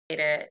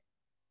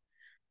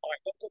All right,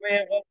 welcome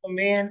in, welcome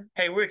in.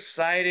 Hey, we're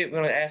excited. We're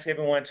going to ask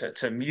everyone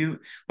to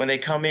mute when they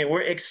come in.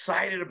 We're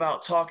excited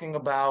about talking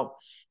about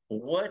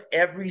what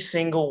every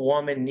single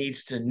woman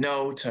needs to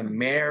know to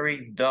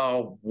marry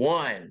the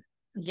one.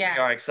 We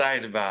are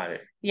excited about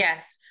it.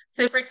 Yes.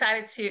 Super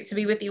excited to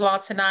be with you all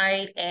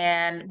tonight.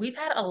 And we've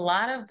had a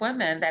lot of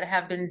women that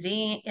have been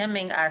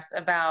DMing us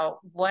about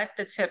what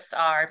the tips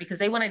are because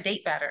they want to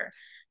date better.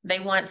 They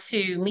want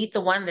to meet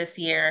the one this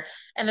year.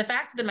 And the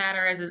fact of the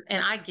matter is,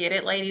 and I get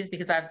it, ladies,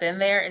 because I've been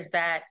there, is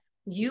that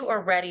you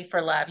are ready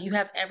for love. You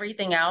have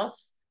everything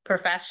else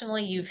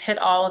professionally, you've hit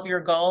all of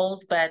your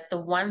goals, but the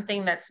one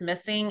thing that's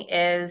missing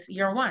is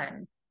your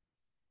one.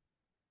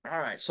 All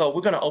right, so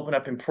we're going to open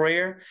up in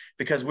prayer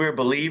because we're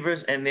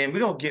believers, and then we're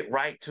going to get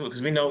right to it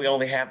because we know we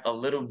only have a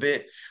little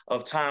bit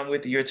of time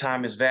with you. Your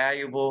time is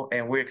valuable,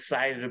 and we're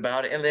excited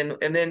about it.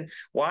 And then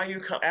while you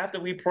come after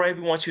we pray,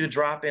 we want you to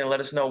drop in and let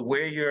us know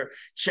where you're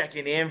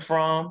checking in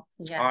from.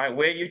 Yes. All right,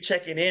 where you're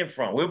checking in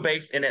from. We're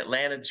based in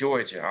Atlanta,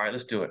 Georgia. All right,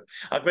 let's do it.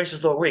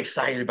 Gracious Lord, we're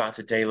excited about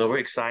today, Lord. We're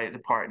excited to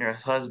partner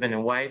as husband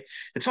and wife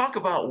to talk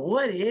about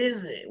what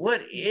is it?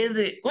 What is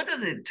it? What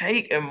does it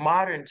take in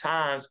modern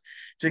times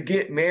to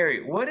get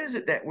married? What is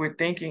it that we're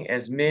thinking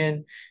as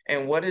men,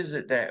 and what is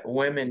it that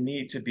women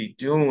need to be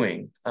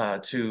doing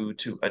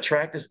to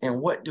attract us? And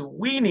what do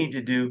we need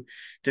to do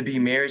to be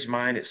marriage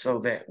minded so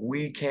that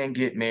we can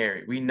get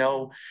married? We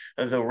know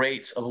the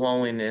rates of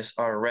loneliness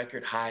are a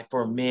record high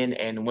for men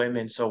and women.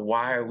 So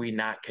why are we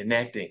not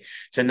connecting?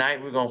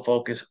 Tonight we're gonna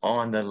focus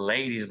on the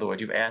ladies, Lord.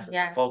 You've asked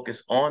us to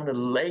focus on the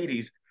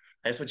ladies.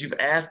 That's what you've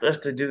asked us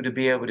to do, to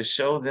be able to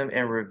show them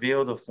and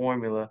reveal the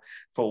formula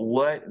for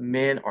what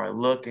men are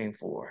looking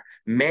for.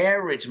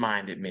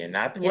 Marriage-minded men,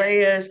 not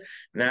players,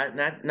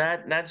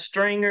 not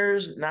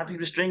stringers, not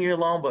people to string you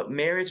along, but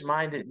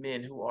marriage-minded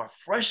men who are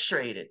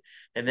frustrated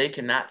and they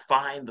cannot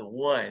find the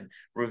one.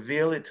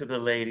 Reveal it to the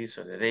ladies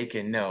so that they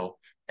can know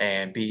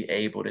and be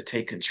able to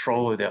take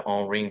control of their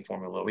own ring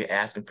formula. We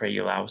ask and pray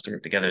you allow us to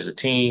work together as a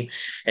team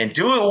and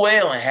do it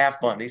well and have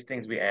fun. These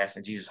things we ask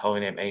in Jesus'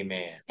 holy name.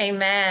 Amen.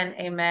 Amen.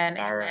 Amen.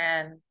 All right.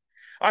 Amen.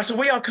 All right, so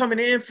where y'all coming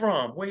in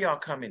from? Where y'all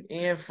coming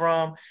in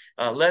from?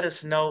 Let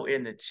us know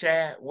in the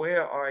chat.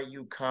 Where are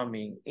you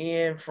coming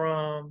in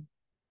from?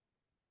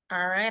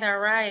 All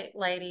right,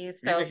 ladies.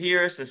 You can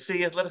hear us and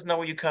see us. Let us know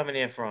where you're coming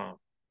in from.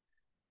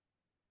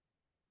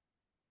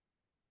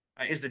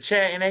 Is the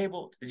chat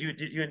enabled? Did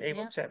you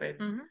enable chat, baby?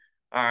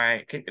 All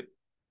right.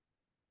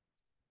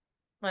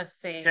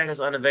 Let's see. Chat is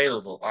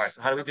unavailable. All right,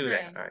 so how do we do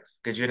that? All right.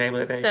 Could you enable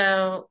it, baby?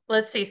 So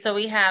let's see. So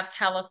we have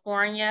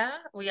California.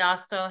 We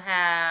also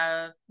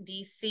have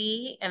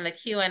DC and the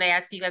Q&A. I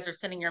see you guys are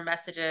sending your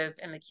messages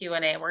in the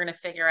Q&A. We're going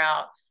to figure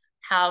out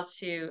how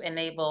to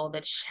enable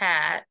the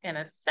chat in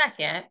a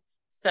second.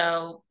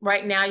 So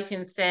right now you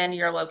can send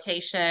your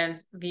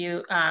locations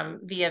via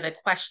the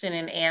question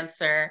and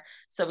answer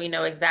so we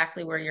know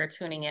exactly where you're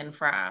tuning in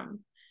from.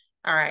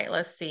 All right,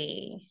 let's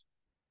see.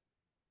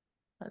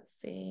 Let's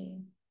see.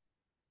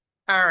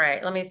 All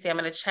right, let me see. I'm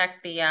going to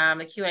check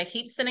the Q&A.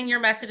 Keep sending your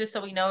messages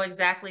so we know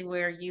exactly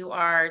where you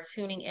are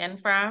tuning in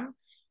from.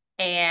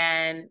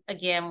 And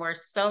again, we're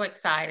so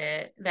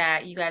excited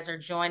that you guys are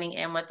joining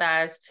in with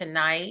us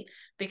tonight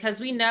because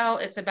we know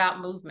it's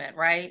about movement,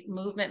 right?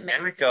 Movement.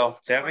 There we go.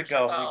 There we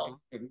go. All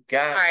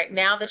right,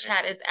 now the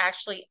chat is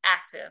actually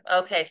active.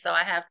 Okay, so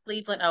I have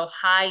Cleveland,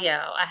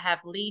 Ohio. I have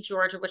Lee,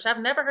 Georgia, which I've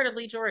never heard of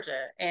Lee,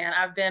 Georgia. And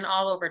I've been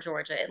all over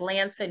Georgia,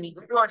 Atlanta, New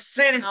York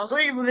City,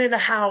 Cleveland in the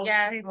house.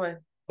 Yeah. Cleveland.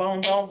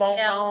 Boom, boom, boom,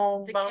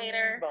 boom,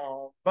 Decatur,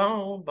 boom,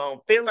 boom, boom.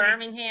 Philly,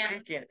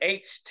 Birmingham,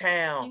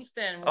 H-Town.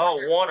 Houston,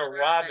 Warner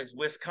Robins,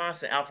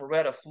 Wisconsin,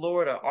 Alpharetta,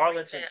 Florida,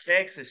 Arlington,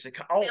 Texas,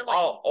 Chicago,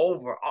 all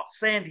over.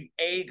 San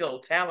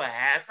Diego,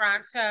 Tallahassee,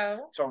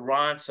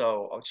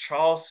 Toronto,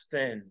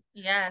 Charleston.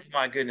 Yes. Oh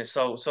my goodness.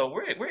 So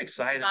we're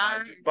excited.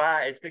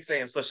 Dubai at 6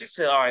 a.m. So she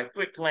said, all right,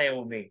 quit playing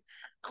with me.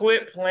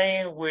 Quit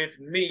playing with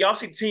me. Y'all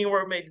see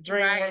teamwork make the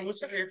dream work. We're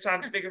sitting here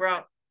trying to figure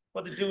out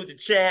what to do with the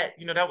chat.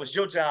 You know, that was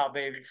your job,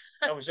 baby.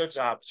 That was your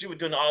job. She was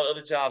doing all the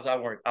other jobs I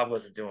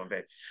wasn't doing,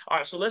 baby. All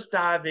right, so let's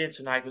dive in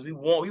tonight because we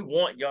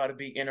want y'all to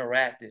be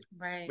interactive.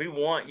 Right. We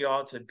want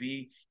y'all to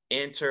be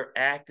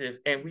interactive,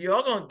 and we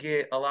are gonna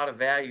get a lot of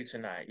value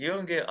tonight. You're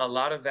gonna get a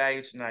lot of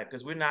value tonight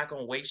because we're not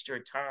gonna waste your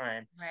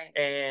time. Right.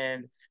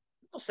 And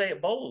I'll say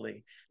it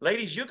boldly.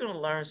 Ladies, you're going to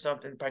learn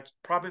something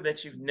probably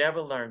that you've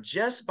never learned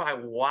just by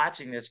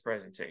watching this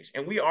presentation.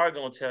 And we are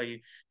going to tell you,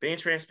 being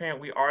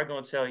transparent, we are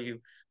going to tell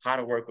you how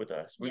to work with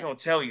us. We're going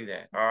to tell you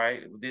that, all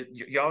right?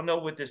 Y'all know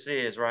what this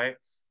is, right?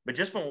 But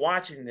just from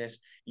watching this,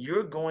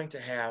 you're going to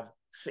have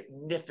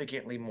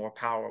significantly more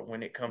power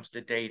when it comes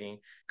to dating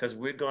because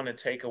we're going to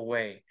take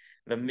away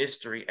the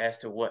mystery as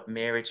to what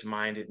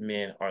marriage-minded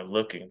men are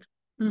looking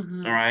for.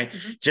 All right?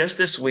 Just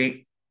this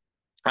week,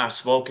 I've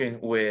spoken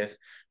with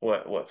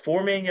what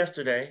 4 men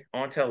yesterday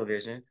on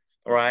television,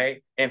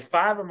 right? And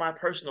 5 of my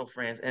personal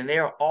friends, and they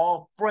are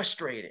all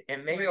frustrated,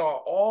 and they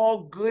are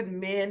all good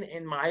men,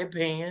 in my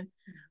opinion,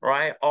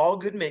 right? All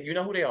good men. You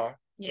know who they are.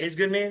 Yes. These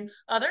good men?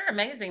 Oh, they're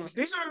amazing.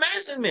 These are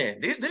amazing men.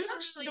 These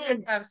Actually, are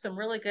doing have some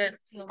really good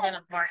men on the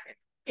market.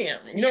 yeah,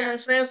 you know what I'm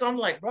saying? So I'm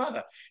like,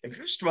 brother, if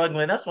you're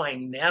struggling, that's why I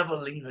ain't never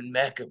leaving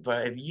Mecca.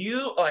 But if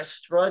you are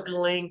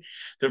struggling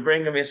to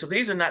bring them in, so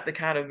these are not the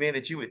kind of men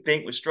that you would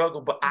think would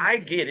struggle. But I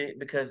get it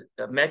because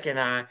Mecca and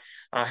I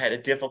had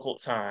a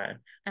difficult time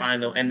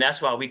finding them, and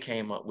that's why we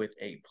came up with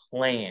a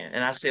plan.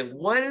 And I said,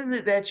 what is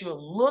it that you're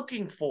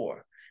looking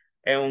for?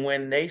 And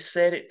when they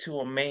said it to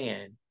a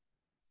man,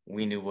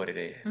 we knew what it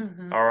is.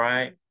 All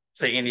right.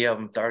 Say any of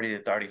them 30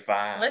 to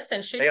 35.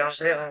 Listen,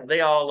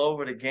 they all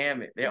over the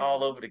gamut. They're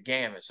all over the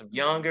gamut. Some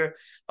younger,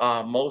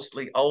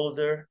 mostly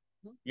older,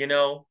 you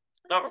know.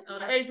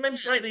 Age maybe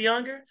slightly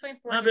younger, a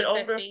little bit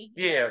older. 50.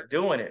 Yeah,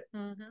 doing it.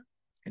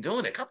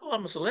 Doing it. A couple of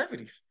them are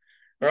celebrities.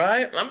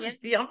 Right? I'm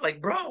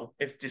like, bro,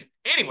 if just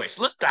anyways,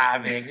 let's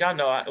dive in. Y'all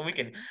know we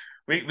can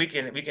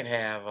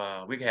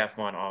have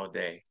fun all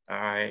day. All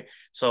right.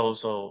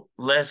 So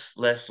let's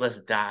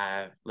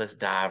dive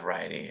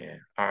right in.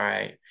 All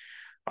right.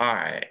 All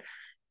right.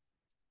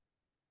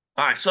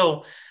 All right.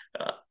 So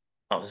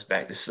let's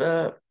back this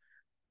up.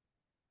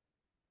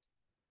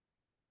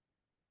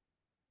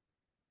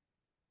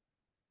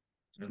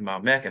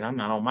 About Mecca, and I'm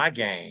not on my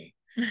game.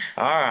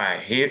 All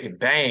right,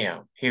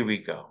 bam, here we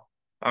go.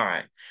 All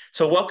right.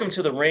 So welcome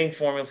to the ring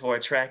formula for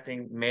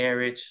attracting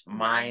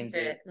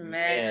marriage-minded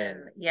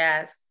men.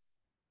 Yes.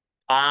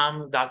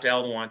 I'm Dr.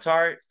 Alduan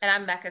Tartt. And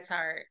I'm Mecca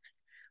Tartt.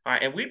 All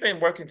right, and we've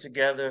been working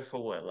together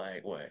for what?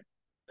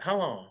 How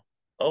long?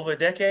 Over a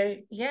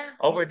decade? Yeah.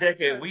 Over a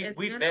decade. It's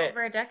we been met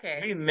over a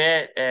decade. We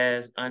met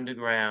as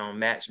underground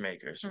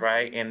matchmakers,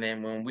 right? And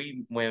then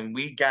when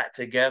we got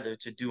together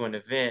to do an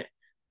event,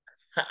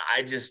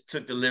 I just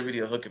took the liberty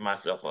of hooking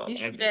myself up.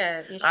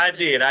 I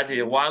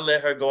did. Why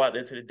let her go out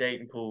there to the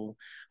dating pool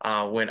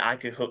when I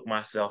could hook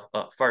myself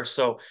up first?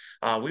 So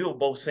we were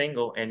both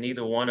single, and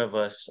neither one of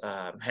us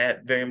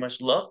had very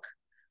much luck,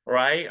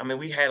 right? I mean,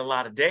 we had a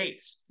lot of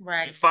dates.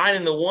 Right.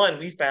 Finding the one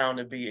we found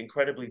to be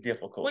incredibly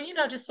difficult. Well,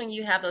 just when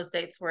you have those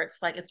dates where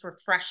it's like it's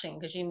refreshing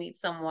because you meet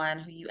someone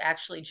who you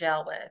actually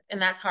gel with, and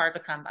that's hard to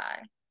come by.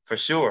 For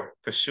sure,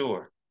 for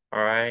sure.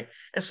 All right.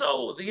 And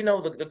so,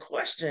 the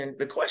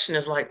question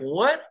is like,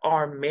 what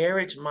are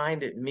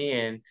marriage-minded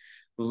men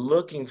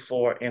looking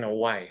for in a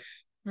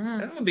wife?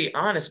 I'm gonna be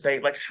honest,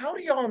 babe. Like, how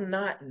do y'all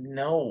not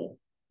know?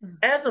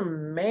 As a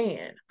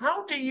man,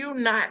 how do you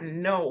not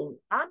know?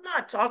 I'm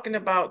not talking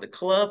about the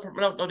club,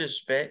 no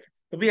disrespect.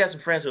 But we have some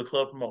friends who are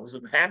club promoters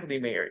who are happily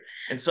married,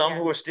 and some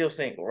who are still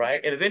single, right?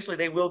 And eventually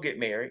they will get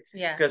married.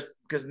 Yeah.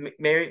 Because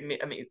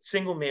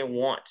single men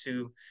want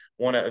to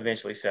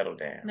eventually settle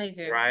down. They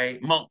do.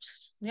 Right?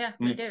 Most. Yeah,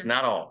 they do.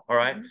 Not all. All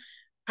right.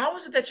 How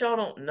is it that y'all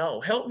don't know?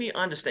 Help me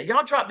understand.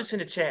 Y'all drop this in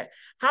the chat.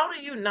 How do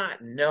you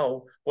not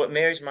know what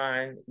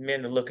marriage-minded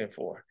men are looking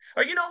for?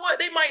 Or you know what?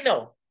 They might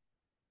know.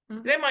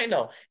 They might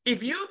know.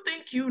 If you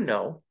think you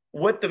know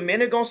what the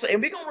men are going to say,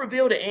 and we're going to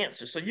reveal the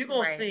answer. So you're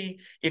going to see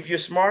if you're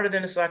smarter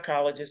than a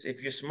psychologist,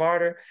 if you're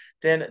smarter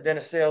than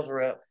a sales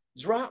rep.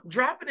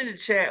 Drop it in the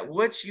chat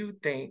what you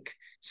think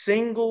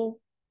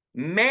single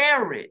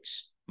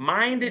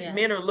marriage-minded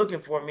men are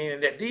looking for,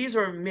 meaning that these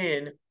are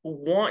men who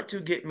want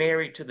to get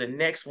married to the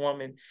next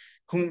woman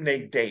whom they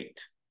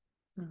date.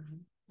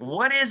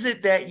 What is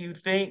it that you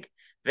think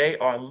they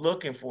are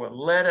looking for?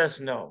 Let us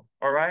know.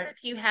 All right.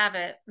 If you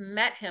haven't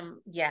met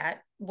him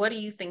yet, what do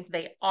you think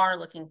they are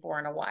looking for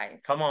in a wife?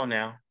 Come on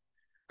now.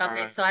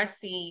 Okay, so I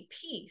see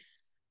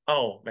peace.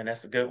 Oh, man,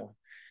 that's a good one.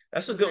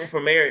 That's a good one for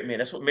married men.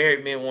 That's what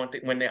married men want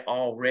when they're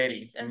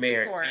already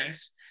married. Support.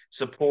 Peace,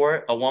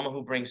 support, a woman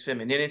who brings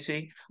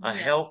femininity, a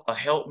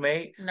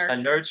helpmate, a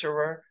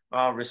nurturer,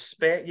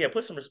 respect. Yeah,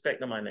 put some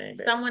respect on my name.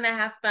 Someone to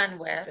have fun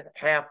with.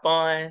 Have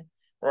fun,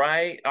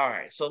 right? All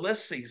right. So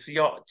let's see. So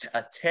y'all,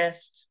 a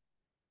test.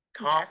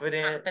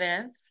 Confidence.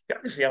 Y'all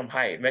can see I'm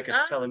hyped. Mecca's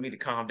telling me to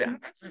calm down. I'm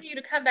asking you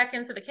to come back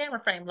into the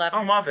camera frame, love.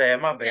 Oh, my bad.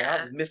 Yeah.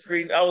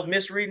 I was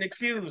misreading the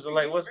cues of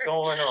like what's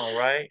going on,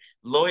 right?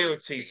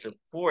 Loyalty,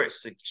 support,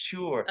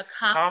 secure, a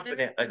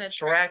confident,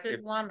 attractive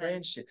woman.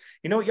 Friendship.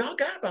 Y'all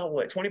got about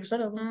what,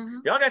 20% of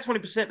them? Y'all got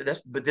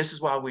 20%, but this is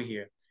why we're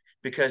here.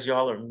 Because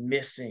y'all are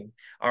missing,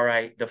 all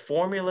right, the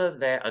formula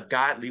that a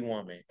godly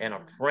woman and a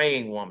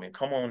praying woman,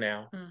 come on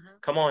now,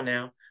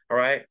 all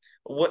right,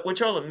 what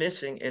y'all are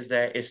missing is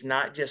that it's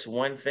not just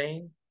one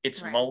thing,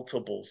 it's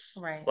multiples.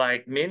 Right.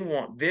 Like men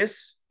want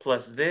this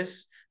plus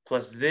this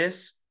plus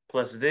this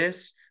plus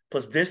this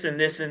plus this and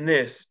this and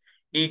this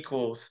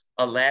equals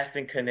a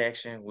lasting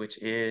connection, which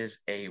is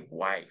a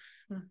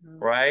wife.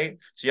 Right?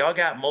 So y'all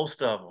got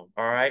most of them,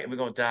 all right? We're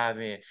going to dive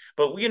in.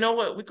 But you know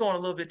what? We're going a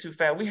little bit too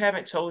fast. We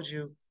haven't told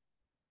you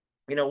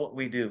what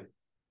we do.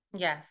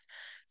 Yes.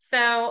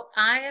 So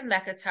I am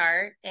Mecca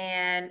Tartt,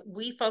 and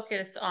we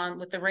focus on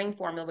with the ring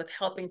formula with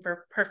helping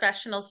for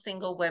professional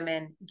single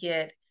women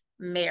get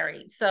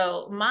married.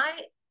 So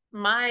my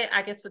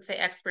I guess would say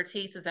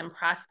expertise is in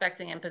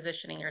prospecting and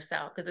positioning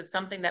yourself, because it's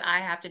something that I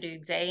have to do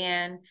day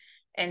in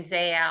and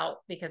day out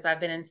because I've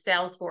been in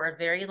sales for a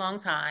very long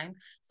time.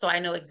 So I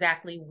know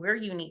exactly where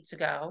you need to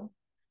go.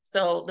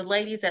 So the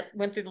ladies that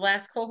went through the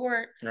last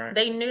cohort, Right.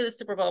 they knew the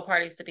Super Bowl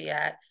parties to be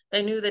at.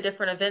 They knew the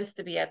different events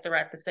to be at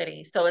throughout the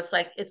city. So it's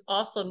like it's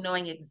also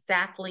knowing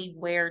exactly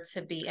where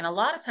to be. And a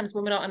lot of times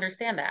women don't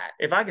understand that.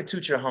 If I could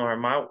toot your horn,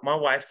 my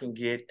wife can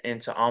get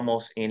into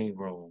almost any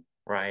room,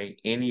 right?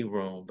 Any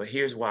room. But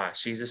here's why.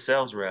 She's a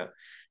sales rep.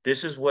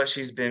 This is what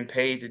she's been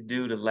paid to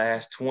do the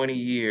last 20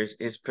 years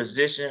is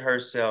position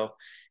herself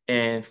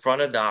in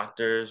front of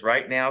doctors,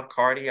 right now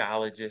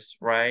cardiologists,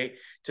 right?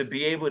 To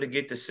be able to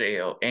get the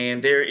sale.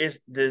 And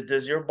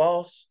does your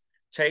boss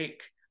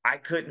take I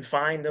couldn't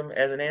find them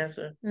as an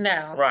answer?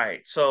 No.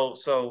 Right. So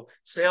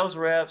sales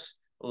reps,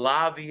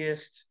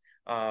 lobbyists,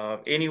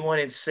 anyone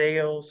in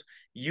sales,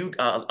 you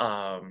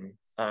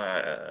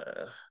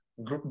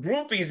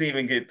groupies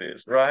even get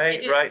this,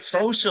 right? Right.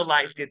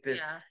 Socialites get this.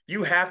 Yeah.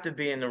 You have to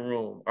be in the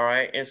room, all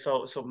right? And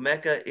so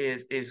Mecca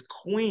is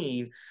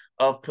queen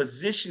of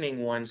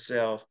positioning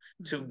oneself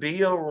to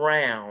be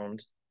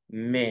around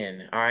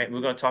men. All right.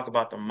 We're going to talk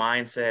about the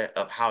mindset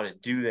of how to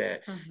do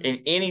that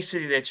in any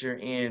city that you're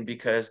in,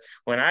 because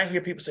when I hear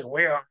people say,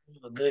 "Where are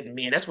all the good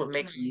men?" That's what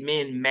makes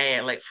men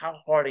mad. Like, how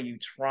hard are you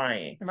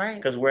trying? Right.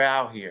 Because we're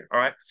out here. All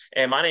right.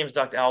 And my name is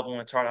Dr.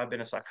 Alduan Tartt. I've been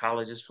a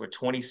psychologist for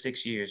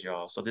 26 years,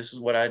 y'all. So this is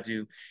what I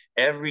do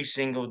every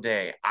single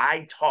day.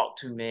 I talk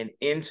to men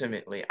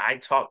intimately. I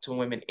talk to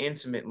women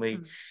intimately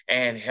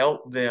and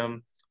help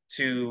them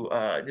to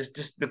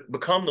just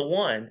become the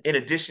one, in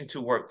addition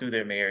to work through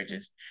their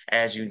marriages,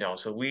 as you know.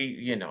 So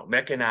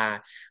Mecca and I,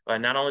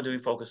 not only do we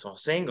focus on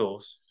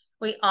singles,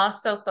 we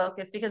also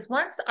focus, because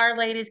once our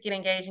ladies get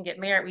engaged and get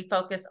married, we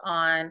focus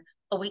on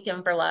a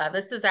weekend for love.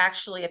 This is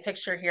actually a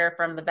picture here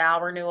from the vow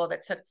renewal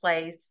that took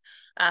place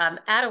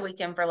at a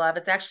weekend for love.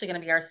 It's actually going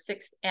to be our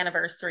 6th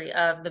anniversary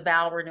of the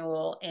vow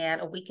renewal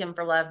and a weekend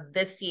for love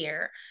this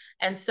year.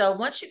 And so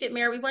once you get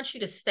married, we want you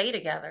to stay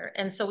together.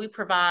 And so we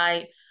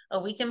provide a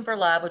weekend for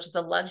love, which is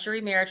a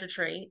luxury marriage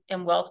retreat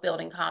and wealth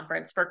building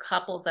conference for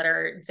couples that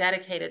are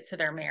dedicated to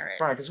their marriage.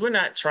 Right, because we're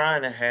not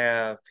trying to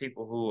have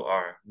people who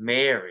are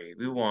married.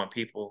 We want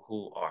people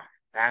who are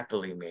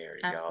happily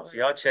married, y'all. So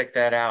y'all check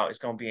that out. It's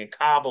gonna be in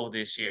Cabo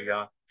this year,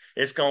 y'all.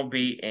 It's gonna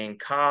be in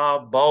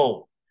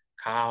Cabo.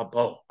 Cabo.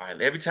 All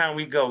right. Every time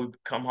we go, we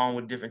come home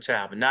with a different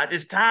child, but not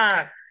this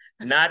time.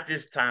 Not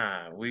this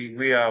time.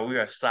 We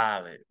are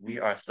solid. We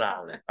are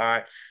solid. All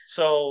right.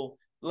 So,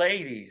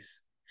 ladies.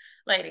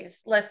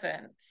 Ladies,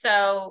 listen.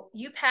 So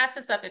you pass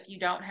this up if you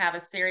don't have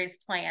a serious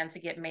plan to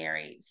get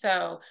married.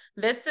 So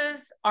this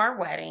is our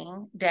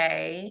wedding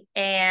day.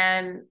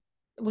 And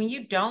when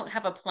you don't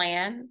have a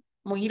plan,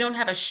 when you don't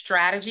have a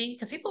strategy,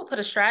 because people put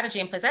a strategy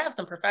in place. I have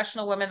some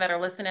professional women that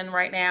are listening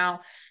right now,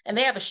 and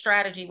they have a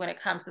strategy when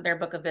it comes to their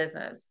book of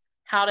business,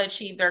 how to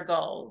achieve their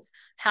goals,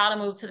 how to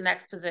move to the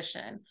next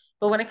position.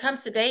 But when it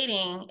comes to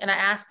dating, and I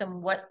ask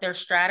them what their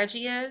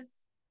strategy is,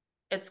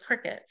 it's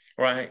crickets.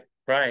 Right.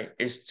 Right.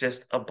 It's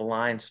just a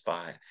blind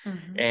spot.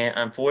 And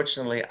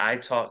unfortunately, I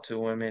talk to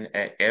women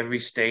at every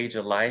stage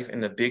of life.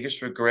 And the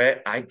biggest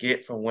regret I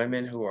get from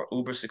women who are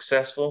uber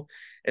successful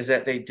is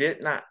that they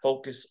did not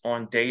focus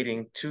on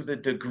dating to the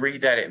degree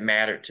that it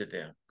mattered to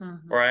them.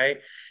 Right.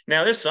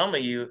 Now, there's some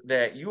of you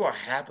that you are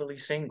happily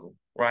single,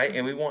 right?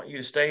 And we want you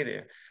to stay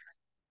there.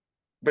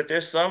 But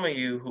there's some of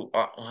you who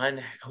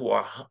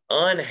are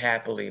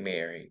unhappily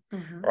married,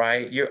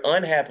 right? You're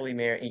unhappily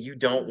married and you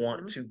don't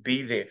want to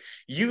be there.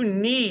 You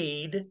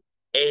need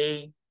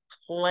a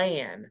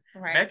plan.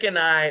 Right. Beck and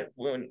I,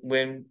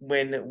 when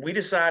we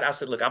decided, I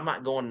said, look, I'm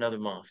not going another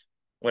month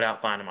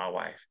without finding my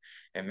wife.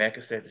 And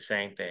Mecca said the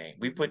same thing.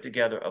 We put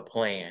together a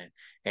plan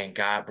and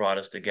God brought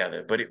us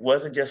together. But it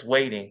wasn't just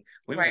waiting.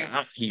 We were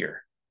out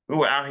here. We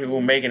were out here, we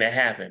were making it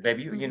happen,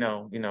 baby.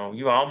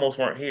 You almost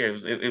weren't here.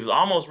 It was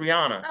almost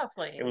Rihanna. Oh,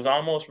 please. It was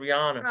almost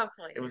Rihanna. Oh,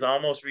 please. It was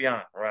almost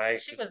Rihanna, right?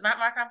 She was not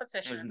my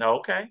competition. No,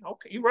 okay,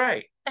 you're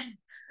right.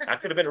 I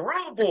could have been a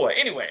round boy.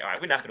 Anyway, all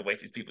right, we're not gonna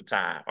waste these people's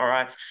time. All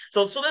right.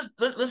 So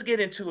let's get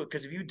into it,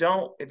 because if you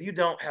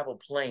don't have a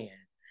plan,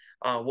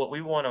 what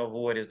we want to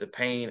avoid is the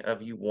pain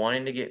of you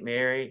wanting to get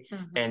married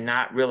and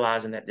not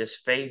realizing that there's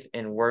faith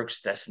and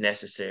works that's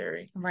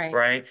necessary.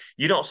 Right.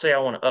 You don't say, I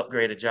want to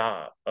upgrade a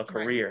job, a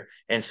career,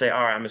 and say,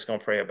 all right, I'm just going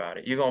to pray about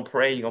it. You're going to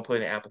pray. You're going to put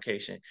in an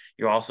application.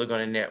 You're also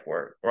going to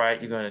network,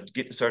 right? You're going to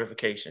get the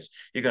certifications.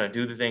 You're going to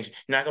do the things.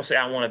 You're not going to say,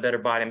 I want a better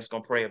body. I'm just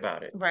going to pray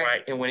about it.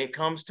 Right. And when it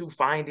comes to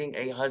finding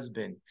a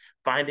husband,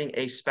 finding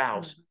a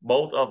spouse,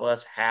 both of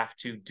us have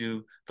to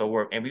do the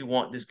work. And we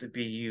want this to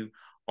be you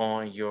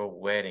on your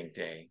wedding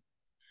day.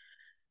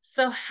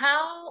 So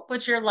how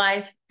would your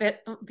life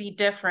be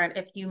different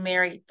if you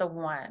married the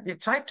one? Yeah,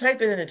 type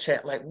it in the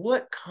chat. Like,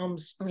 what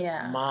comes to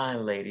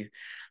mind, ladies?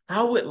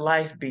 How would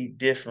life be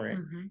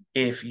different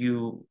if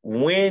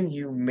when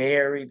you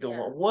married the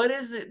one? What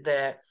is it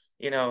that,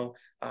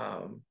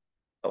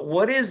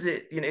 what is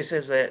it? It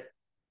says that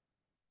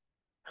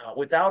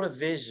without a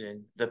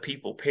vision, the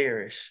people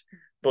perish,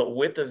 but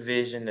with a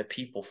vision, the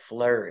people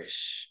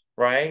flourish,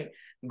 right?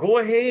 Go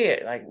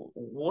ahead. Like,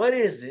 what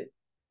is it?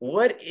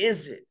 What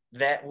is it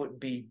that would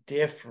be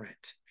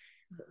different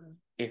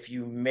if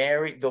you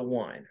married the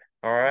one?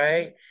 All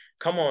right.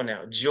 Come on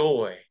now.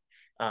 Joy,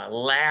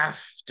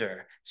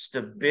 laughter,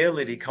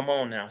 stability. Come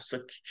on now,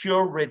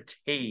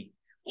 security.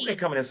 Who they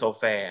coming in so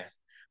fast?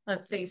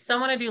 Let's see,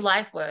 someone to do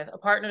life with, a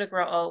partner to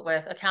grow old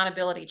with,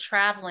 accountability,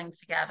 traveling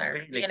together,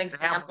 Being be an an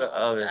example to example.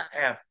 others,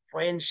 have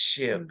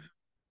friendship.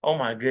 Oh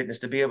my goodness,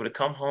 to be able to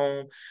come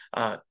home,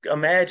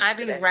 imagine I've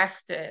been that.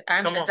 rested.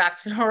 I'm in Come a on,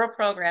 doctoral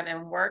program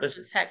and work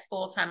listen. in tech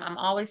full time. I'm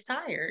always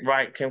tired.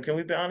 Right. Can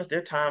we be honest? There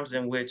are times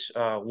in which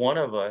one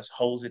of us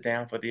holds it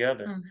down for the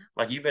other. Mhm.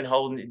 Like you've been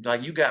holding,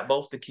 like you got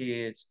both the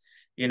kids,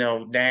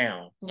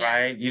 down, Yeah.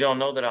 right? You don't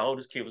know that our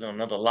oldest kid was on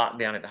another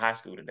lockdown at the high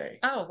school today.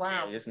 Oh, Yeah,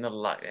 wow. it's another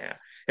lockdown.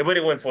 But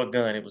it wasn't for a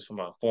gun. It was from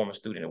a former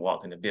student that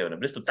walked in the building.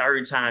 But it's the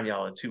third time,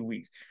 y'all, in 2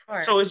 weeks.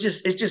 Sure. So it's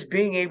just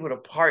being able to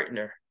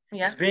partner.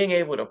 It's Yeah. being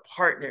able to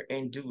partner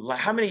and do life.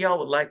 How many of y'all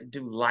would like to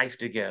do life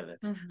together?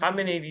 How Mhm.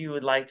 many of you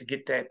would like to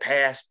get that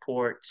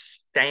passport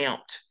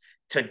stamped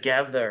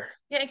together?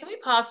 Yeah, and can we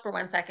pause for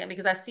 1 second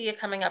because I see it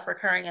coming up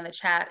recurring in the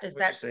chat is What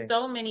you that say?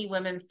 so many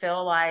women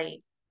feel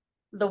like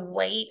the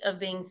weight of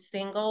being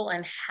single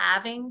and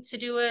having to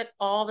do it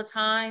all the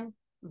time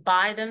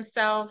by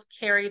themselves,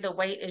 carry the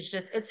weight is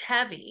just, it's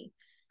heavy.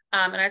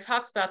 And I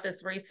talked about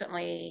this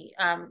recently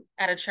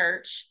at a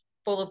church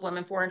full of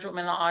women, 400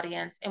 women in the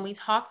audience. And we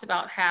talked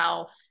about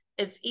how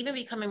it's even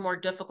becoming more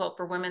difficult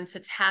for women to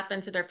tap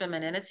into their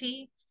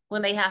femininity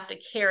when they have to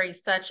carry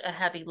such a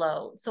heavy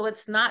load. So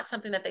it's not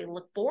something that they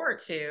look forward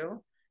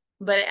to,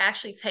 but it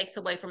actually takes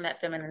away from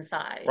that feminine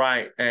side.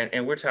 Right.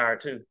 And we're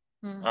tired too.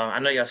 Mhm. I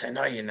know y'all say,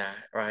 no, you're not.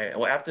 Right.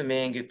 Well, after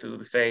men get through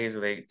the phase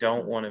where they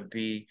don't want to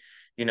be,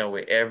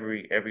 with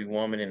every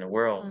woman in the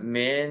world,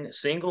 Mhm.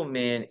 single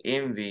men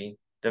envy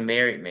the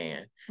married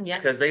man Yeah.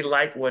 because they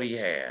like what he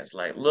has.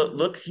 Like,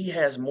 look, he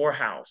has more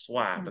house.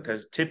 Why? Mhm.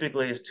 Because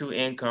typically it's two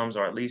incomes,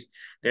 or at least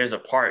there's a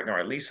partner, or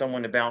at least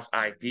someone to bounce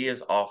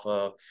ideas off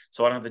of.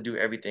 So I don't have to do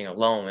everything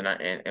alone.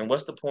 And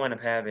what's the point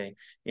of having,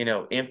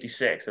 empty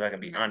sex, if I can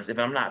be honest, if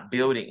I'm not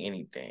building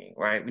anything,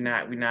 right? We're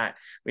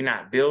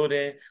not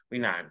building,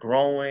 we're not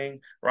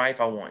growing, right? If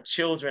I want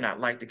children, I'd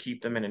like to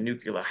keep them in a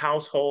nuclear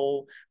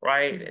household,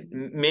 right?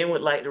 Men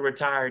would like to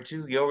retire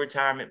too. Your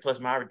retirement plus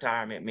my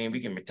retirement, man, we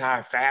can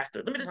retire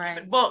faster. Let me just keep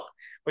it buck,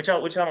 which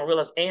y'all don't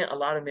realize. And a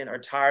lot of men are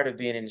tired of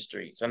being in the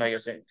streets. I know you're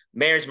saying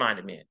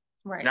marriage-minded men,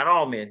 Right. not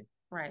all men.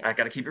 Right. I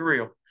got to keep it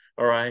real.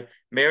 All right.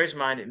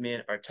 Marriage-minded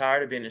men are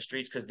tired of being in the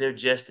streets because they're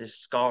just as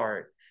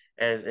scarred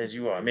as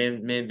you are.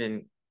 Men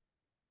been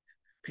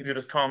people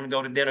just come and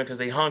go to dinner because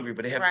they're hungry,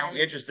 but they have no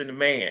interest in the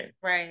man.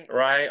 Right.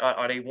 Right.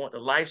 Or they want the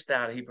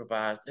lifestyle that he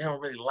provides. They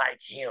don't really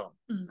like him.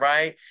 Mhm.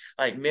 Right.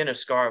 Like men are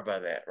scarred by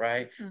that.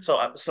 Right. Mhm.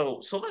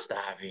 So let's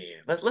dive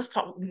in. Let's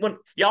talk. When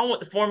y'all want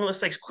the Formula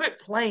 6, quit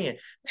playing.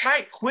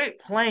 Type quit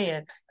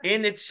playing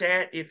in the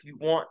chat if you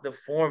want the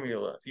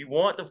formula. If you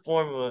want the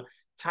formula,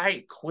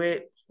 type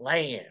quit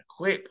playing.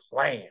 Quit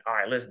playing. All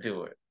right, let's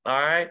do it. All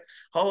right.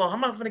 Hold on. How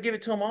am I going to give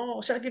it to them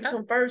all? Should I give it to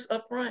them first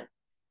up front?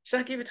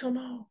 Should I give it to them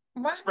all?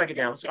 Let's break it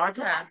down. So, all right,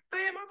 my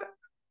bad.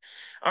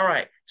 All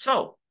right.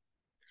 So,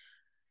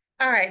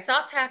 All right, so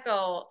I'll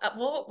tackle.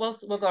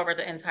 We'll go over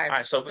the entire. all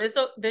right. So,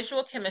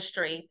 Visual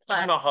chemistry.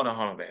 hold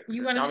on, baby.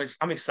 You want to?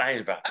 I'm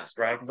excited about this,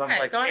 right? Because I'm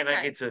like, go man,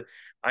 ahead.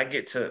 I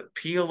get to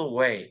peel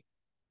away.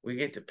 We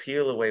get to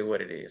peel away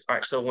what it is. All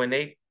right. So when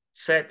they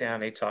sat down,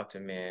 they talked to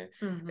men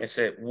and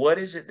said, "What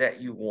is it that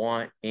you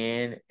want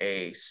in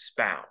a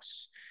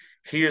spouse?"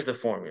 Here's the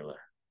formula,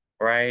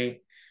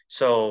 right?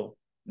 So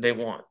they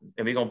want,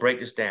 and we're gonna break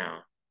this down.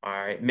 All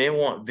right. Men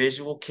want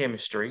visual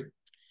chemistry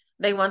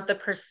They want the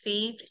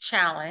perceived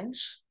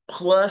challenge.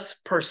 plus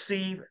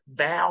perceived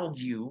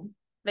value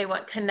They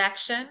want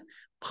connection,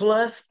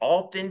 plus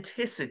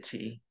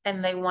authenticity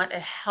and they want a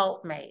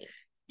helpmate,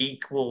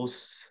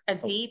 equals a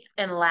deep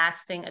and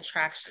lasting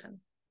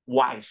attraction.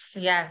 wife.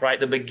 Yes. Right?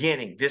 The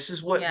beginning. This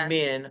is what Yes.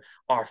 men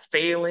are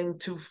failing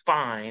to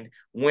find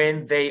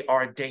when they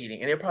are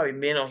dating. And there are probably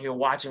men on here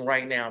watching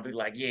right now and be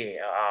like,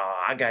 yeah,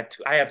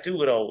 I have two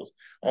of those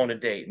on a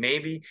date.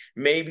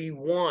 Maybe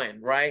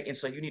one, right? And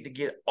so you need to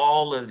get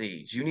all of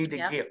these. You need to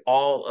get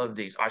all of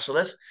these. All right, so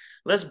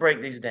let's break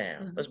these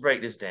down. Let's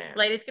break this down.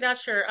 Ladies, get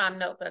out your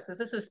notebooks.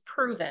 This is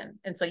proven.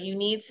 And so you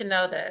need to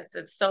know this.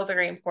 It's so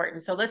very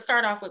important. So let's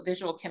start off with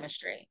visual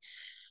chemistry.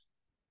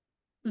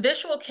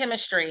 Visual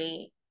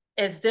chemistry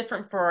is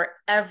different for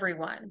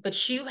everyone,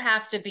 but you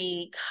have to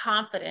be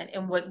confident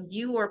in what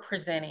you are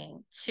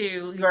presenting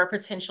to your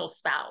potential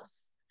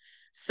spouse.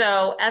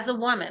 So, as a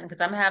woman,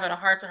 because I'm having a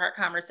heart to heart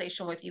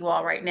conversation with you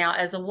all right now,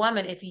 as a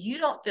woman, if you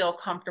don't feel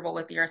comfortable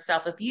with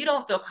yourself, if you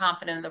don't feel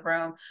confident in the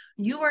room,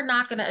 you are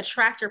not going to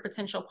attract your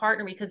potential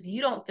partner because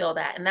you don't feel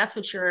that. And that's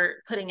what you're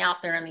putting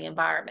out there in the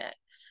environment.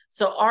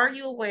 So, are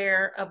you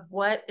aware of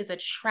what is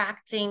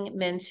attracting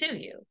men to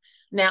you?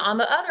 Now, on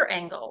the other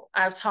angle,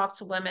 I've talked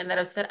to women that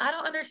have said, I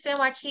don't understand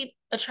why I keep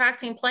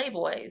attracting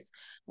playboys.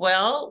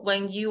 Well,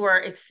 when you are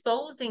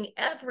exposing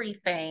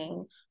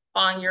everything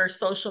on your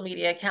social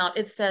media account,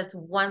 it says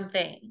one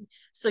thing.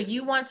 So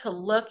you want to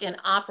look and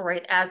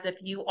operate as if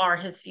you are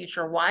his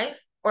future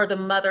wife or the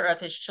mother of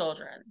his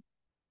children.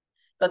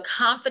 But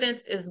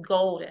confidence is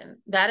golden.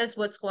 That is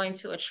what's going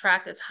to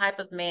attract the type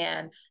of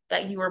man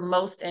that you are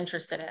most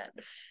interested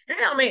in.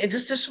 Yeah, I mean,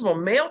 just from a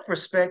male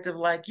perspective,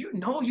 like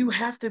you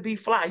have to be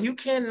fly. You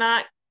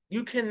cannot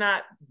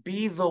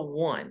be the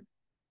one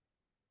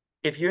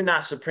if you're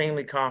not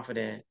supremely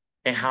confident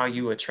in how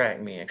you attract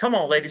men. Come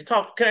on, ladies,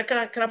 talk. Can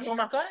I pull them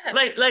out? Go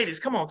ahead. Ladies,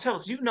 come on, tell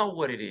us. You know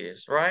what it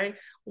is, right?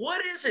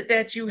 What is it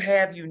that you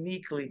have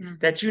uniquely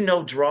that you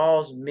know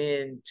draws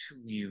men to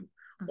you?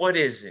 What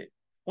is it?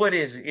 What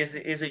is it?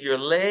 Is it your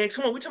legs?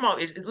 Come on, we talking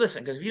about.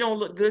 Listen, because if you don't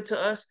look good to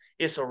us,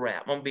 it's a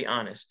wrap. I'm gonna be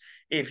honest.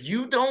 If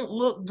you don't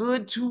look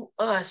good to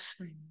us,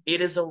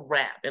 it is a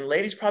wrap. And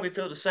ladies probably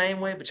feel the same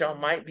way, but y'all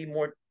might be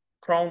more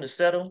prone to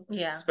settle.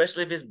 Yeah.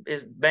 Especially if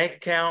it's bank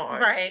account or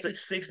right.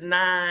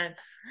 6'9",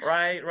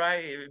 right?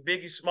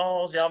 Biggie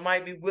Smalls, y'all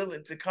might be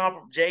willing to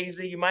compromise.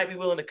 Jay-Z, you might be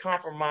willing to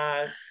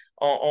compromise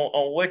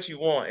on what you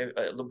want.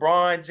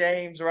 LeBron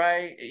James,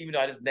 right? Even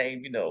though I just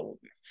named,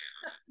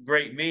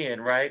 great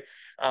men, right?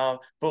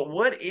 But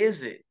what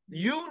is it?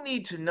 You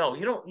need to know.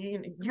 You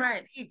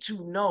need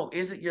to know.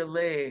 Is it your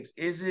legs?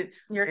 Is it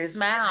your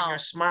smile? Is it your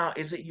smile?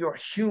 Is it your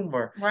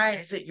humor? Right.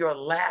 Is it your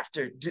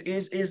laughter?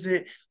 Is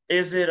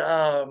it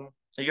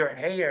your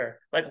hair?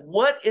 Like,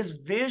 what is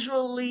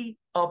visually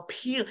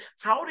appeal?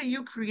 How do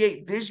you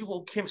create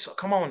visual chemistry? So,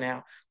 come on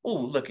now. Oh,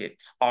 look at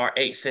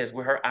R8 says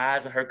with her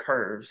eyes and her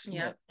curves.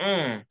 Yeah.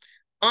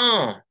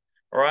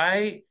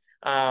 Right?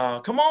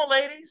 Come on,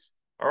 ladies.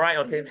 All right,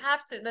 okay. You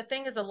have to. The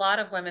thing is, a lot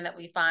of women that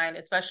we find,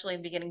 especially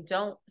in the beginning,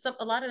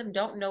 a lot of them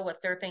don't know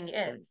what their thing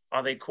is.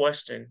 Or they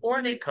question.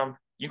 Or they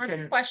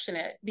question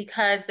it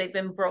because they've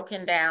been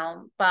broken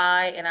down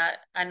by, and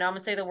I know I'm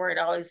gonna say the word, it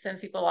always sends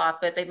people off,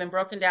 but they've been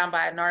broken down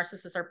by a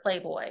narcissist or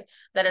playboy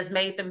that has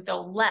made them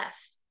feel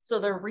less.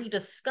 So they're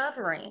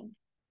rediscovering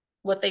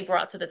what they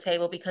brought to the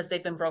table because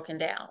they've been broken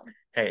down.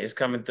 Hey, it's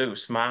coming through.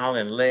 Smile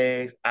and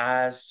legs,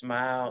 eyes,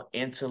 smile,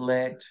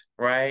 intellect,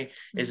 right?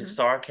 Is it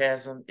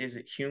sarcasm? Is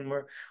it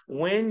humor?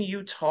 When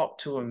you talk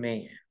to a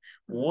man,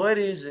 what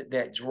is it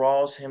that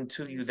draws him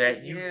to you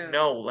that you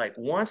know, like,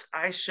 once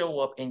I show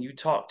up and you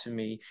talk to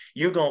me,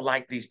 you're going to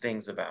like these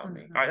things about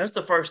me. All right, that's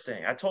the first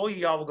thing. I told you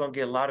y'all were going to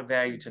get a lot of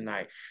value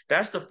tonight.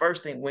 That's the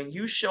first thing. When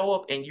you show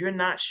up and you're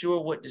not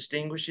sure what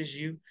distinguishes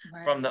you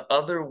from the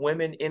other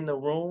women in the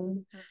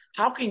room,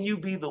 how can you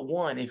be the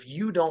one if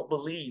you don't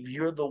believe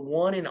you're the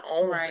one and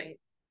only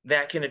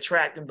that can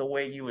attract them the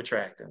way you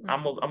attract them?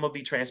 I'm gonna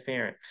be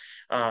transparent.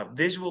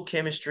 Visual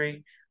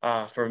chemistry,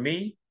 for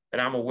me,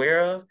 that I'm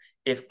aware of,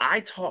 if I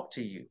talk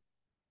to you,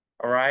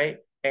 all right,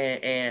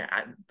 and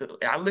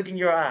I look in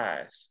your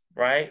eyes,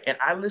 right, and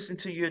I listen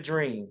to your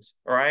dreams,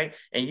 right,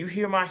 and you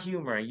hear my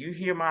humor and you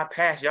hear my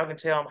passion, y'all can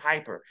tell I'm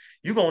hyper.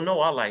 You gonna know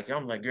I like you.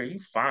 I'm like, girl, you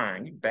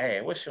fine, you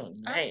bad. What's your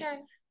name? Okay.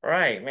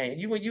 Right, man.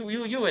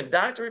 You in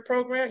doctorate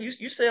program.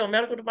 You sell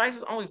medical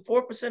devices. Only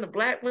 4% of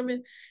Black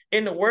women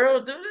in the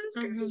world do this.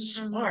 Girl, you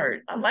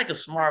smart. I like a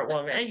smart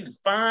woman. And you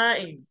fine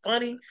and you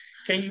funny.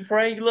 Can you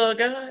pray? You love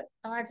God?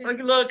 Oh, I do. Oh,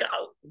 you love God.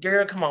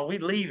 Girl, come on. We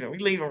leaving. We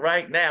leaving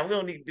right now. We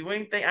don't need to do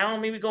anything. I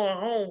don't mean we going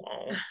home.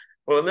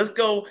 Well, let's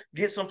go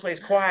get someplace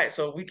quiet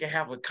so we can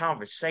have a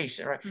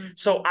conversation, right?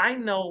 So I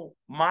know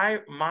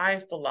my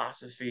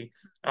philosophy.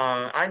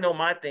 I know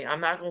my thing. I'm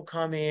not gonna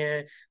come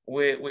in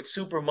with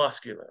super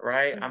muscular,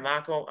 right? I'm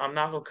not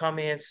gonna come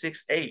in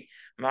 6'8".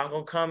 I'm not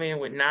gonna come in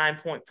with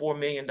 $9.4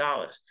 million.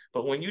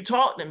 But when you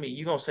talk to me,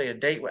 you're gonna say a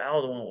date with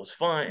Alduan was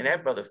fun, and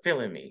that brother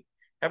feeling me.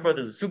 That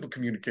brother's a super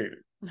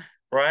communicator,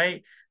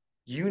 right?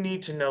 You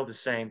need to know the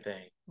same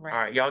thing. Right. All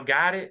right, y'all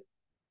got it?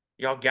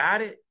 Y'all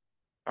got it?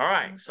 All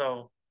right,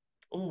 so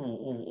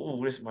ooh,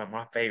 this is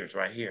my favorites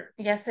right here.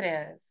 Yes, it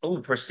is.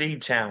 Ooh,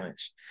 perceived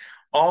challenge.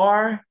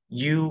 Are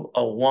you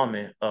a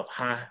woman of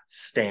high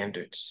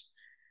standards?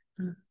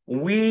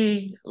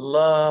 We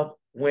love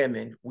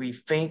women we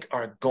think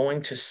are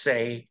going to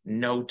say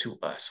no to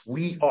us.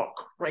 We are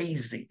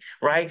crazy,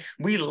 right?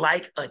 We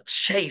like a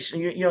chase.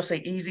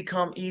 Say easy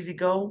come, easy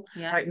go.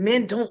 Yeah. Right?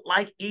 Men don't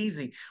like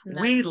easy.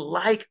 No. We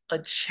like a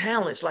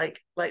challenge.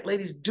 Like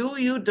ladies,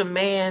 do you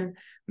demand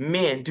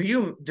men? Do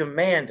you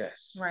demand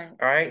us? Right.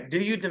 All right. Do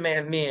you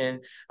demand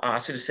men? I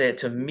should have said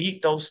to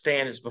meet those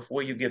standards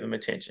before you give them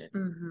attention.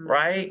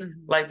 Right.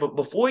 Like, but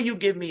before you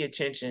give me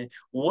attention,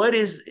 what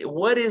is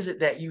it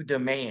that you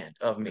demand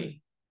of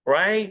me?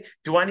 Right?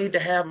 Do I need to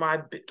have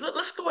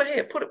let's go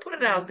ahead, put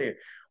it out there.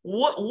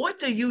 What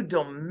do you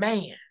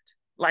demand?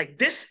 Like,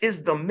 this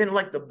is the minimum.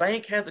 Like, the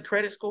bank has a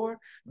credit score.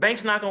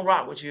 Bank's not gonna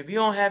rock with you if you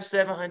don't have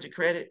 700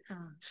 credit,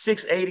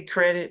 680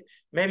 credit,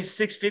 maybe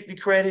 650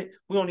 credit.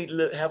 We don't need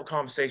to have a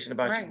conversation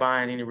about you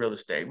buying any real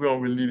estate. We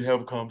don't really need to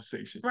have a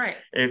conversation. Right.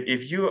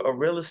 If you're a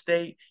real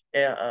estate,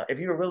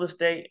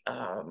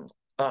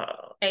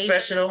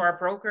 professional or a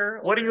broker,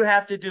 what do you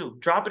have to do?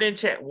 Drop it in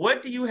chat.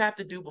 What do you have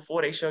to do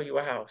before they show you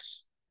a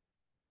house?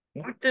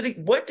 What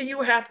do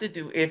you have to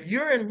do? If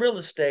you're in real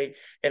estate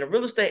and a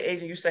real estate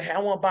agent, you say, hey, I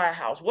want to buy a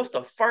house. What's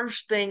the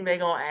first thing they're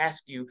going to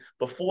ask you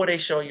before they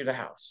show you the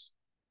house?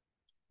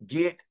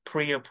 Get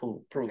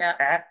pre-approved.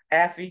 Yeah.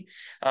 Affy,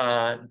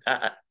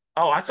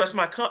 Oh, I touched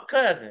my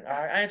cousin. All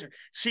right, Andrew.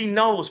 She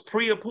knows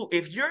pre-approved.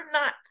 If you're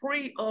not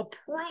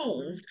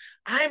pre-approved,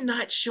 I'm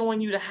not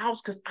showing you the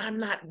house because I'm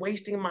not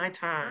wasting my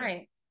time.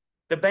 Right.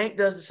 The bank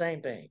does the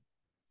same thing,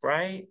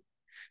 right?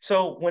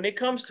 So when it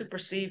comes to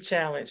perceived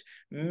challenge,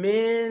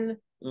 men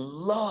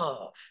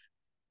love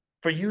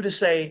for you to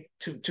say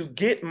to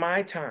get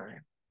my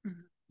time,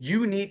 Mhm.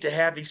 you need to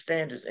have these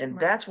standards. And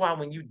Right. that's why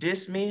when you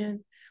diss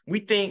men, we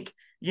think,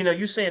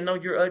 you saying no,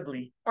 you're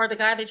ugly. Or the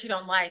guy that you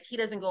don't like, he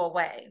doesn't go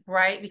away,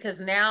 right?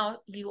 Because now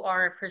you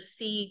are a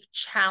perceived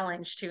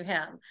challenge to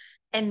him.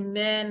 And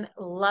men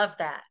love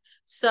that.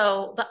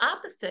 So the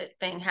opposite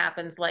thing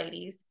happens,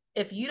 ladies.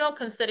 If you don't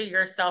consider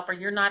yourself or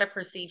you're not a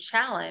perceived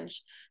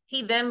challenge,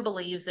 he then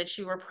believes that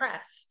you are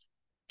pressed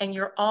and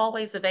you're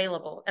always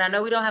available. And I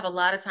know we don't have a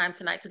lot of time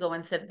tonight to go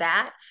into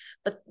that,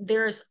 but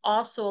there's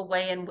also a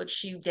way in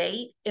which you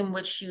date, in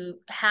which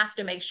you have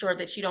to make sure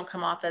that you don't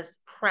come off as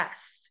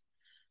pressed.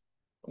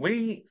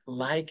 We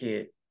like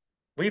it.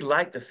 We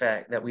like the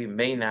fact that we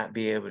may not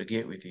be able to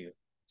get with you.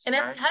 And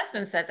every Right?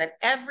 husband says that.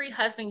 Every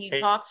husband you Hey,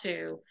 talk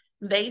to,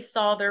 they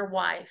saw their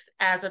wife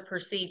as a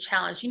perceived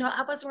challenge.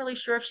 I wasn't really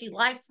sure if she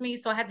liked me,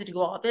 so I had to do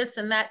all this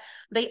and that.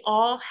 They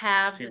all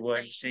have she the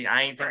wasn't.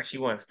 I ain't think she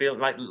wasn't feeling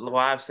like the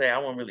wives say. I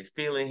wasn't really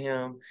feeling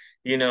him.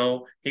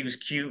 He was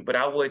cute, but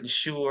I wasn't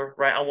sure.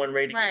 Right? I wasn't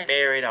ready to get right,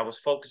 married. I was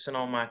focusing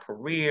on my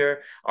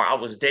career, or I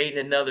was dating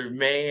another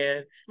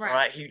man. right.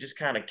 Right? He just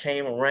kind of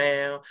came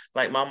around.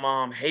 Like my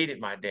mom hated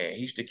my dad.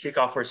 He used to kick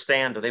off her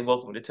sandal. They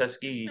woke him to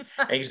Tuskegee,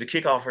 and he used to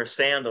kick off her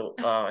sandal.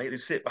 He would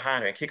sit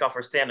behind her and kick off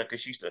her sandal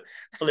because she used to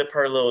flip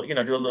her little, do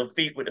a little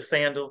feet with the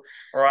sandal,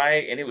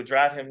 right? And it would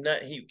drive him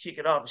nuts. He would kick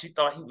it off. And she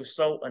thought he was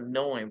so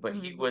annoying, but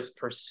he was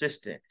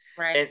persistent.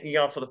 Right.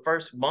 And for the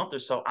first month or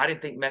so, I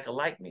didn't think Mecca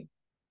liked me.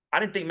 I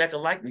didn't think Mecca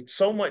liked me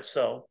so much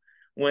so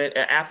when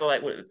after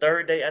like the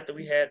third day after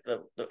we had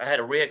I had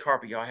a red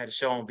carpet, y'all I had a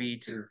show on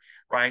B2,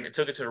 right? I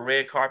took her to the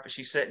red carpet.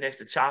 She sat next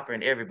to Chopper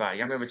and everybody.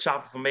 I remember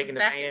Chopper from Making the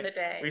Back in Band. the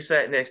day. We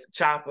sat next to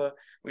Chopper.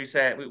 We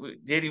sat.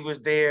 Diddy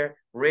was there.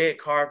 Red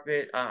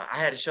carpet. I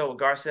had a show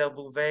with Garcelle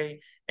Bouvet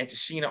and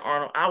Tashina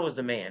Arnold. I was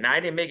the man. Now I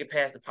didn't make it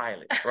past the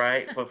pilot,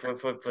 right?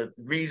 For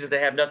reasons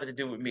that have nothing to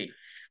do with me,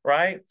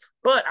 right?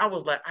 But I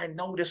was like, I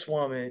know this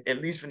woman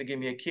at least gonna give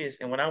me a kiss.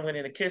 And when I went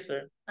in to kiss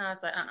her, I was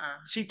like,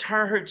 she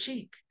turned her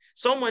cheek.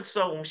 So much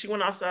so when she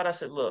went outside, I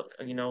said, look,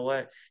 you know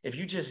what? If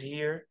you just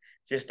here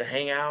just to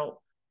hang out,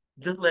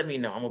 just let me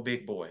know. I'm a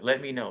big boy.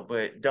 Let me know.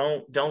 But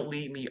don't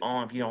lead me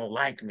on if you don't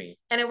like me.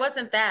 And it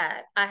wasn't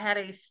that. I had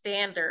a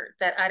standard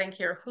that I didn't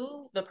care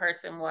who the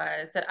person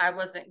was, that I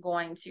wasn't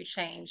going to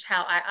change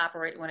how I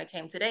operated when it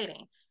came to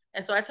dating.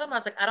 And so I told him, I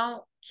was like, I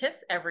don't kiss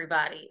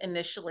everybody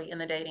initially in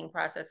the dating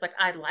process. Like,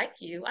 I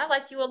like you. I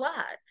like you a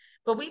lot,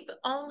 but we've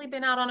only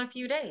been out on a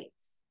few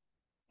dates.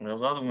 And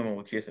those other women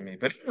were kissing me.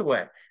 But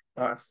anyway,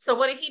 So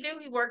what did he do?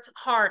 He worked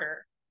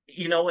harder.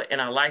 you know what?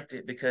 And I liked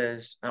it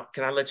because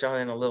can I let y'all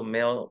in a little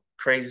male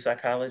crazy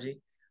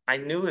psychology? I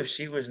knew if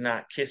she was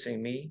not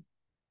kissing me,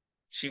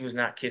 she was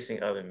not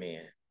kissing other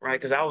men, right?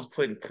 Because I was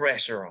putting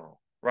pressure on,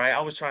 right?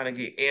 I was trying to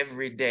get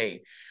every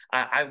day.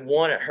 I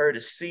wanted her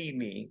to see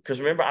me because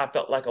remember, I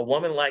felt like a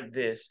woman like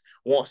this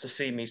wants to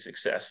see me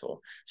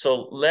successful.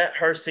 So let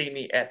her see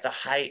me at the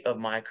height of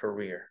my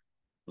career.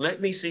 Let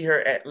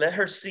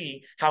her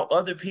see how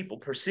other people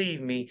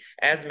perceive me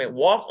as a man.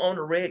 Walk on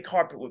the red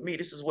carpet with me.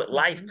 This is what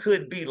life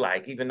could be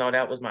like, even though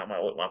that was my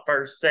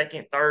first,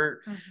 second,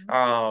 third.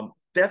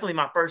 Definitely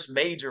my first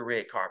major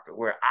red carpet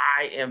where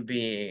I am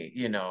being,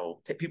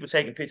 people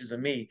taking pictures of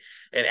me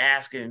and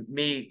asking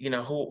me,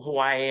 who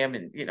I am.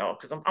 And,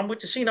 because I'm with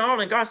Tashina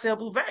Arnold and Garcelle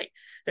Bouvet.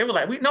 They were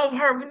like, we know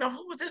her. We know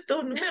who was this dude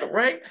in the middle,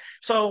 right?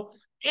 So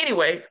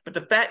anyway, but the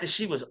fact that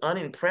she was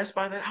unimpressed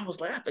by that, I was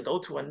like, I have to go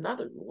to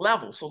another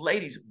level. So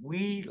ladies,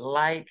 we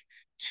like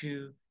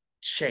to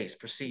chase,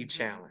 perceived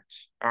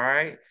challenge. All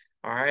right.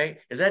 All right.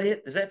 Is that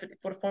it? Is that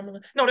for the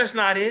formula? No, that's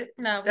not it.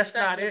 No, That's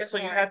not it. So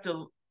you have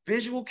to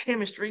visual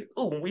chemistry.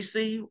 Oh, when we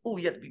see you,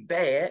 you have to be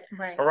bad.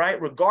 Right. All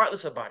right.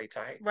 Regardless of body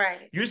type.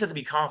 Right. You just have to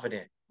be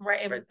confident.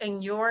 Right.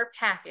 In your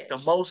package. The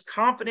most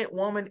confident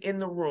woman in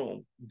the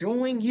room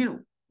doing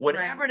you,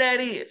 whatever that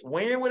is,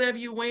 wearing whatever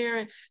you're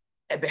wearing,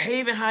 and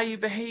behaving how you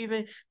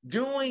behaving,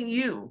 doing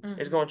you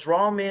is going to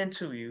draw men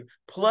to you,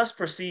 plus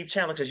perceived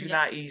challenge because you're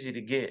not easy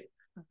to get.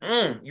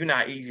 You're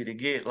not easy to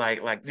get.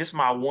 Like this is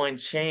my one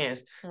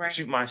chance to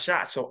shoot my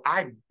shot. So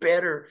I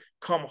better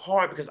come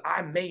hard because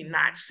I may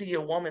not see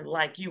a woman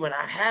like you, and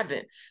I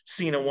haven't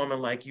seen a woman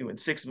like you in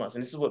 6 months.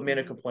 And this is what men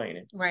are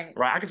complaining. Right.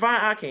 I can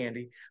find eye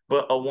candy,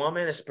 but a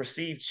woman that's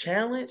perceived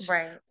challenge.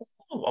 Right.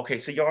 Ooh, okay,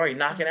 so you're already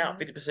knocking out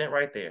 50%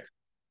 right there.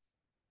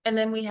 And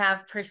then we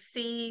have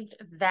perceived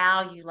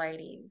value,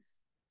 ladies.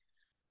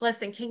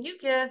 Listen, can you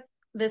give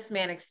this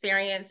man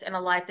experience in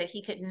a life that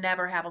he could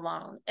never have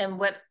alone? And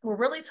what we're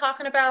really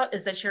talking about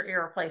is that you're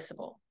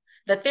irreplaceable,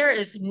 that there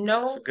is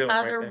no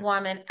other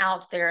woman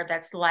out there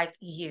that's like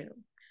you.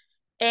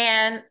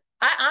 And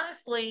I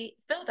honestly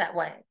feel that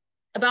way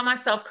about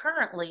myself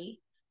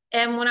currently.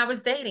 And when I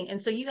was dating,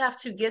 and so you have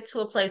to get to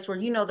a place where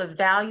you know the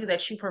value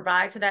that you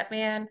provide to that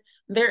man.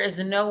 There is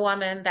no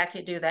woman that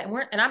could do that.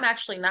 And I'm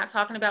actually not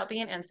talking about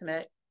being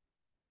intimate.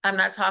 I'm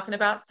not talking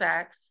about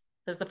sex.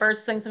 Because the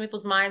first thing some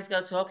people's minds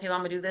go to, okay, well, I'm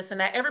gonna do this and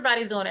that.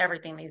 Everybody's doing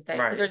everything these days.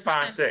 So Right. there's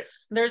Five, nothing,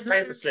 six. there's Pay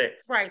nothing, for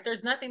six. right.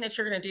 There's nothing that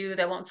you're gonna do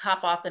that won't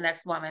top off the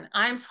next woman.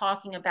 I'm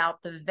talking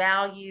about the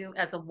value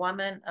as a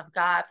woman of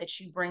God that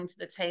you bring to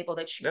the table,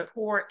 that you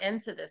pour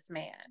into this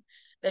man,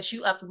 that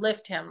you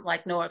uplift him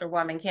like no other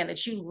woman can,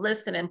 that you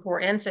listen and pour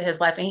into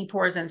his life and he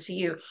pours into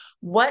you.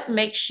 What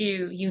makes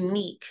you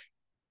unique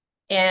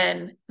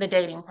in the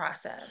dating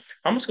process?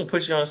 I'm just gonna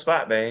put you on the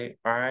spot, babe.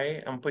 All right,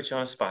 I'm gonna put you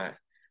on the spot.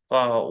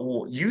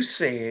 You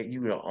said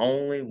you were the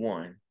only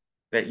one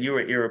that you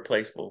were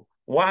irreplaceable.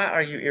 Why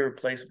are you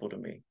irreplaceable to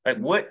me? Like,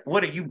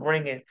 what are you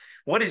bringing?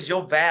 What is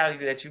your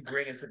value that you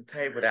bringing to the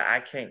table that I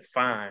can't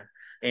find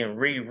in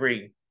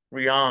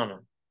Rihanna?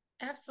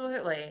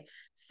 Absolutely.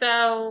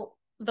 So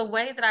the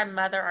way that I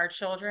mother our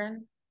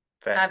children,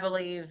 I Facts.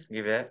 believe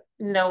Give that.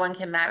 no one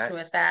can match me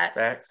Facts. with that.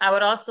 Facts. I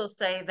would also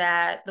say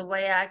that the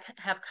way I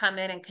have come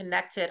in and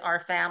connected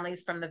our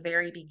families from the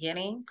very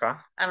beginning, Okay.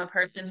 I'm a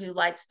person who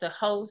likes to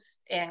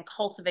host and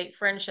cultivate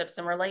friendships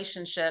and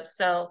relationships.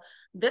 So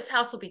this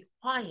house will be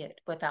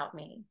quiet without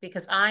me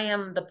because I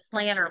am the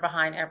planner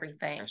behind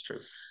everything. That's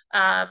true.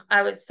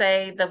 I would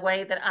say the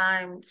way that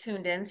I'm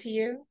tuned into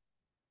you,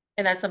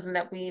 and that's something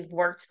that we've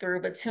worked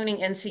through, but tuning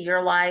into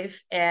your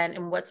life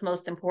and what's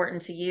most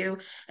important to you,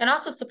 and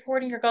also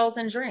supporting your goals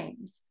and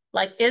dreams.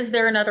 Like, is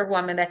there another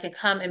woman that can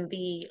come and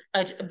be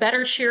a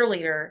better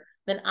cheerleader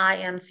than I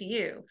am to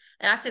you?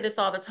 And I say this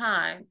all the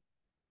time.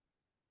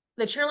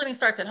 The cheerleading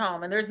starts at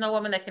home, and there's no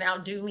woman that can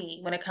outdo me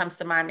when it comes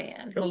to my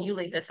man when you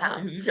leave this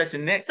house. You got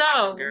your neck.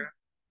 So girl.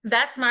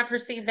 that's my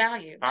perceived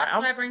value. That's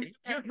what I bring to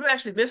the table. You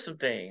actually missed some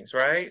things,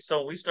 right?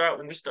 So when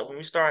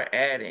we start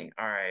adding,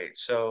 all right.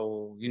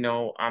 So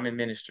I'm in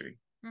ministry,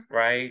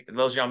 right?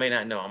 Those of y'all may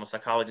not know, I'm a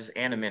psychologist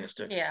and a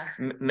minister. Yeah.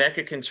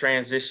 Mecca can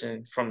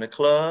transition from the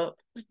club.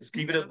 Let's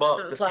keep it a buck.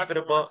 Let's keep it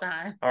a buck.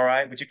 All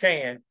right, but you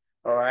can,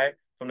 all right,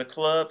 from the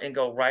club and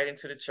go right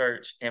into the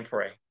church and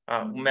pray.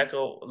 Mecca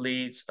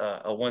leads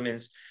a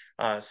women's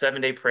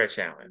 7-day prayer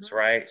challenge,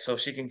 right? So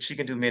she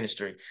can do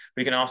ministry.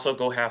 We can also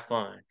go have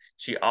fun.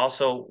 She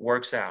also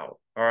works out.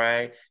 All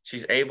right.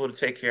 She's able to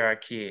take care of our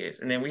kids.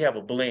 And then we have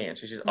a blend.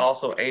 So she's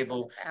also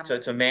able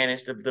to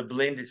manage the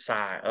blended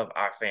side of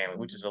our family,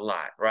 which is a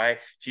lot, right?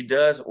 She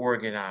does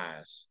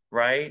organize,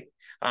 right?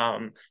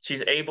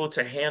 She's able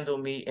to handle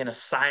me in a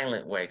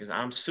silent way because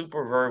I'm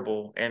super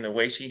verbal, and the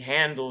way she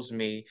handles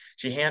me,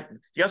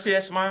 y'all see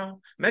that smile?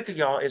 Mecca,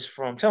 y'all, is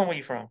from, tell them where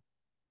you from.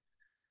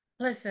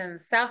 Listen,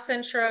 South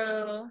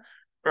Central,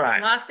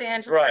 Right. Los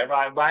Angeles.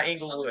 Right. By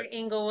Inglewood.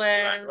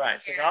 Inglewood.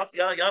 Right. So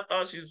y'all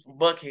thought she was from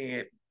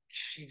Buckhead.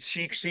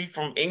 She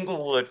from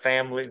Inglewood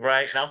family,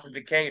 right? And I'm from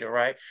Decatur,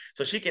 right?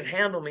 So she can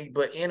handle me,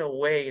 but in a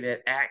way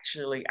that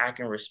actually I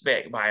can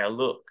respect by a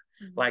look.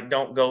 Like,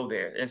 don't go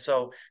there. And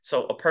so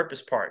a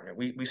purpose partner.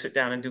 We sit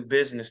down and do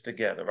business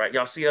together, right?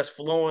 Y'all see us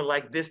flowing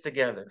like this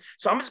together.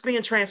 So I'm just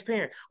being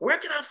transparent. Where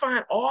can I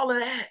find all of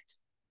that?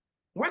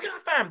 Where can I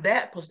find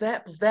that plus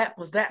that plus that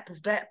plus that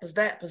plus that plus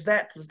that plus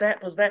that plus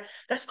that plus that?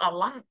 That's a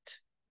lot.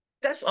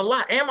 That's a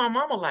lot. And my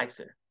mama likes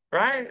it,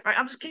 right? Yes.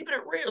 I'm just keeping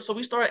it real. So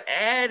we started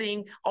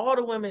adding all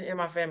the women in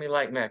my family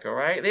like Mecca,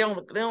 right? They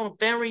on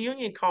family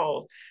reunion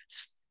calls.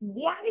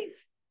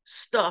 Wife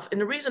stuff. And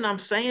the reason I'm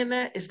saying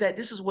that is that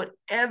this is what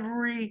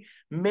every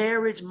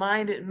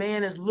marriage-minded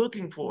man is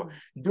looking for.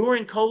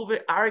 During COVID,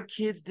 our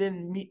kids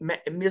didn't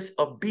miss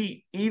a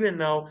beat, even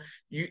though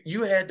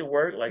you had to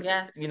work, like,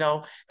 yes.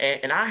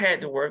 And I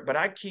had to work, but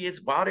our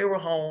kids, while they were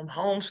home,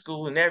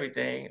 homeschool and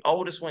everything,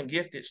 oldest one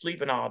gifted,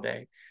 sleeping all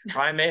day.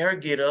 I made her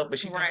get up, but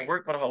she didn't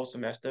work for the whole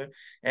semester.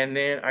 And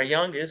then our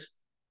youngest,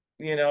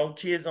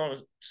 kids on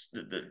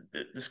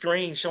the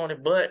screen showing their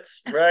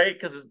butts, right?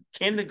 Because it's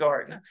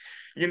kindergarten.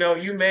 You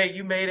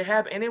made it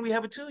happen. And then we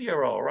have a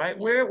 2-year-old, right?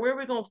 Where are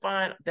we gonna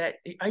find that?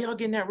 Are y'all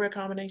getting that rare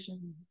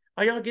combination?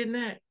 Are y'all getting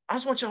that? I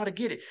just want y'all to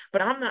get it.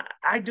 But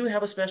I do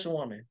have a special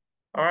woman.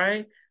 All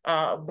right.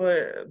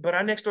 But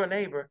our next door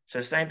neighbor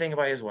says the same thing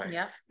about his wife.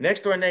 Yeah. Next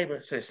door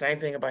neighbor says the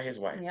same thing about his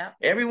wife. Yeah.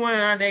 Everyone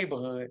in our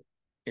neighborhood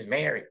is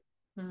married.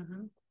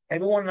 Mm-hmm.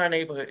 Everyone in our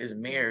neighborhood is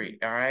married,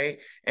 all right?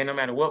 And no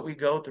matter what we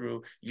go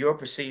through, your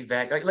perceived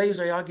value. Like,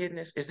 ladies, are y'all getting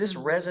this? Is this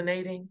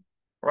resonating?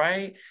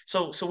 Right?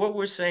 So what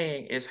we're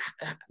saying is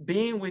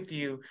being with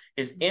you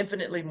is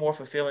infinitely more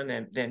fulfilling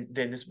than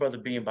this brother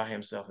being by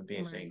himself and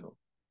being single.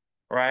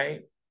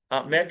 Right?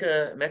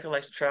 Mecca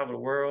likes to travel the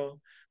world.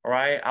 All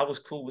right. I was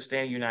cool with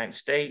staying in the United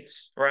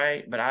States,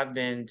 right? But I've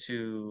been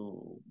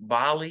to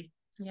Bali.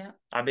 Yeah.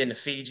 I've been to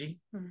Fiji.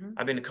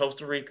 I've been to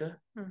Costa Rica.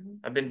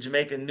 I've been to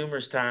Jamaica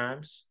numerous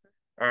times.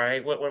 All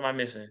right. What am I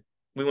missing?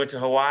 We went to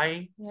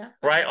Hawaii. Yeah.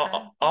 Right.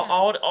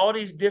 All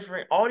these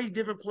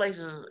different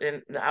places,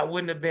 and I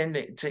wouldn't have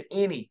been to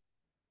any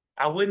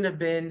I wouldn't have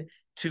been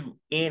to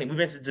any. We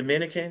went to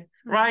Dominican,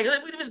 Mm-hmm. right?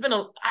 Like, we've just been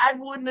a. I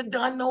wouldn't have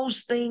done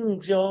those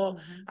things, y'all.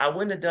 Mm-hmm. I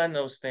wouldn't have done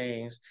those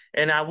things,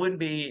 and I wouldn't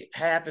be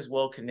half as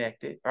well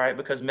connected, all right?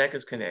 Because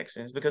Mecca's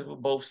connections, because we're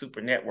both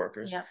super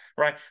networkers, Yep.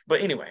 right?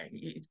 But anyway,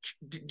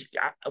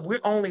 we're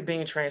only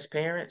being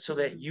transparent so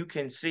that Mm-hmm. you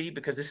can see,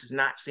 because this is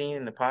not seen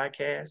in the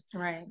podcast,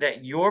 Right.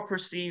 that your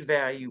perceived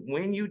value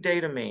when you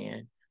date a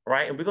man,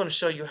 right? And we're going to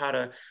show you how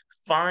to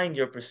find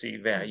your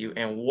perceived value Mm-hmm.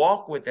 and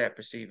walk with that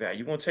perceived value.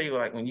 We're going to tell you,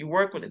 like, when you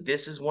work with it, Mm-hmm.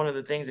 this is one of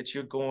the things that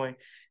you're going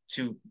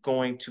to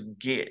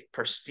get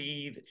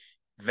perceived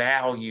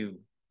value,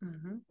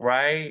 Mm-hmm.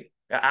 right?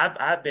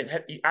 I've been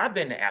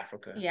to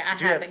Africa. Yeah, I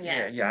Did you have? haven't Yeah,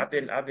 yet. yeah. I've Mm-hmm.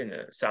 been I've been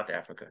to South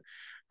Africa,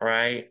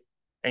 right?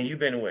 And you've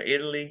been to where?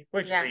 Italy?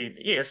 Where'd you leave?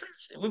 Yes.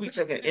 Yes, we be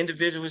taking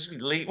individuals. We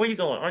leave. Where you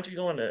going? Aren't you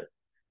going to?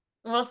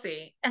 We'll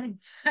see. You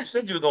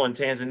said you were going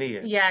to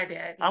Tanzania. Yeah, I did.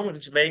 I Yeah. went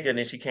to Jamaica and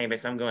then she came back.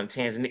 So I'm going to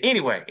Tanzania.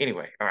 Anyway.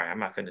 All right. I'm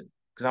not finna,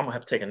 because I'm gonna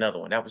have to take another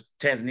one. That was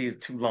Tanzania is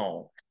too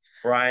long,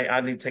 right?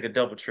 I need to take a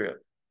double trip.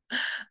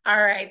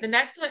 All right. The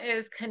next one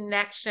is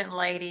connection,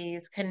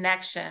 ladies.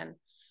 Connection.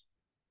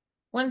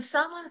 When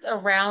someone's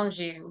around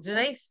you, do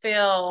they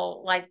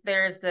feel like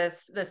there's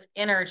this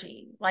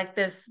energy, like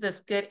this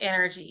good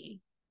energy?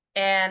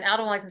 And I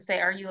don't like to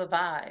say, are you a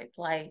vibe?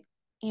 Like,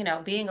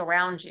 being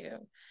around you.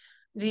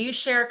 Do you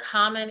share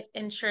common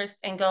interests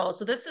and goals?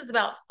 So this is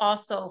about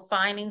also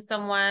finding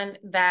someone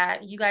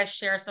that you guys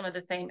share some of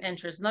the same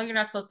interests. No, you're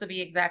not supposed to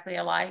be exactly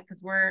alike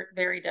because we're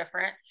very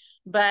different,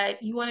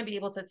 but you want to be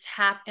able to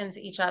tap into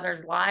each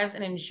other's lives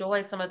and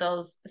enjoy some of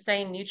those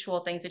same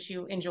mutual things that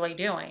you enjoy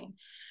doing.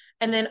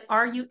 And then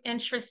are you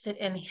interested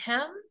in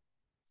him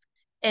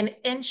and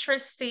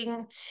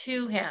interesting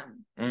to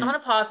him? I'm Mm, going to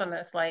pause on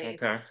this,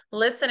 ladies. okay.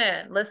 Listen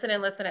in, listen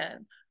in, listen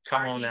in.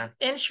 Come Are on you now.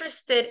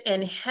 interested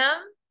in him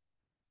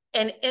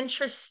and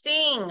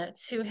interesting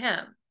to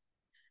him?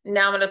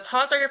 Now I'm going to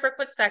pause right here for a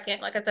quick second.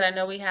 Like I said, I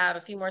know we have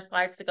a few more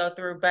slides to go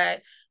through,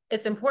 but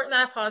it's important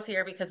that I pause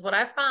here because what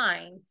I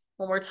find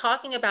when we're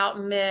talking about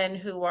men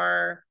who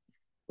are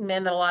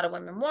men that a lot of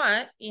women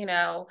want,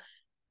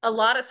 a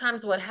lot of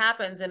times what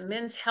happens and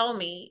men tell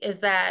me is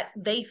that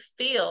they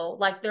feel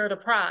like they're the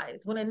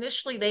prize when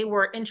initially they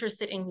were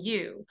interested in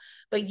you,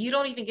 but you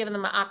don't even give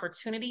them an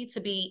opportunity to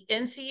be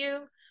into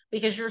you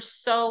because you're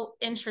so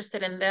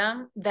interested in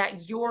them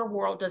that your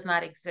world does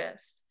not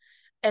exist.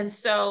 And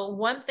so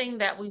one thing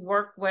that we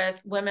work with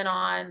women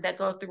on that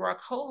go through our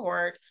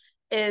cohort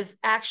is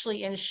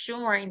actually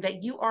ensuring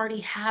that you already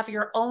have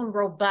your own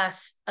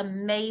robust,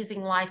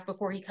 amazing life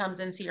before he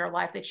comes into your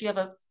life, that you have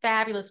a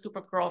fabulous group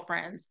of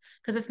girlfriends,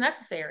 because it's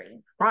necessary.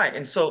 Right.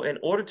 And so, in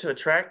order to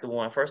attract the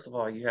one, first of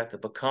all, you have to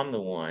become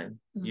the one.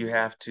 You Mm-hmm.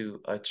 have to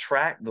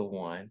attract the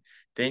one.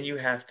 Then you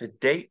have to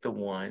date the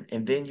one.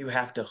 And then you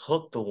have to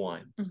hook the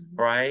one. Mm-hmm.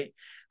 Right.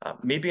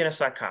 Me being a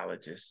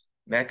psychologist,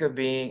 Mecca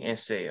being in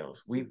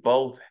sales, we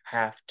both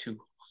have to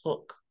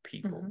hook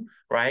people. Mm-hmm.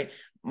 Right.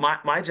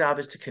 My job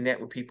is to connect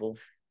with people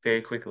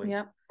very quickly.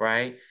 Yep.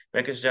 Right.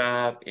 Mecca's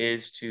job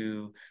is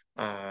to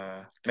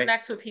make.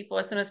 Connect with people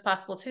as soon as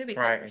possible too,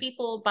 because Right.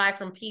 people buy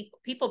from people.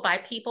 People buy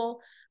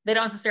people. They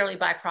don't necessarily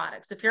buy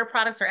products. If your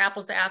products are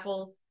apples to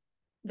apples,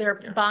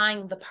 they're Yeah.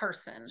 buying the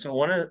person. So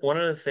one of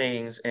the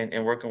things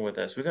in working with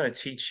us, we're going to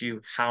teach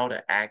you how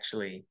to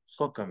actually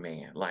hook a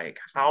man, like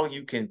how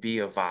you can be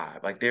a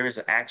vibe. Like there is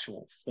an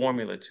actual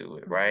formula to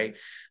it, Mm-hmm. right?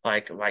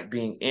 Like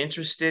being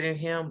interested in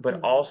him, but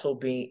Mm-hmm. also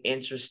being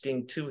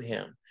interesting to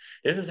him.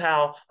 This is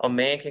how a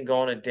man can go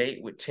on a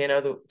date with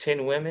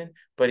 10 women,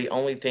 but he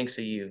only thinks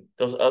of you.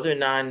 Those other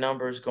nine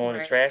numbers go in the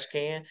Right. trash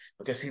can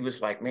because he was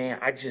like, man,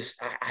 I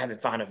haven't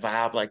found a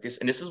vibe like this.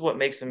 And this is what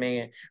makes a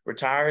man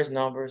retire his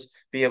numbers,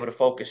 be able to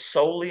focus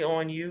solely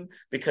on you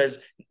because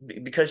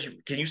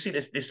you can you see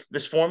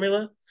this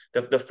formula,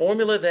 the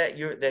formula that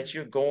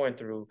you're going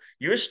through,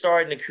 you're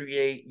starting to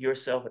create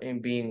yourself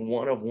in being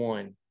one of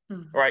one.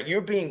 Mm-hmm. Right,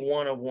 you're being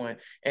one of one,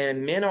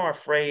 and men are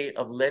afraid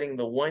of letting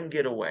the one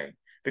get away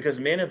because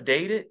men have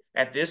dated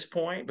at this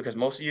point, because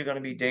most of you are going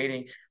to be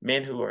dating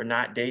men who are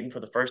not dating for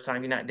the first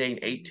time. You're not dating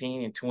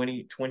 18 and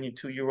 20,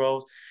 22 year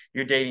olds.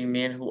 You're dating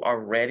men who are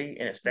ready,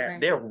 and it's that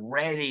Right. they're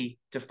ready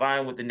to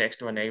find what the next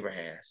door neighbor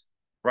has,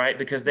 right?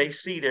 Because they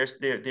see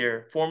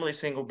their formerly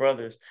single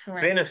brothers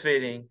Right.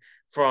 benefiting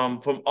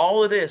from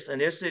all of this, and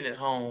they're sitting at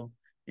home,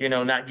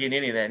 not getting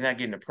any of that. Not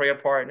getting a prayer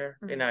partner.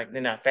 Mm-hmm.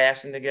 They're not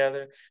fasting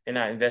together. They're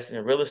not investing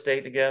in real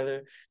estate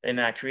together. They're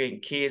not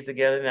creating kids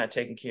together. They're not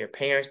taking care of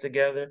parents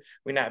together.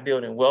 We're not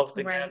building wealth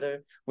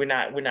together.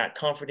 Right. We're not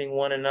comforting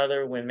one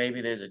another when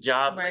maybe there's a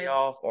job Right.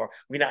 layoff, or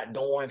we're not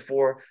going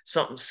for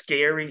something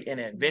scary and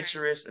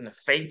adventurous and a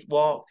faith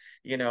walk,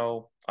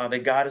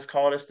 that God has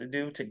called us to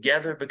do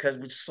together because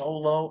we're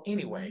solo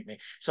anyway, Mm-hmm. man.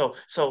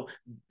 So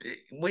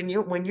when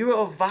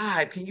you're a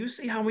vibe, can you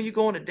see how when you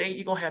go on a date,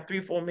 you're gonna have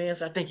 3-4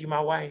 minutes? I think you my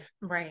wife.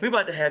 Right. We're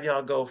about to have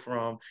y'all go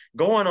from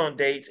going on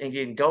dates and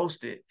getting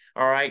ghosted,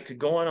 all right, to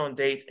going on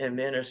dates and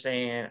men are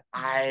saying,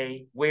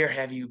 where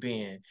have you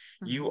been?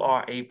 Mm-hmm. You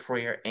are a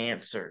prayer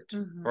answered,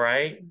 Mm-hmm.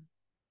 right?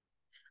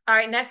 All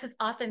right, next is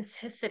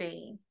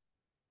authenticity.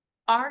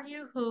 Are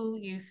you who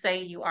you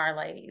say you are,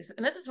 ladies?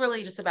 And this is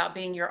really just about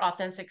being your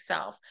authentic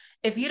self.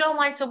 If you don't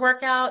like to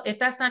work out, if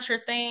that's not your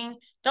thing,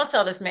 don't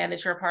tell this man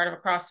that you're a part of a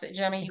CrossFit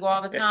gym and you go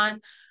all the time.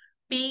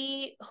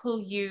 Be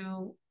who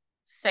you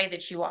say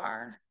that you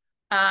are.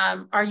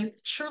 Are you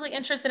truly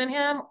interested in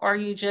him? Or are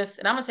you just,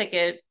 and I'm gonna take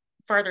it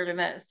further than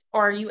this,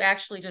 or are you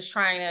actually just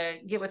trying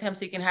to get with him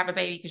so you can have a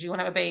baby because you want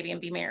to have a baby and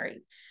be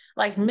married?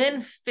 Like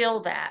men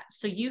feel that.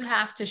 So you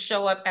have to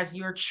show up as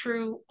your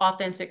true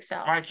authentic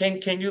self. All right,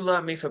 can you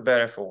love me for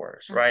better or for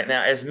worse? Right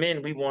now, as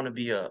men, we want to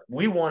be up.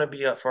 We want to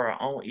be up for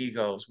our own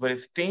egos. But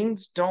if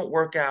things don't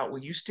work out,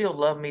 will you still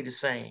love me the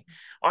same?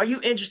 Are you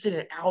interested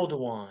in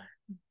Alduan?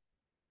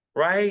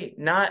 Right?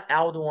 Not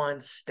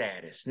Alduan's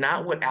status,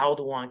 not what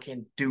Alduan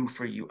can do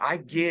for you. I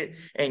get,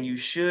 and you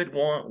should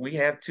want, we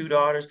have 2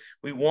 daughters.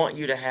 We want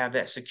you to have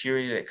that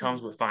security that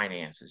comes with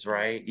finances,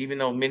 right? Even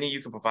though many of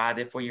you can provide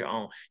that for your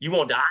own, you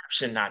want the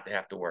option not to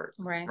have to work,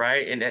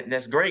 right? And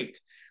that's great,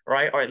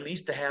 right? Or at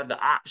least to have the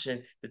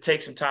option to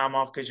take some time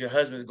off because your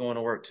husband's going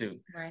to work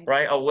too,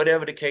 right? Or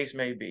whatever the case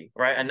may be,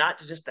 right? And not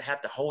to just to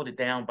have to hold it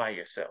down by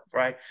yourself,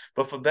 right?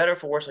 But for better or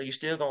for worse, are you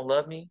still going to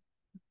love me?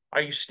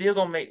 Are you still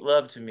gonna make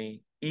love to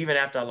me even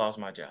after I lost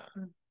my job?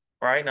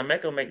 Right? Now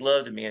Mecca will make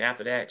love to me, and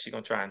after that, she's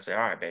gonna try and say, all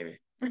right, baby,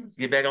 let's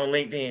get back on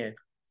LinkedIn.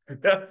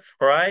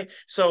 Right?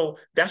 So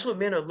that's what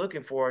men are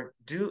looking for.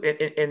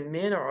 And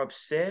men are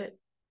upset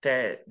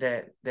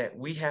that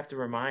we have to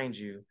remind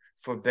you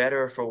for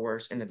better or for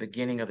worse in the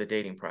beginning of the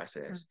dating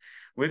process.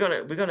 We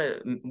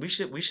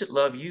should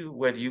love you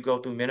whether you go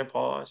through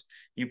menopause,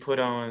 you put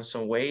on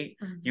some weight,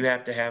 you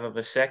have to have a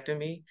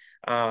vasectomy,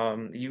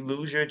 you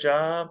lose your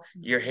job,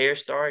 your hair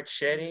starts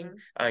shedding,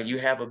 you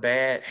have a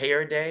bad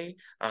hair day,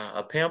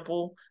 a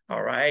pimple,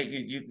 all right,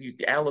 you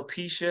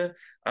alopecia,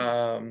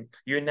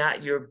 you're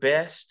not your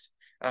best.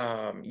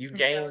 You've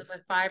gained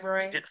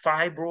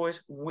fibroids.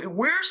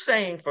 We're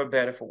saying for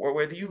better for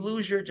whether you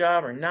lose your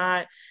job or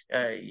not,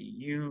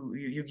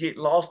 you get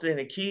lost in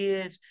the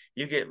kids,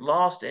 you get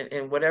lost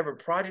in whatever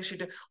projects you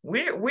do.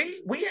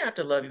 We have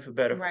to love you for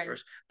better for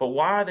worse. But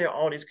why are there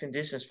all these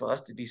conditions for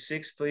us to be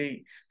 6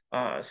 feet,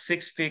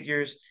 6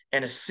 figures,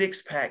 and a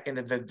six-pack in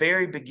the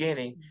very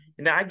beginning?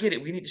 Now I get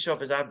it. We need to show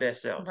up as our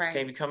best self.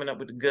 Can't be coming up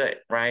with the gut,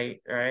 right?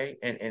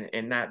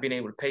 And not being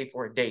able to pay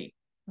for a date.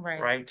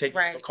 Right. Take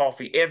for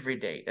coffee every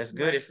day. That's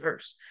good at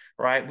first.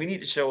 Right. We need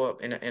to show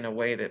up in a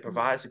way that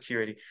provides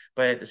security.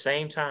 But at the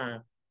same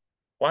time,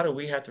 why do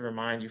we have to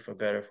remind you for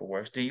better, for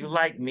worse? Do you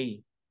like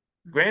me?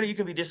 Granted, you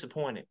can be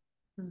disappointed.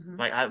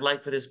 Like, I'd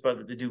like for this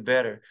brother to do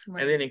better.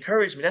 And then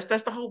encourage me.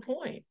 That's the whole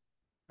point.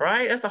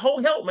 Right? That's the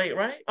whole helpmate,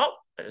 right? Oh,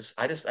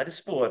 I just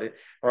spoiled it,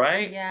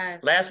 right? Yeah.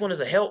 Last one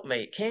is a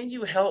helpmate. Can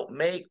you help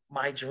make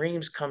my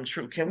dreams come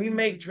true? Can we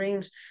make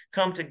dreams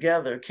come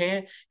together?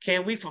 Can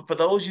we, for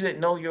those of you that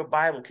know your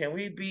Bible, can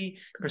we be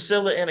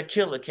Priscilla and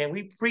Aquila? Can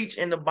we preach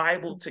in the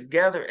Bible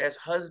together as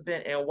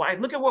husband and wife?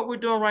 Look at what we're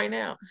doing right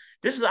now.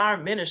 This is our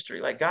ministry.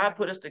 Like, God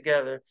put us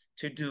together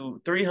to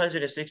do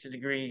 360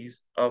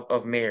 degrees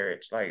of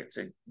marriage, like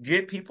to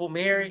get people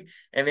married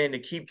and then to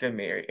keep them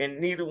married. And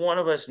neither one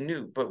of us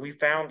knew, but we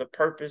found the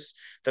purpose,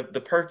 the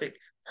perfect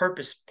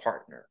purpose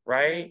partner,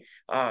 right?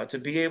 To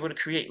be able to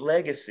create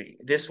legacy.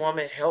 This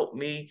woman helped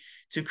me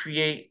to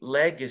create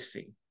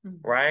legacy,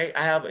 right?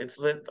 I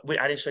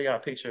didn't show y'all a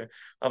picture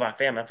of our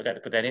family. I forgot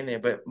to put that in there,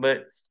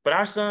 but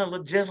our son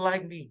looked just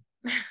like me.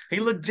 He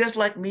looked just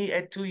like me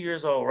at 2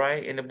 years old,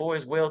 right? And the boy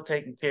is well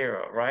taken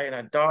care of, right? And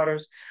our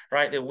daughters,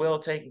 right, they're well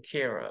taken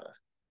care of,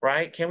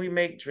 right? Can we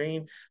make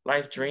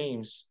life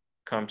dreams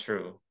come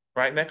true,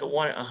 right? Mecca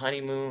wanted a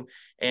honeymoon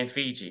in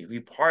Fiji.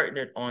 We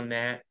partnered on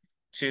that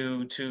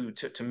to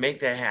make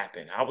that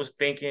happen. I was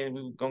thinking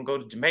we were gonna go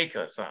to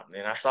Jamaica or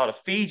something, and I saw the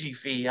Fiji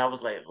fee. I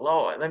was like,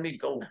 Lord, let me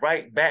go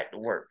right back to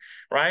work,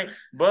 right?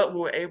 But we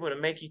were able to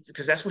make it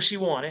because that's what she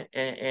wanted,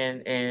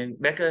 and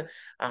Mecca,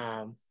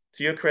 to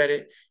your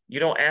credit, you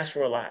don't ask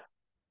for a lot.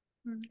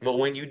 But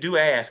when you do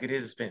ask, it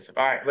is expensive.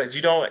 All right. But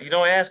you don't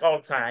ask all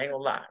the time. I ain't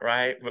gonna lie,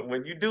 right? But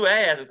when you do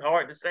ask, it's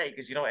hard to say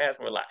because you don't ask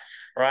for a lot,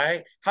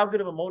 right? How good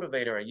of a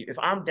motivator are you? If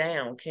I'm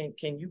down, can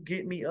you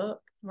get me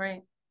up?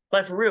 Right.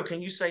 Like, for real,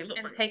 can you say, look,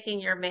 and taking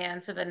your man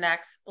to the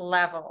next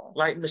level?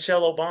 Like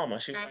Michelle Obama.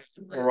 She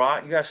was like,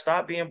 Barack, you got to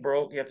stop being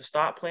broke. You have to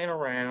stop playing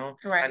around.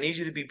 I need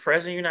you to be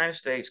president of the United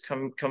States.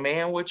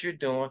 Command what you're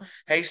doing.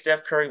 Hey,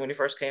 Steph Curry, when he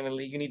first came in the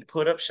league, you need to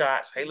put up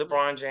shots. Hey,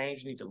 LeBron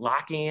James, you need to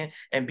lock in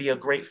and be a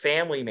great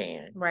family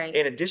man. Right.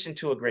 In addition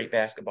to a great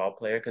basketball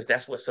player, because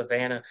that's what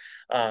Savannah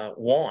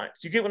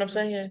wants. You get what I'm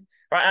saying?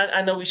 Right.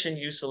 I know we shouldn't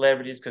use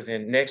celebrities because the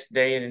next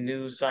day in the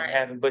news something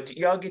happened, but do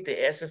y'all get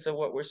the essence of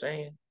what we're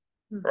saying?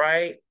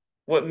 Right?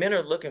 What men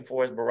are looking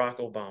for is Barack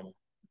Obama,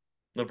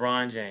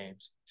 LeBron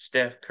James,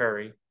 Steph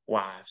Curry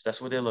wives.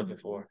 That's what they're looking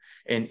for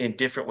in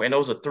different ways. And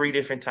those are 3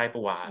 different type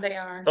of wives. They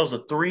are. Those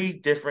are 3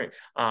 different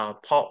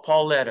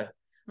Pauletta,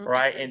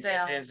 right? And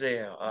Denzel.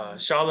 Denzel,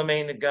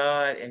 Charlemagne the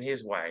God and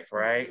his wife,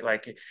 right?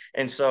 Like,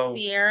 and so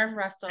Sierra and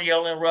Russell.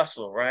 Theo and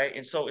Russell, right?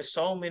 And so it's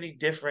so many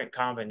different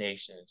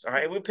combinations. All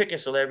right, we're picking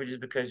celebrities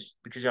because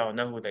y'all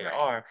know who they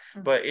are,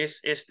 but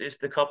it's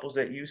the couples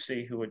that you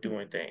see who are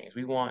doing things.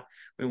 We want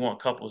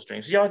couples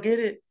dreams. Y'all get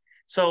it?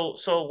 So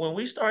when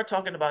we start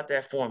talking about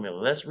that formula,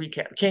 let's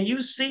recap. Can you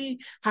see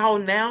how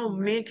now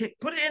men can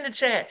put it in the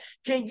chat?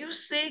 Can you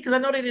see? Because I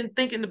know they didn't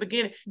think in the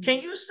beginning.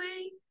 Can you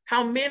see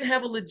how men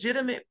have a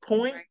legitimate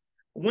point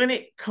when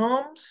it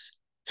comes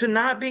to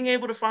not being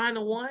able to find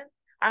the one?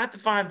 I have to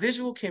find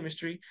visual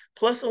chemistry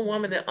plus a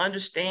woman that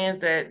understands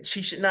that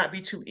she should not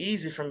be too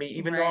easy for me,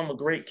 even though I'm a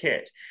great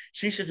catch.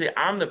 She should say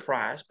I'm the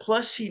prize.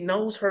 Plus, she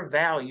knows her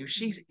value.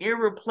 She's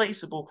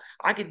irreplaceable.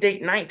 I could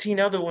date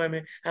 19 other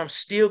women, and I'm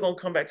still gonna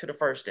come back to the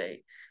first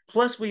date.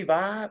 Plus, we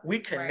vibe, we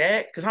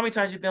connect. Because how many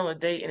times you've been on a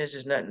date and it's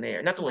just nothing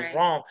there? Nothing was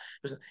wrong.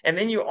 And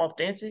then you're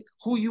authentic.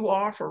 Who you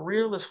are for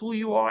real is who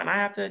you are, and I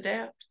have to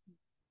adapt.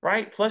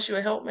 Right? Plus, you're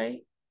a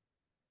helpmate.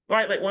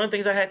 Right? Like one of the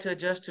things I had to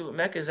adjust to with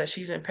Mecca is that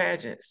she's in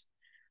pageants,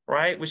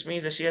 right? Which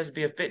means that she has to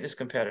be a fitness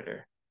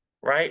competitor,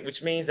 right?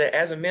 Which means that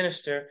as a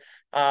minister,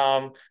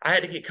 I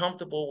had to get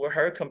comfortable with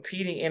her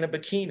competing in a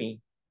bikini,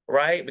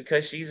 right?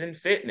 Because she's in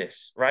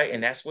fitness, right?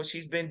 And that's what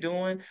she's been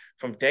doing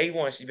from day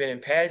one. She's been in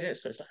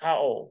pageants since how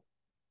old?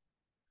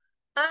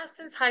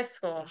 Since high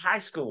school. High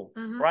school,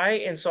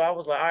 right? And so I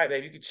was like, all right,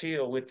 babe, you can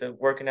chill with the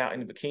working out in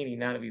the bikini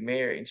now that we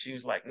married. And she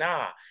was like,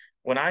 nah,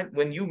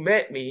 when you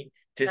met me,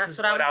 this is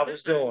what I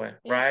was doing,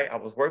 right? I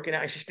was working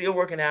out, and she's still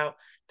working out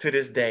to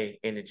this day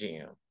in the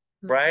gym,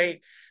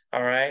 right?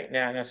 All right.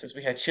 Now since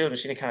we had children,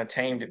 she kind of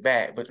tamed it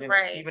back. But then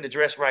even the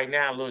dress right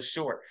now, a little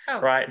short,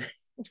 right?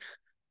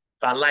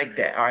 I like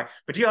that. All right.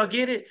 But y'all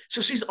get it?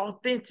 So she's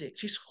authentic.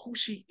 She's who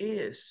she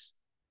is.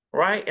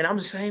 Right. And I'm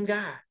the same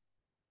guy.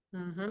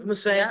 I'm the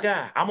same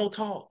guy. I'm gonna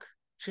talk.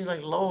 She's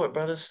like, Lord,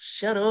 brothers,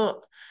 shut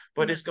up.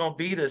 But it's gonna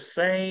be the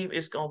same.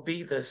 It's gonna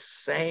be the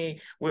same.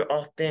 We're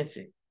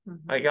authentic.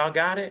 Like y'all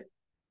got it?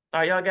 All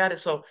right, y'all got it.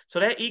 So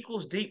that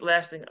equals deep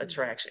lasting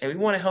attraction. And we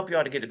want to help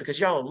y'all to get it because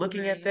y'all are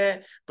looking at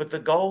that, but the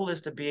goal is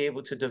to be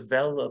able to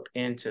develop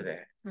into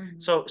that.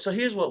 So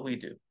here's what we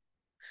do.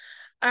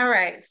 All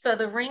right, so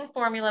the Ring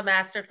Formula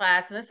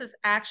Masterclass, and this is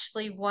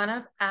actually one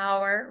of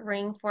our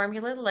Ring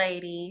Formula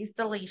ladies,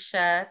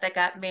 Delisha, that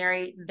got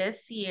married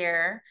this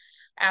year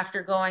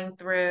after going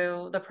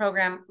through the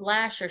program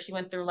last year. She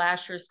went through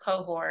last year's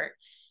cohort.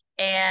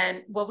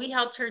 And what we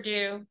helped her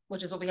do,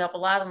 which is what we help a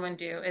lot of women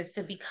do, is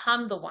to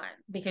become the one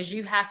because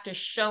you have to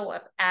show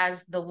up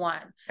as the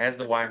one. As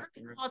the wife.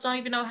 Some people don't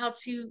even know how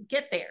to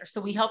get there.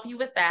 So we help you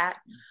with that.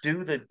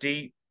 Do the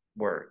deep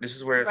work. This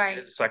is where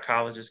the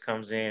psychologist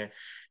comes in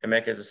and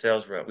Mecca as a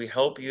sales rep. We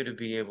help you to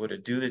be able to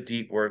do the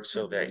deep work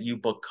so that you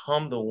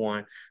become the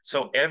one.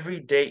 So every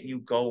date you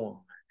go on,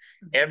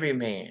 every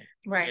man,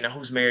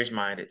 who's marriage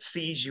minded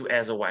sees you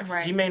as a wife.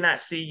 He may not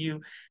see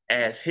you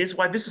as his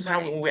wife. This is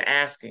how when we're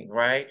asking,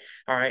 right?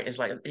 All right, it's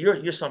like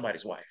you're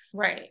somebody's wife,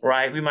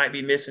 right? We might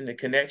be missing the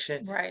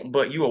connection,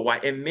 but you a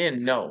wife, and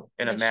men know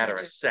in a matter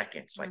of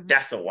seconds. Like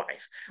that's a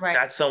wife,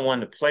 that's someone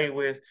to play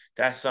with,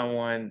 that's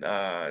someone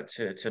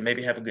to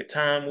maybe have a good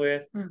time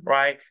with,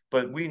 right?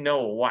 But we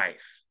know a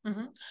wife.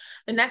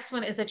 The next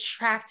one is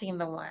attracting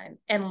the one.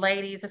 And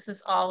ladies, this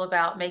is all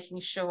about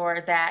making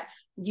sure that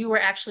you are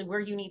actually where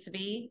you need to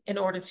be in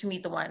order to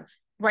meet the one.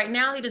 Right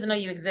now, he doesn't know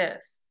you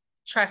exist.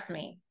 Trust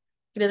me.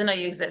 He doesn't know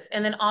you exist.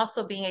 And then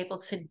also being able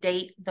to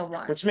date the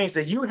one. Which means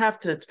that you have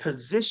to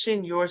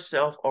position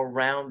yourself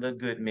around the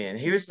good men.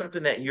 Here's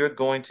something that you're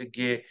going to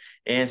get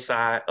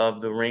inside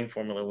of the Ring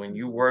Formula when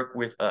you work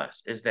with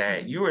us is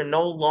that you are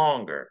no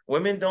longer,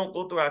 women don't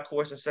go through our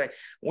course and say,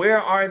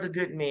 where are the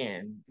good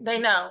men? They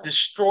know.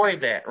 Destroy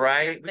that,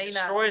 right? They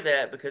destroy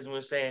that because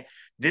we're saying,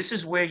 this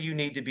is where you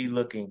need to be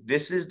looking.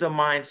 This is the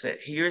mindset.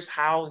 Here's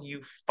how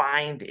you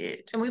find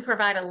it. And we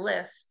provide a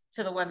list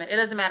to the women. It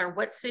doesn't matter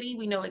what city,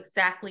 we know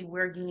exactly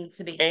where you need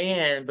to be.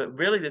 But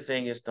really the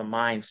thing is the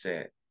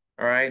mindset.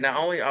 All right. Not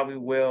only are we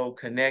well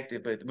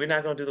connected, but we're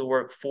not going to do the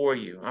work for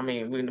you. I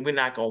mean, we're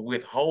not going to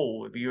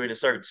withhold if you're in a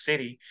certain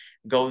city,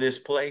 go this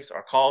place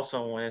or call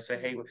someone and say,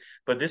 hey,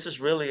 but this is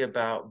really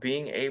about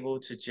being able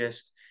to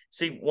just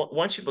see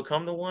once you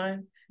become the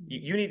one,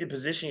 you need to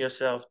position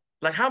yourself.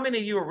 Like how many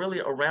of you are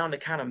really around the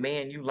kind of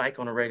man you like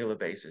on a regular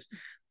basis?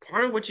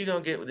 Part of what you're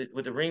going to get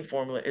with the Ring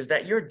Formula is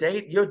that your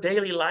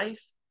daily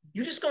life,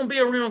 you're just going to be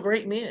around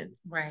great men,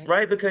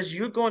 right? Because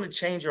you're going to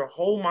change your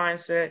whole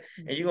mindset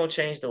and you're going to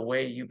change the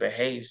way you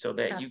behave so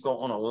that you go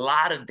on a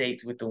lot of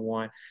dates with the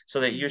one so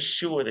that you're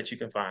sure that you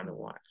can find the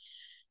one.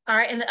 All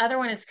right. And the other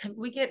one is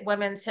we get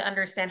women to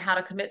understand how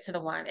to commit to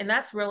the one. And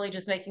that's really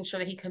just making sure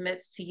that he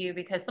commits to you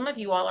because some of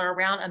you all are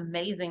around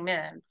amazing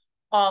men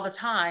all the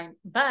time,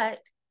 but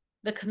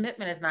the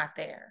commitment is not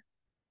there.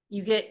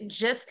 You get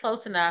just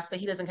close enough, but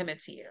he doesn't commit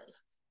to you.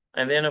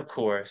 And then, of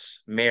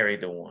course, marry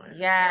the one,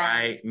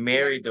 right?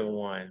 Marry the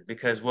one,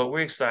 because what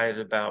we're excited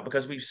about,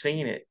 because we've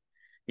seen it,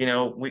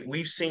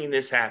 we've seen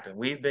this happen.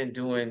 We've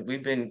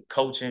been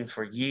coaching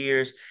for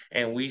years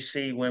and we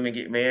see women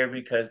get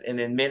married and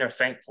then men are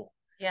thankful.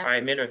 Yeah. All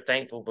right, men are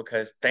thankful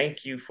because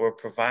thank you for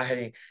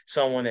providing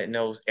someone that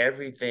knows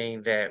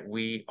everything that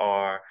we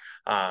are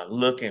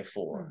looking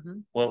for, Hmm.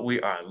 what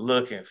we are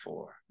looking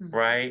for, Hmm.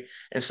 right?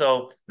 And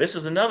so this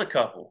is another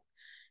couple.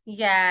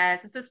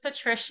 Yes, this is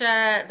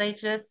Patricia. They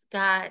just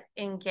got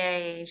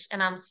engaged,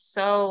 and I'm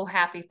so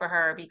happy for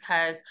her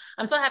because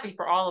I'm so happy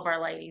for all of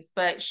our ladies.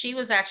 But she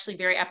was actually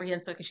very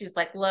apprehensive because she's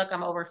like, "Look,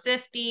 I'm over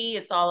 50.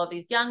 It's all of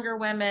these younger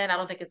women. I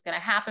don't think it's going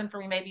to happen for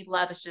me. Maybe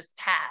love is just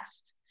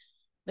past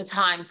the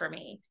time for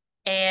me."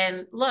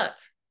 And look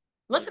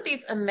at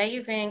these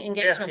amazing Yeah,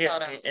 engagement yeah,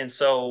 photos. and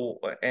so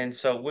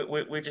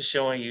we're just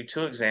showing you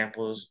two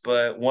examples,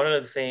 but one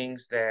of the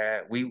things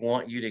that we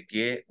want you to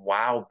get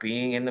while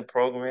being in the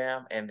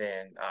program, and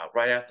then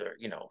right after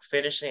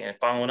finishing and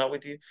following up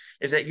with you,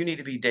 is that you need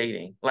to be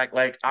dating. Like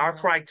our Mhm.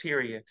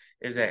 criteria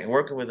is that in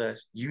working with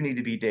us, you need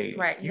to be dating.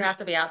 Right, you You have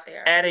to be out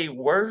there. at a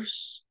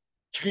worst,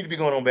 you need to be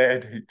going on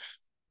bad dates.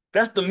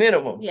 That's the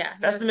minimum. Yeah, you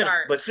got That's to the minimum.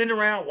 start. But sitting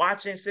around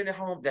watching, sitting at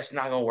home, that's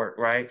not gonna work,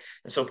 right?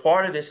 And so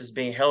part of this is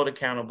being held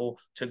accountable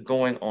to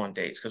going on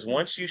dates. Because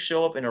once you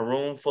show up in a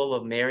room full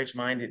of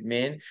marriage-minded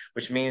men,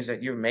 which means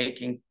that you're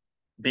making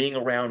being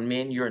around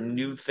men your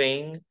new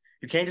thing.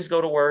 You can't just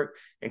go to work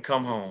and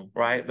come home,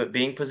 right? But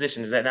being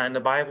positioned, is that not in the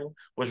Bible?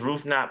 Was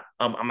Ruth not,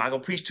 I'm not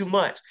gonna preach too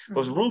much.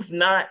 Was Mhm. Ruth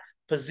not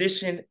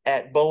positioned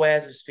at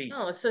Boaz's feet?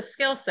 Oh, it's a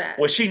skill set.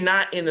 Was she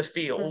not in the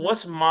field? Well, Hmm.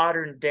 what's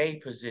modern day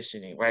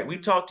positioning, right? We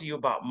Hmm. talked to you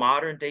about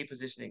modern day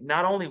positioning,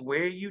 not only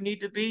where you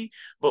need to be,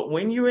 but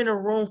when you're in a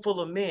room full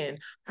of men,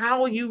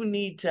 how you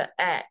need to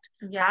act,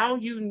 how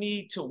you Yes.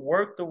 need to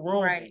work the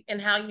room. Right.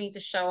 And how you need to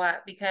show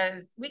up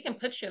because we can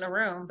put you in a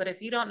room, but if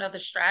you don't know the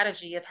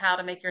strategy of how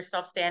to make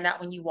yourself stand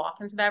out when you walk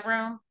into that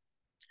room,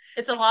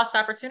 it's a lost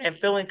And opportunity.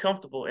 feeling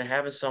comfortable and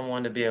having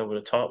someone to be able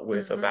to talk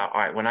with Hmm. about, all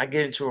right, when I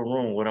get into a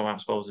room, what am I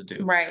supposed to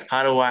do? Right.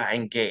 How do I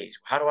engage?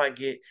 How do I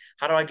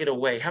get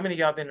away? How many of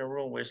y'all been in a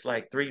room where it's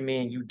like three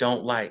men you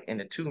don't like and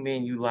the two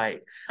men you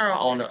like Oh,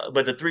 on yeah. the,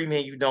 but the three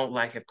men you don't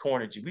like have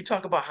cornered you. We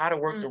talk about how to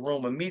work the Hmm.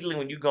 room immediately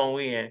when you go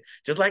in,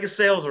 just like a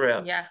sales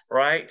rep, Yes.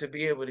 right? To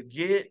be able to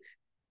get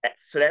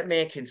so that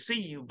man can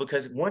see you,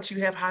 because once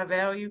you have high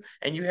value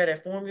and you have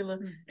that formula,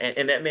 Mhm.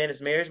 and that man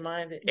is marriage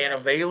minded and Right.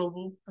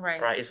 available,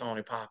 Right. right? It's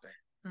only popping.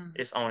 Mhm.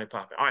 It's only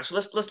popping. All right, so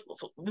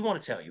we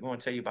want to tell you. We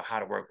want to tell you about how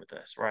to work with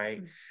us,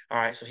 right? All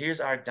right, so here's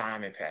our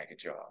diamond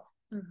package, y'all.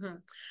 Mm-hmm.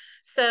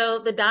 So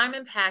the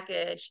Diamond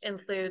package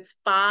includes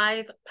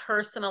 5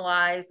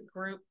 personalized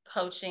group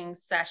coaching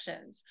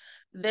sessions.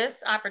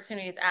 This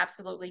opportunity is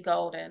absolutely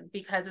golden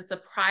because it's a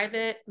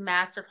private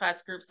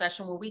masterclass group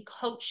session where we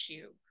coach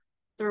you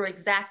through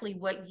exactly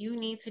what you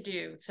need to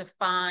do to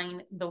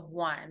find the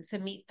one, to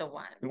meet the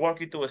one. We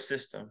walk you through a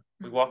system.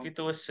 We walk Mhm. you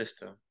through a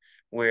system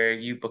where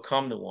you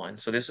become the one.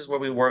 So this is where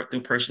we work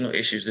through personal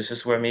issues. This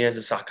is where me as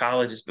a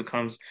psychologist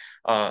becomes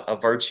a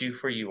virtue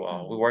for you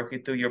all. We Mhm. work you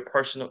through your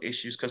personal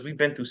issues because we've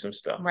been through some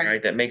stuff, right?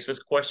 Right. That makes us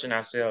question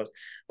ourselves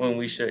when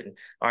we Mhm. shouldn't.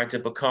 All right, to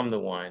become the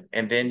one,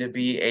 and then to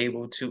be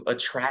able to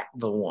attract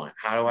the one.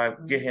 How do I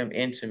get Mhm. him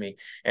into me?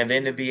 And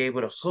then to be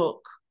able to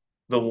hook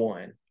the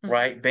one, Mhm.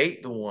 right?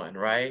 Bait the one,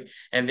 right?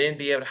 And then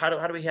be able, how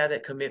do we have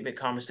that commitment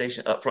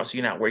conversation up front so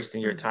you're not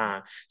wasting your Mhm.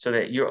 time, so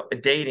that you're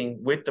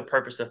dating with the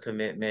purpose of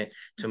commitment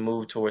to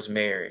move towards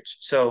marriage.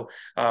 So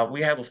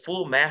we have a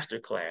full master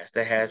class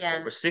that has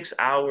over Yes. 6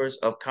 hours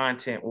of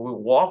content where we're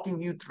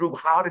walking you through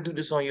how to do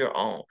this on your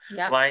own.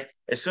 Yep. Like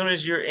as soon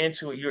as you're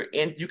into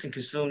it, you can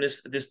consume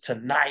this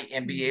tonight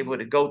and be able Mhm.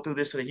 to go through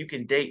this so that you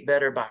can date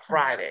better by Yep.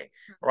 Friday,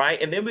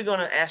 right? And then we're going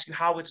to ask you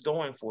how it's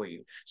going for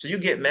you. So you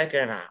get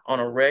Mecca and I on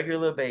a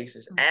regular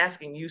basis Mhm.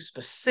 asking you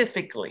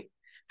specifically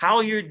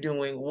how you're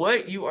doing,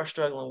 what you are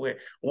struggling with,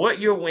 what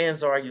your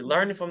wins are. You're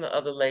learning Mhm. from the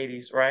other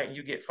ladies, right?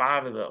 You get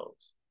 5 of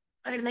those.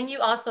 And then you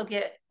also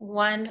get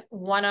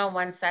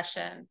one-on-one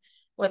session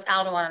with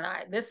Alduan and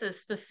I. This is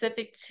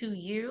specific to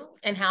you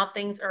and how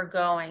things are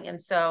going.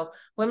 And so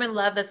women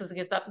love this as it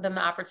gives them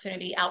the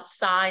opportunity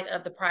outside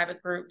of the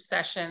private group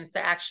sessions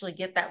to actually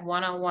get that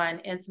one-on-one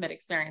intimate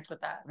experience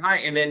with us.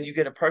 Right. And then you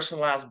get a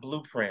personalized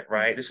blueprint,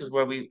 right? This is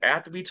Mhm. where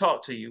after we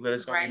talk to you, whether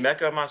it's going to be Right.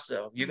 Mecca or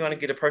myself, you're going to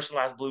Mhm. get a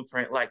personalized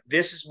blueprint. Like,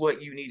 this is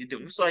what you need to do.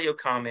 We saw your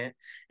comment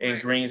in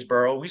Right.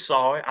 Greensboro. We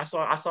saw it. I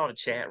saw the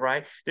chat,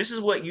 right? This is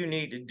what you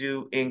need to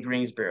do in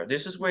Greensboro.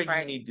 This is where you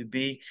Right. need to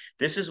be.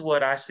 This is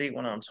what I see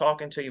when I'm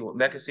talking to you, what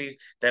Mecca sees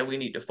that we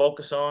need to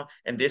focus on.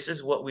 And this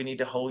is what we need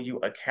to hold you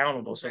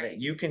accountable so that Right.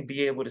 you can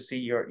be able to see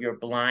your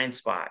blind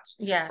spots,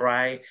 Yes.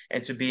 right?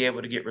 And to be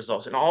able to get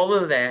results. And all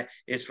of that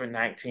is for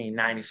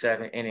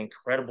 1997, an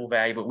incredible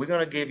value. But we're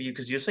going to give you,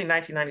 because you'll say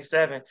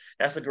 1997,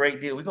 that's a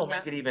great deal. We're going to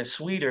make Yep. it even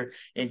sweeter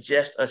in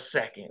just a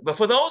second. But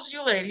for those of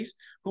you ladies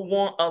who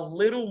want a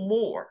little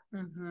more,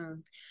 Hmm.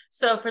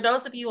 So for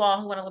those of you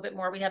all who want a little bit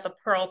more, we have the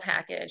Pearl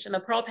package. And the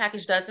Pearl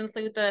package does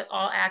include the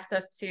all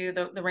access to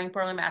the Ring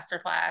Pearl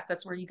Masterclass.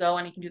 That's where you go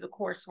and you can do the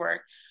coursework.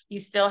 You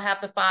still have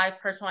the 5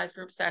 personalized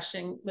group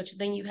session, which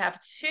then you have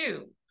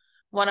 2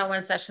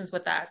 one-on-one sessions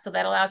with us. So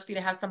that allows for you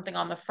to have something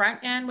on the front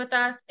end with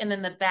us and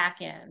then the back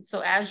end. So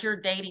as you're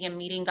dating and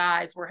meeting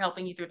guys, we're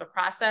helping you through the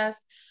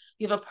process.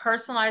 You have a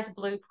personalized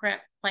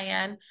blueprint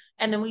plan,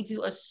 and then we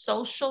do a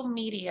social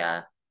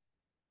media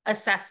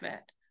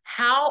assessment.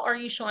 How are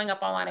you showing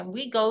up online? And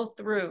we go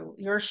through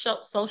your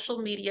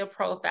social media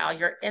profile,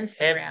 your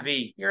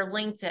Instagram, your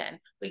LinkedIn.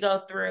 We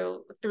go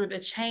through the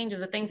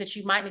changes, the things that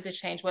you might need to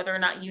change, whether or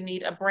not you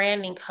need a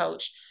branding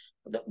coach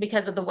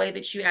because of the way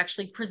that you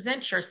actually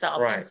present yourself.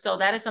 Right. And so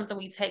that is something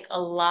we take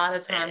a lot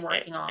of time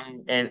working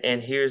on.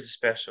 And here's the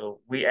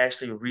special. We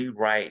actually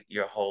rewrite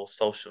your whole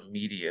social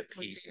media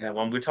piece. Now,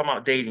 when we're talking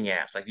about dating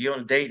apps, like you're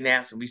on dating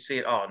apps and we see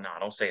it, oh no,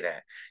 don't say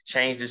that.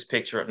 Change this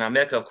picture up. Now,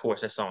 Mecca, of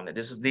course, that's on it.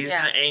 These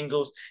are the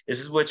angles. This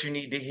is what you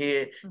need to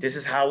hit. This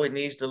is how it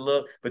needs to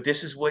look, but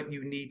this is what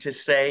you need to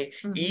say.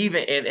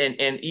 Even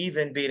and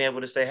even being able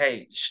to say,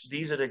 hey,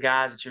 these are the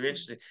guys that you're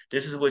interested in.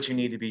 This is what you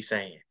need to be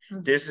saying.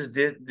 This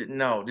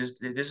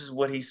is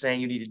what he's saying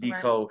you need to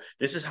decode. Right.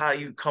 This is how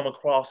you come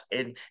across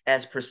and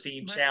as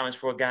perceived challenge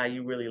for a guy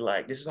you really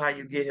like. This is how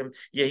you get him.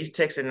 Yeah, he's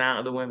texting 9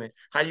 other women.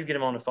 How do you get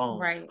him on the phone?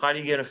 Right. How do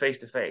you get him face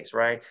to face?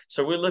 Right.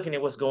 So we're looking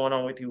at what's going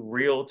on with you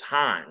real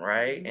time,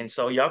 right? And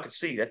so y'all can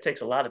see that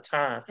takes a lot of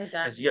time. It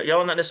does.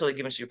 Y'all not necessarily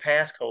giving us your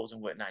passcodes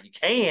and whatnot. You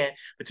can,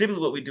 but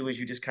typically what we do is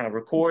you just kind of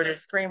record it.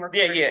 Screen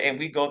record. Yeah, and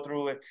we go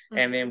through it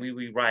and then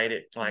we write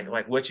it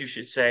like what you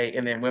should say,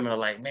 and then women are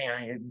like,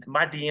 man,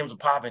 my DMs are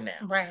popping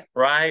now.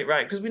 Right.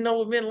 Because we know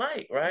what men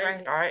like,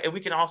 right? All right. And we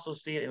can also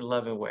see it in a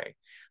loving way.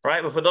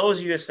 Right. But for those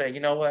of you that say, you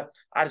know what,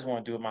 I just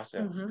want to do it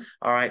myself.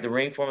 All right. The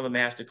Ring Formula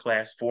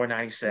Masterclass,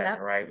 $497,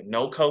 right?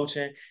 No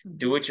coaching,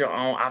 do it your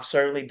own. I've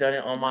certainly done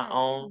it on my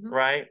own,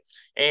 right?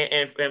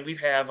 And we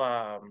have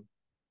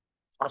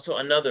also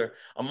a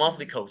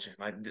monthly coaching.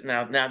 Like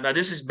now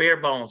this is bare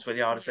bones for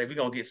y'all to say we're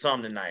gonna get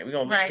something tonight. We're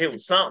gonna hit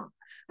with something.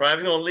 Right,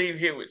 we're gonna leave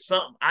here with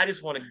something. I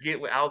just want to get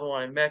with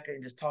Alduan and Mecca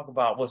and just talk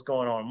about what's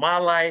going on in my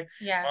life.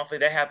 Yeah, monthly.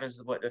 That happens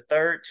the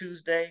third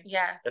Tuesday.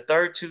 Yes, the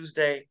third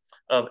Tuesday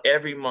of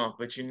every month.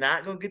 But you're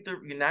not gonna get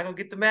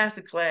the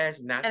master class.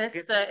 You're not. And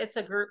it's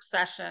a group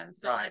session,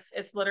 so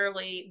it's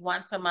literally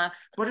once a month.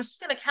 But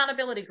it's an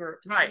accountability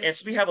group. Right, and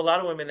so we have a lot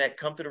of women that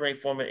come to the Ring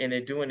Format and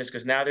they're doing this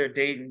because now they're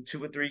dating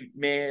 2 or 3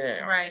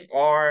 men. Right,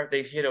 or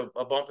they've hit a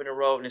bump in the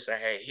road and they say,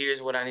 hey,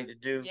 here's what I need to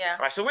do. Yeah.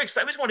 Right. So we're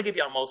excited. We just want to give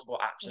y'all multiple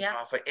options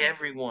for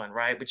everyone.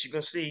 Right, but you're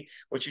gonna see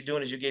what you're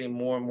doing is you're getting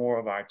more and more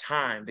of our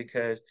time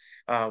because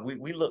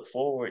we look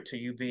forward to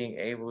you being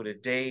able to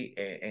date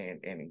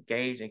and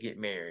engage and get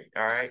married.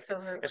 All right.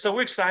 Absolutely. And so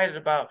we're excited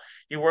about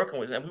you working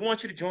with us, and we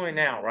want you to join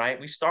now. Right,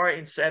 we start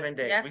in 7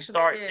 days. Yes, we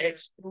start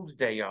next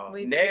Tuesday, y'all.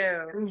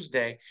 Next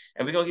Tuesday,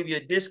 and we're gonna give you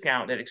a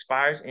discount that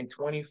expires in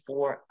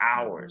 24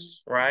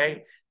 hours.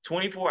 Right,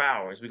 24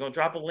 hours. We're gonna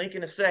drop a link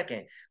in a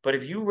second, but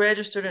if you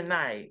register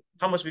tonight,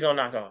 how much we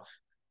gonna knock off?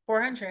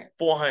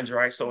 400,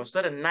 right? So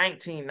instead of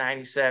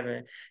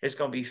 $19.97, it's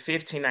gonna be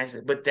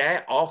 $15.97. But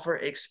that offer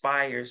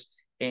expires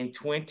in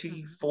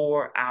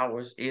 24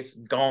 hours. It's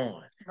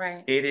gone.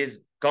 Right. It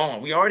is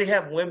gone. We already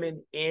have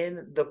women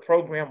in the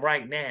program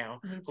right now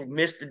who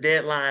missed the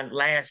deadline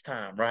last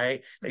time,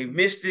 right? They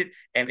missed it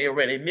and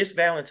they missed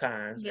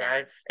Valentine's,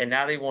 right? And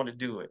now they want to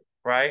do it,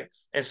 right?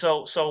 And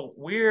so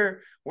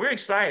we're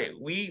excited.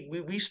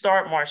 We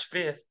start March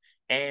 5th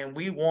and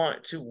we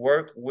want to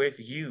work with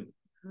you.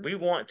 We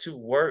want to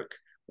work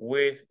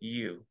with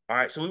you. All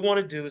right. So what we want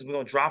to do is we're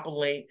gonna drop a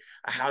link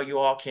of how you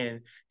all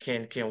can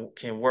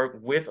work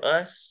with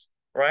us.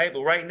 Right.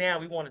 But right now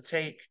we want to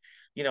take,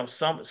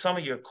 some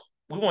of your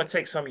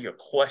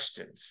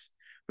questions.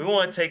 We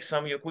want to take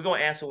we're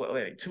gonna answer 2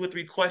 or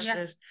 3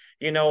 questions,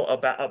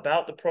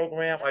 about the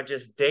program or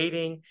just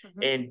dating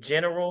in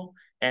general.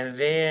 And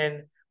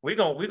then we're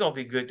gonna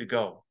be good to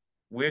go.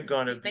 We're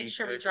gonna make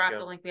sure we drop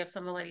the link. We have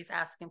some of the ladies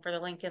asking for the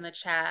link in the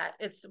chat.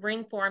 It's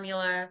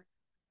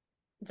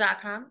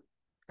ringformula.com.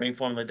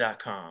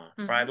 Ringformula.com.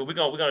 Right. But we're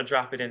gonna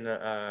drop it in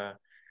the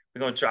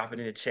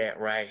chat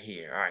right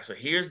here. All right. So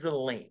here's the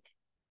link.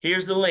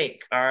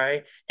 All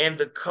right. And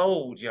the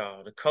code,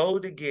 y'all. The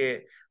code to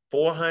get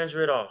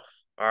 400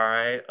 off, all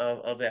right,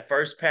 of that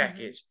first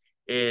package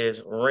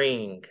is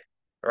ring.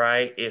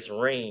 Right? It's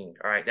ring.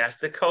 All right. That's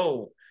the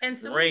code. And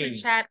someone in the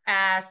chat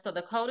asked, so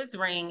the code is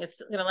ring.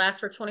 It's going to last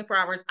for 24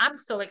 hours. I'm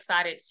so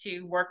excited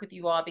to work with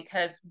you all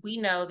because we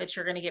know that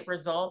you're going to get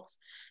results.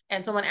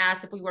 And someone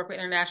asked if we work with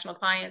international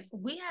clients.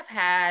 We have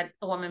had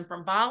a woman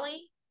from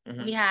Bali.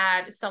 We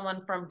had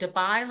someone from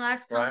Dubai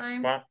last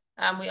time. Right.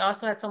 We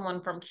also had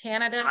someone from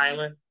Canada.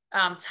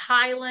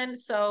 Thailand.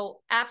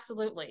 So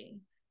absolutely.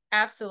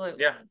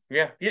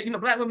 Yeah.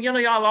 Black women,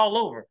 y'all all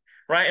over.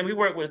 Right. And we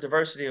work with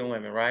diversity of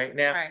women. Right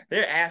now,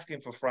 they're asking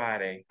for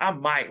Friday.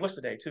 What's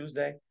the day?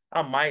 Tuesday.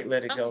 I might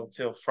let it go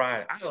till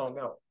Friday. I don't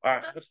know. All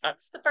right.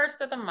 That's the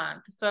first of the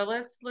month. So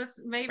let's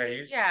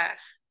maybe,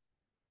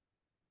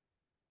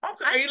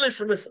 Okay,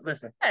 listen. Yes,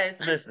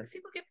 listen.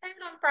 People get paid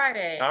on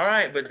Friday. All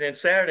right, but then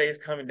Saturday is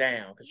coming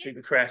down because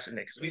people crashing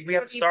it. Because we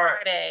have to start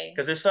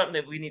because there's something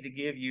that we need to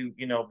give you,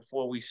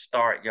 before we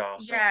start, y'all.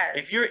 So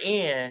if you're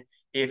in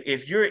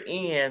if you're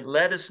in,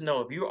 let us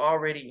know. If you're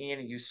already in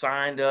and you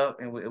signed up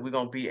and we're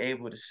gonna be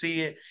able to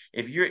see it.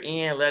 If you're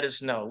in, let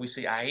us know. We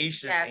see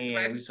Aisha's Yes, in, we see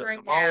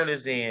registering Simone now.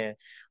 is in,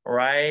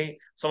 right?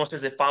 Someone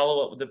says they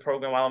follow up with the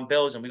program while in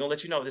Belgium. We're gonna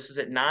let you know this is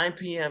at 9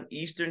 p.m.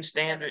 Eastern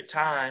Standard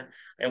Time,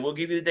 and we'll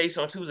give you the dates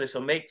on Tuesday.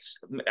 So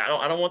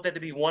I don't want that to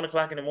be 1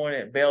 o'clock in the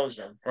morning at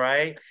Belgium,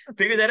 right?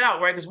 Figure that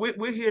out, right? Because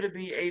we're here to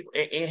be able,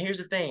 and here's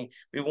the thing,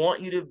 we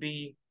want you to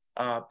be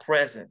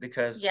present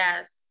because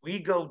Yes. we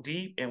go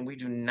deep and we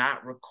do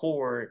not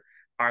record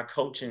our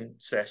coaching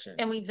sessions.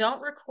 And we don't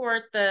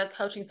record the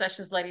coaching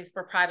sessions, ladies,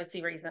 for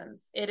privacy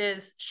reasons. It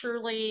is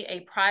truly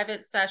a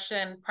private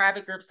session,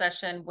 private group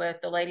session with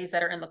the ladies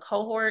that are in the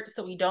cohort.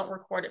 So we don't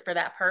record it for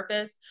that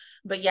purpose.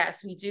 But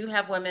yes, we do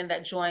have women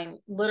that join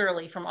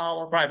literally from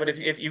all over. Right, but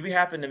if you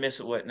happen to miss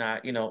it,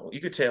 whatnot, you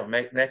could tell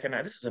Mecca and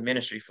I, this is a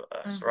ministry for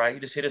us, right?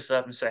 You just hit us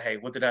up and say, hey,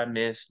 what did I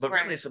miss? But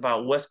really, it's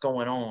about what's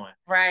going on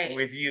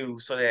with you,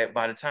 so that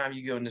by the time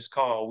you get on this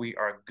call, we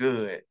are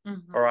good.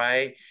 All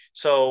right.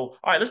 So,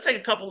 all right, let's take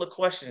a couple of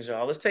questions,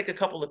 y'all. Let's take a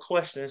couple of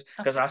questions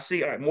because I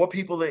see more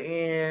people are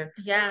in.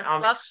 Yes,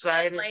 I'm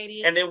excited,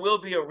 ladies. And there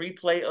will be a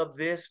replay of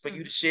this for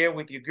you to share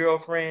with your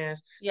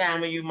girlfriends.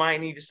 Some of you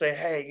might need to say,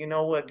 hey, you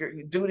know what, girl,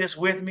 do this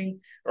with me.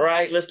 All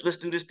right, let's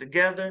do this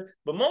together.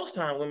 But most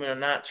time, women are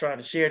not trying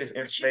to share this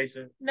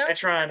information. No, they're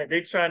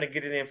trying to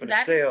get it in for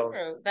themselves.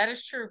 That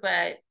is true.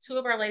 But two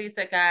of our ladies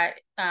that got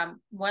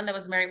one that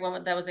was married,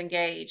 one that was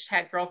engaged,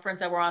 had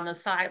girlfriends that were on the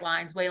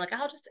sidelines waiting, like,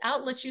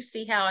 I'll let you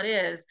see how it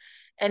is.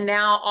 And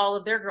now all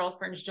of their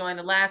girlfriends joined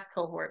the last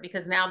cohort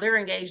because now they're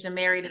engaged and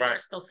married and they're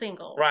still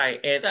single. Right.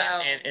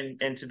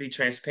 And to be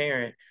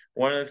transparent,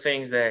 one of the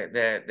things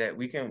that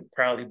we can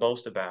proudly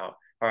boast about,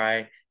 all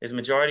right, is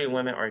majority of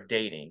women are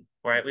dating.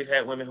 Right. We've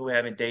had women who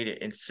haven't dated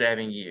in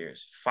 7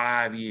 years,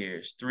 5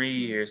 years, 3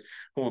 years,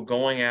 who are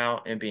going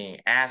out and being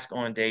asked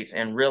on dates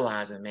and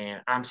realizing,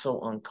 man, I'm so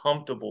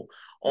uncomfortable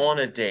on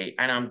a date.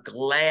 And I'm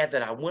glad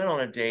that I went on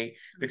a date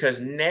because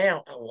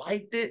now I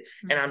liked it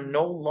and I'm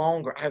no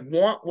longer, I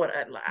want what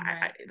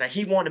like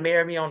he wanted to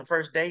marry me on the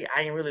first date.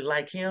 I didn't really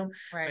like him.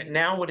 But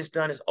now what it's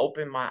done is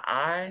open my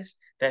eyes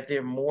that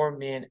there are more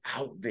men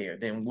out there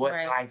than what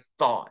I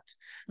thought.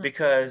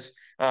 Because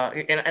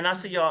and I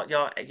see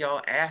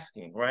y'all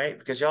asking, right?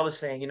 Because y'all are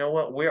saying, you know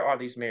what, where are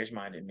these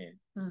marriage-minded men?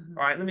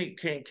 All right,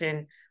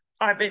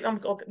 all right, babe,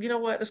 you know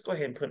what? Let's go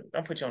ahead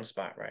and put you on the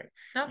spot, right?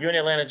 No. You're in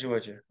Atlanta,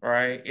 Georgia, all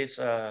right? It's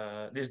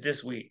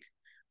this week.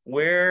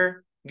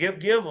 Where give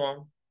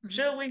them,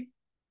 should we?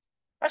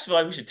 I feel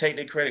like we should take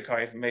their credit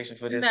card information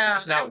for this. No,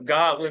 now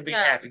God would be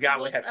happy. God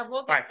would happy.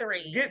 We'll get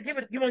three. Give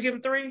it. You want to give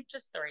them three?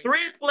 Just three. 3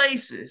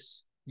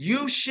 places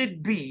you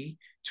should be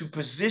to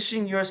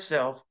position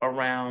yourself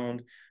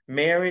around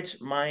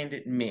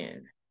marriage-minded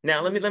men.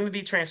 Now, let me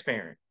be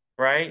transparent,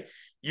 right?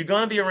 You're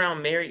gonna be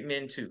around married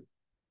men too,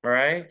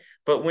 right?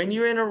 But when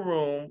you're in a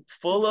room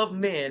full of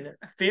men,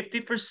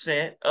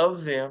 50%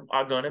 of them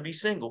are gonna be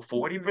single.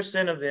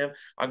 40% of them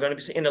are gonna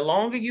be single. And the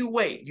longer you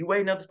wait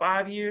another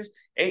 5 years,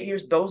 8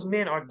 years, those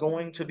men are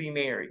going to be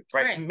married,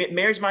 right?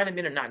 Marriage-minded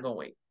men are not gonna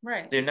wait.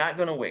 Right. They're not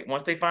gonna wait.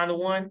 Once they find the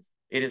one,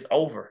 it is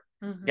over.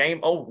 Game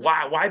over.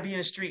 Why be in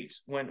the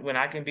streets when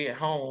I can be at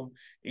home,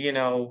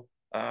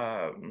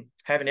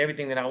 having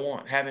everything that I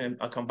want, having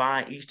a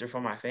combined Easter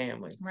for my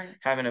family,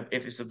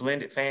 if it's a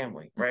blended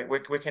family, right?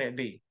 Where can it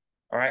be?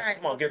 All right, so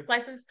come on, give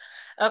places.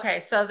 Okay,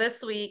 so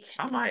this week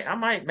I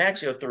might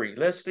match your 3.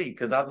 Let's see,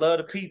 because I love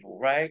the people,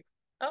 right?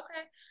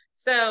 Okay.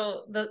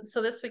 So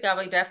this week I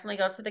would definitely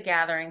go to the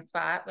Gathering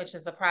Spot, which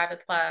is a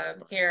private club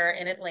here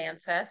in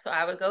Atlanta. So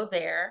I would go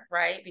there,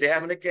 right? They're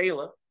having a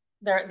gala.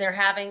 They're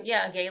having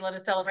a gala to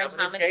celebrate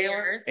how many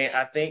years. And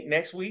I think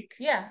next week,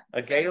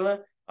 a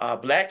gala,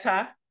 black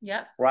tie.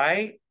 Yep.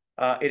 Right?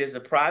 It is a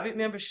private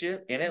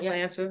membership in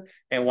Atlanta.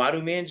 And why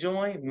do men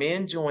join?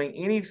 Men join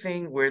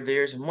anything where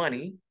there's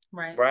money.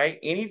 Right?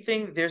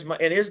 Anything there's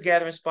money. And there's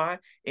Gathering Spot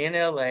in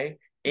LA,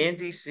 in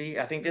DC.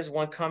 I think there's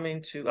one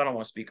coming to, I don't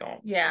want to speak on.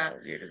 Yeah.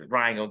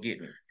 Ryan gonna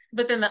get me.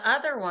 But then the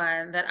other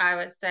one that I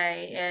would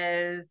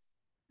say is,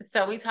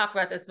 so we talk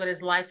about this, but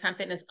it's Lifetime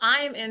Fitness.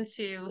 I am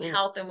into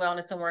health and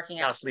wellness and working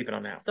out. Not sleeping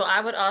on that. So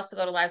I would also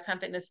go to Lifetime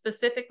Fitness,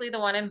 specifically the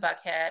one in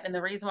Buckhead. And the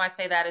reason why I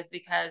say that is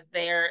because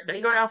they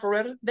go to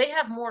Alpharetta. They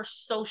have more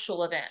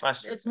social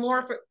events. It's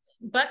more for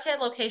Buckhead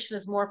location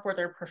is more for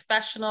their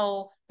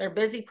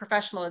busy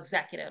professional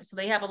executives. So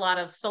they have a lot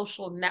of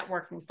social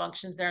networking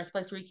functions there. It's a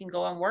place where you can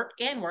go and work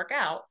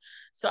out.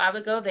 So I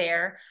would go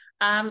there.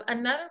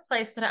 Another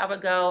place that I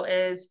would go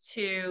is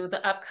to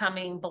the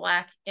upcoming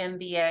Black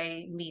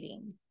MBA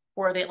meeting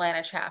for the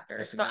Atlanta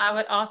chapter. So I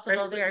would also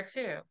go there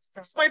too.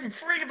 Slave for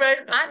free, baby.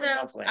 I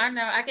know.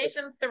 I gave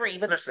them 3,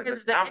 but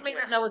because they may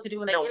not know what to do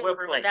when they get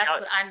it. That's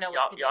what I know.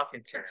 Y'all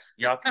can tell.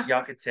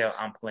 Y'all can tell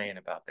I'm playing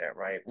about that,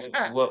 right?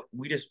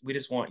 We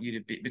just want you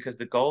to be, because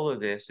the goal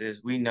of this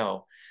is, we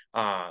know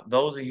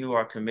those of you who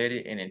are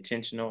committed and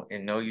intentional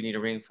and know you need a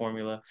ring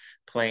formula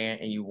plan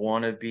and you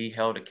want to be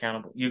held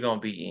accountable, you're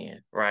gonna be in,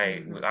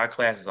 right? Our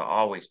classes are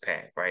always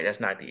packed, right? That's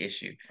not the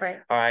issue,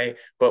 right? All right,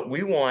 but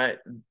we want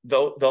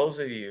those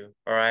of you you,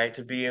 all right,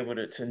 to be able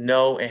to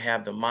know and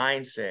have the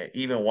mindset,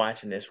 even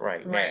watching this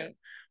right now. Right.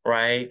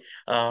 Right.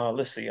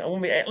 Let's see.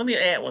 Let me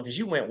add one because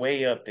you went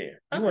way up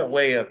there. You Okay. went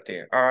way up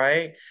there. All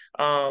right.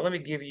 Let me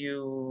give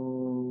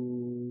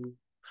you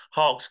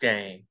Hawks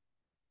game.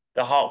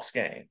 The Hawks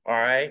game, all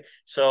right?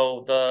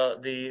 So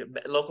the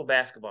local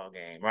basketball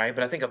game, right?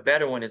 But I think a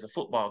better one is a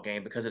football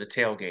game because of the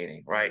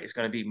tailgating, right? It's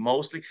going to be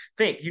mostly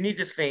you need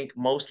to think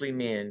mostly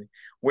men.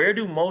 Where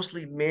do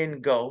mostly men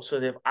go so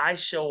that if I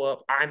show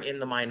up, I'm in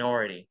the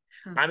minority?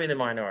 I'm in the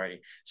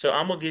minority. So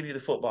I'm gonna give you the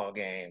football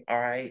game, all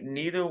right?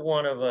 Neither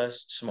one of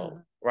us smoke,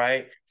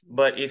 right?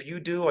 But if you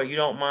do or you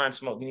don't mind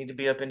smoke, you need to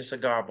be up in the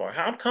cigar bar.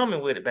 I'm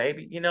coming with it,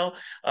 baby. You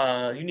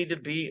need to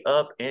be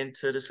up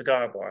into the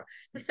cigar bar.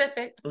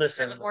 Specific.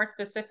 Listen, a more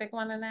specific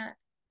one than that.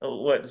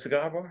 What, the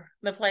cigar bar?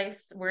 The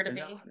place where to be.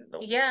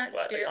 No. Yeah.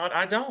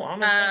 I don't. I'm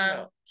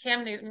not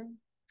Cam Newton.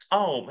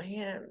 Oh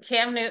man.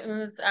 Cam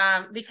Newton's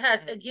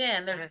because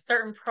again, there's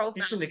certain profiles.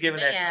 You shouldn't have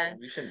given that.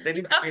 You shouldn't.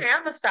 Okay,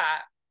 I'm gonna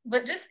stop.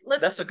 But just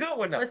listen. That's a good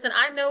one. Though. Listen,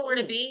 I know where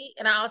to be,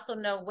 and I also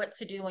know what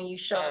to do when you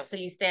show up, so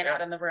you stand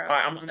out in the room. All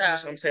right, I'm gonna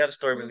tell you the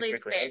story really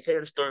quickly. I'm tell you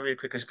the story really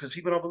quick because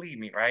people don't believe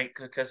me, right?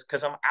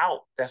 Because I'm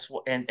out. That's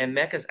what, and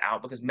Mecca's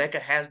out because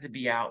Mecca has to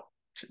be out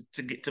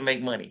to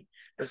make money.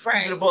 Let's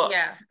keep it a buck.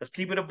 Yeah. Let's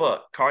keep it a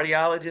buck.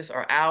 Cardiologists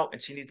are out,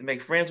 and she needs to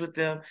make friends with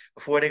them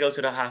before they go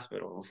to the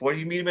hospital. Before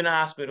you meet them in the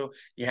hospital,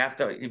 you have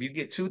to. If you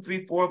get 2,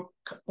 3, 4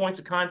 points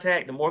of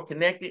contact, the more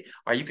connected,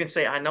 or you can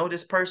say, "I know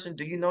this person.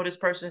 Do you know this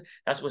person?"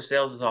 That's what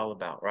sales is all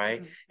about,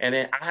 right? Mm-hmm. And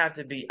then I have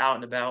to be out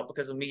and about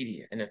because of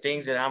media and the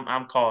things that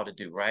I'm called to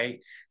do,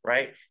 right?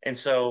 And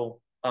so.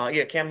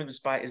 Cam Newton's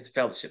spot is the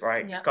fellowship,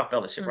 right? Yep. It's called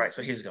fellowship, right?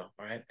 So here's go,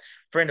 all right?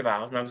 Friend of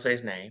ours, I'm not gonna say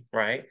his name,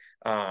 right?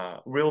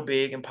 Real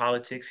big in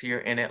politics here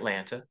in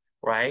Atlanta,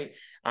 right?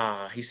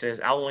 He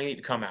says, I want you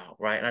to come out,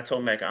 right? And I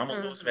told Mecca, I'm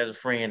gonna lose him as a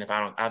friend if I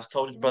don't. I've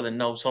told his brother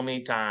no so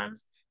many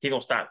times, he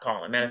gonna stop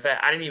calling. Matter of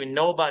fact, I didn't even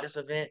know about this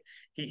event.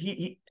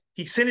 He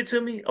sent it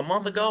to me a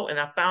month ago, and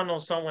I found on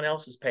someone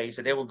else's page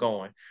that they were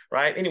going,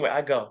 right? Anyway,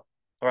 I go,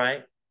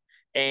 right?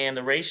 And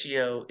the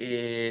ratio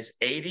is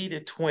 80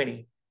 to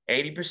 20,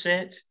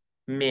 80%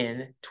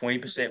 men,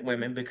 20%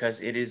 women,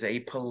 because it is a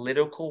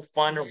political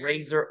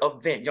fundraiser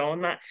event. Y'all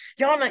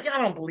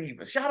don't believe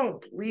us. Y'all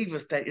don't believe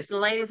us that it's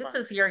ladies, this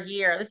is your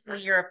year. This is the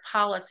year of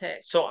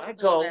politics. So I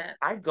go,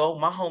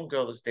 my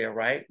homegirl is there,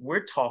 right?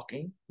 We're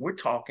talking,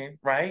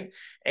 right?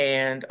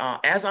 And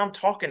as I'm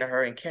talking to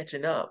her and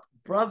catching up,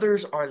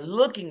 brothers are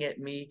looking at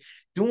me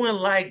doing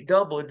like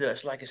double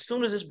dutch. Like as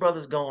soon as this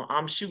brother's gone,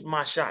 I'm shooting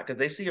my shot because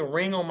they see a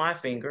ring on my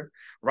finger,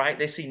 right?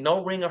 They see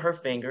no ring on her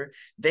finger.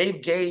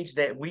 They've gauged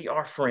that we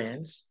are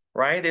friends,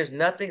 right? There's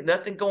nothing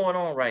going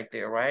on right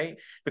there, right?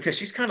 Because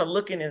she's kind of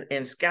looking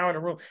and scouring the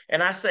room.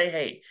 And I say,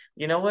 hey,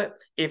 you know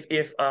what? If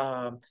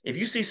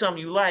you see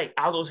something you like,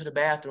 I'll go to the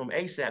bathroom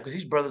ASAP because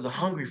these brothers are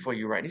hungry for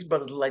you, right? These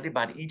brothers look like they're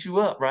about to eat you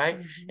up, right?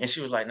 Mm-hmm. And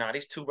she was like, nah,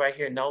 these two right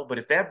here, no. But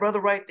if that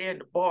brother right there in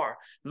the bar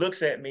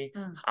looks at me,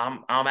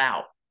 I'm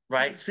out.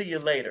 Right. See you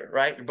later.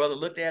 Right. The brother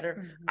looked at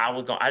her. I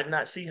was gone. I did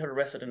not see her the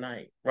rest of the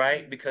night.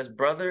 Right. Because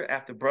brother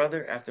after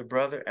brother after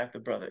brother after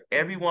brother,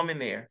 every woman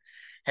there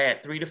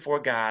had 3 to 4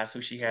 guys who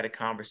she had a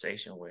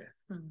conversation with.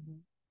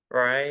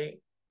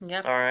 Right.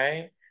 Yep. All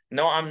right.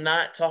 No, I'm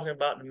not talking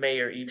about the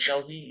mayor, even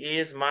though he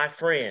is my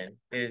friend.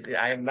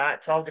 I am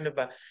not talking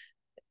about.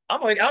 I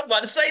was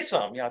about to say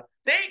something, y'all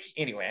think.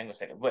 Anyway, I'm gonna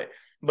say that,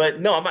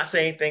 but no, I'm not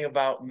saying anything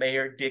about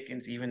Mayor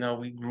Dickens, even though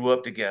we grew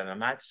up together. I'm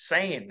not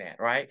saying that,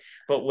 right?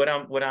 But we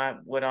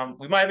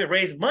might have been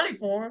raising money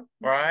for him,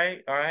 right?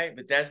 All right,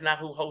 but that's not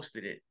who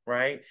hosted it,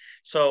 right?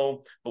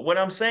 So, but what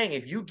I'm saying,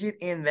 if you get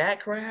in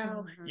that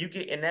crowd, you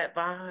get in that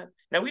vibe.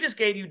 Now we just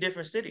gave you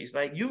different cities,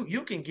 like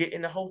you can get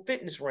in the whole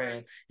fitness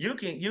realm. You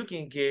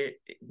can get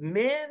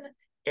men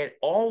in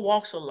all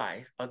walks of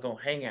life are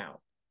gonna hang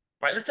out.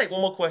 All right, let's take one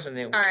more question.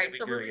 Then all right,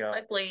 so really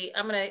quickly,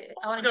 I want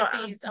to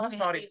hit these. I want to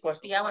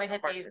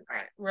hit these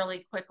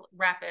really quick,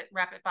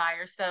 rapid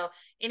fire. So,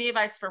 any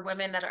advice for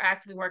women that are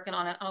actively working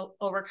on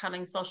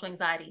overcoming social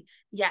anxiety?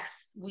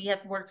 Yes, we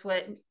have worked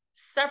with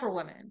several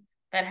women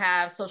that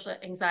have social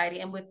anxiety,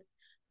 and with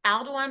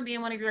Alduan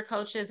being one of your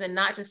coaches, and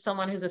not just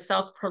someone who's a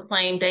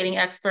self-proclaimed dating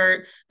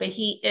expert, but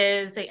he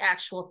is an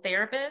actual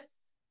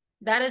therapist.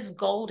 That is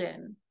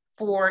golden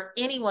for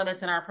anyone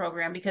that's in our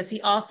program because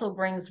he also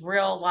brings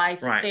real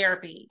life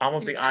therapy. I'm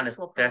gonna be honest,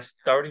 that's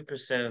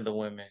 30% of the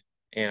women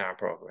in our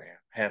program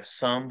have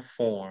some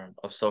form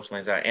of social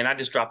anxiety. And I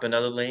just dropped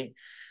another link.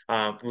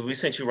 We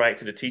sent you right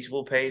to the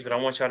Teachable page, but I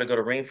want y'all to go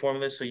to Ring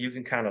Formula so you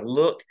can kind of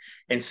look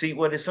and see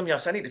what it is. Some of y'all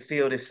say, I need to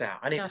feel this out.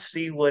 I need to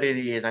see what it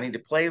is. I need to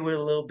play with it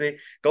a little bit.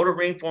 Go to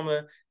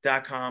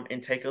ringformula.com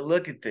and take a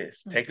look at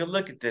this. Take a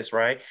look at this,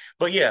 right?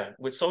 But yeah,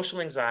 with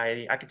social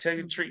anxiety, I can tell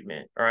you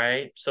treatment,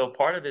 right? So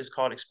part of it is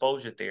called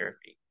exposure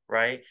therapy.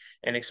 Right.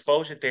 And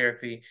exposure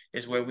therapy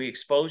is where we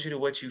expose you to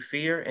what you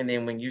fear. And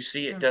then when you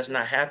see it does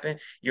not happen,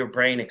 your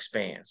brain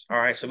expands. All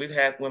right. So we've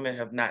had women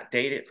have not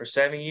dated for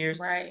 7 years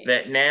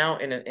that now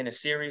in a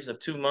series of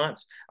 2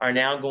 months are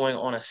now going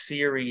on a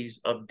series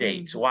of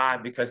dates. Why?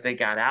 Because they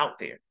got out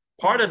there.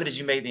 Part of it is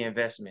you made the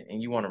investment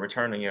and you want to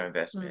return on your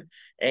investment.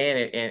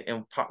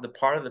 And the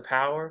part of the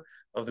power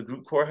of the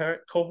group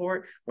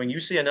cohort, when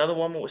you see another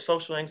woman with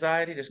social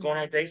anxiety that's going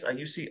on dates, or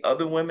you see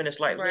other women, it's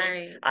like, look,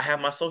 I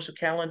have my social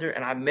calendar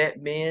and I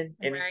met men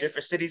in these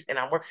different cities and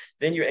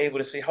then you're able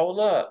to see, hold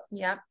up,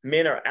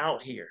 men are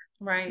out here.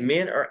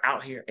 Men are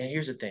out here. And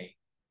here's the thing,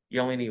 you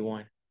only need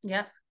one.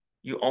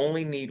 You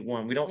only need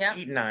one. We don't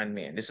need 9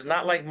 men. This is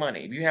not like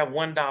money. If you have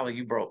 $1,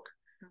 you broke,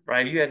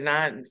 right? If you had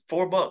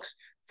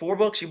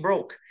 $4, you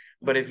broke.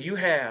 But if you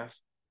have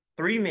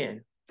 3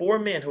 men, 4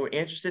 men who are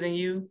interested in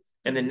you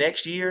in the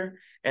next year,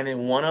 and then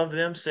one of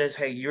them says,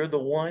 hey, you're the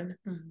one,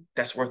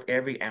 that's worth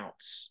every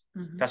ounce.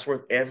 That's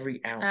worth every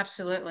ounce.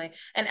 Absolutely.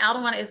 And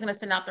Alduan is going to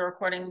send out the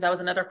recording. That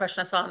was another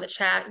question I saw in the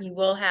chat. You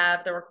will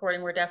have the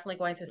recording. We're definitely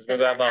going to send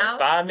it out.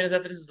 About 5 minutes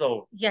after this is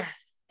over.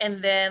 Yes.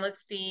 And then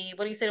let's see,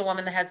 what do you say to a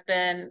woman that has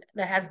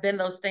been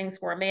those things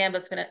for a man,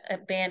 but's been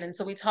abandoned?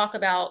 So we talk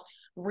about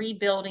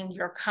rebuilding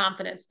your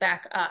confidence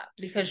back up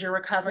because you're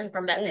recovering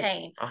from that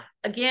pain.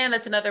 Again,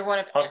 that's another one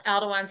of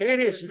Alduan's. Here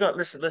it is. You know,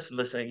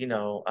 listen. You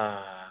know,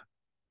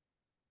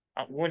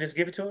 we want to just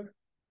give it to her,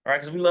 all right?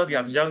 Because we love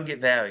y'all. Because y'all can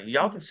get value.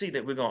 Y'all can see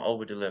that we're gonna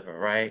over deliver,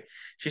 right?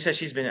 She said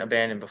she's been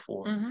abandoned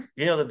before.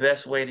 You know the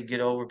best way to get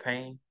over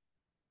pain.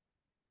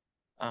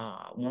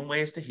 One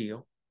way is to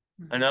heal.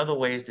 Another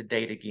way is to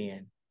date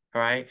again.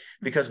 All right.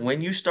 Because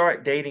when you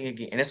start dating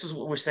again, and this is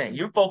what we're saying,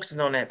 you're focusing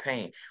on that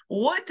pain.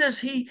 What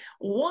does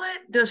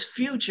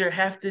Future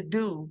have to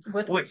do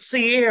with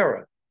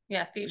Sierra?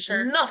 Yeah,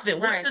 Future. Nothing.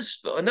 What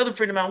does another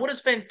friend of mine, what does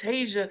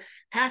Fantasia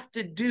have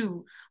to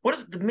do? What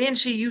does the men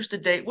she used to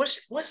date? What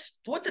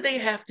do they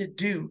have to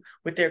do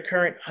with their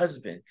current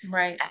husband?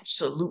 Right.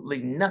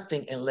 Absolutely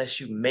nothing unless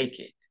you make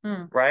it.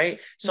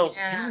 Right. So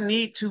you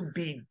need to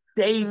be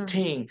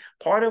dating.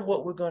 Part of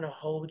what we're going to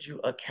hold you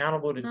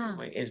accountable to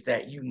doing is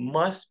that you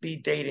must be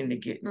dating to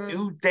get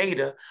new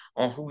data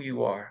on who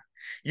you are.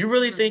 You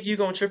really think you're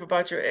going to trip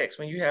about your ex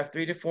when you have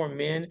 3 to 4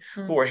 men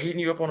who are hitting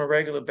you up on a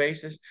regular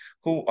basis,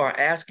 who are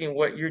asking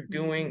what you're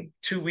doing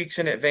 2 weeks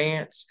in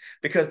advance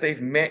because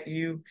they've met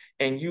you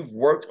and you've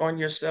worked on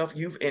yourself,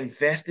 you've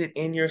invested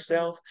in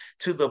yourself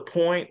to the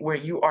point where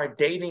you are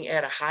dating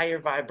at a higher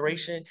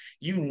vibration.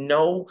 You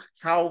know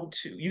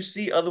you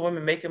see other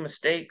women making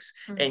mistakes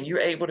and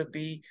you're able to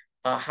be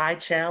a high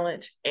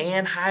challenge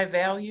and high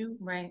value.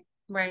 Right.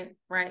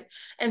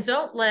 And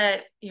don't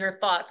let your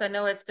thoughts, I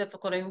know it's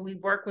difficult and we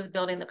work with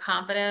building the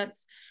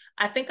confidence.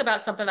 I think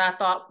about something that I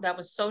thought that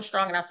was so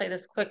strong, and I'll say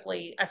this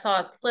quickly. I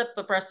saw a clip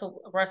of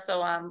Russell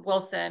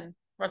Wilson,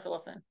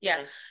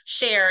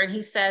 share, and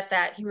he said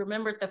that he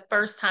remembered the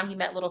first time he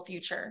met Little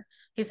Future.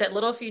 He said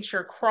Little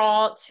Future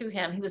crawled to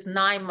him. He was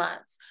 9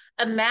 months.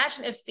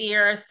 Imagine if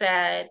Sierra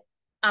said,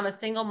 I'm a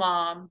single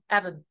mom, I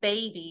have a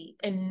baby,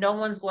 and no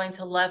one's going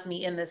to love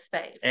me in this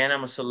space. And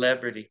I'm a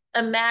celebrity.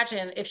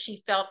 Imagine if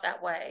she felt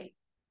that way.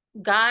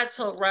 God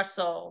told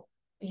Russell,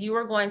 you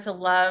are going to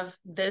love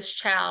this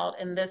child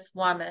and this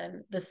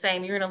woman the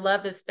same. You're going to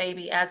love this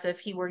baby as if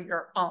he were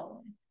your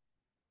own.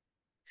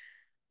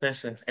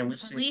 Listen, and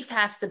belief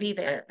has to be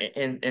there.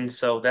 And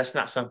so that's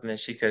not something that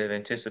she could have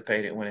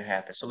anticipated when it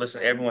happened. So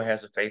listen, everyone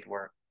has a faith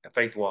walk.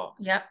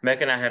 Yep.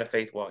 Mecca and I had a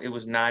faith walk. It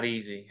was not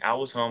easy. I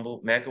was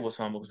humble. Mecca was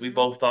humble because we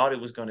both thought it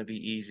was going to be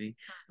easy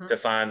to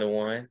find the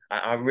one.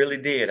 I really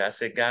did. I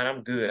said, God,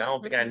 I'm good. I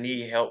don't think I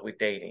need help with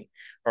dating.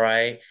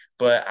 Right.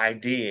 But I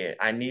did.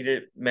 I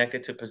needed Mecca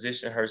to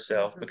position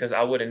herself because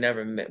I would have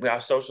never met. Our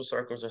social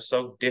circles are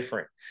so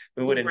different.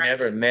 We would have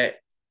never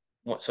met.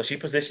 So you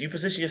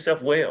position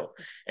yourself well.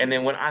 And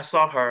then when I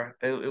saw her,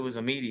 it was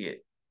immediate,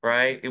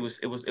 right? It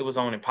was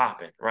on and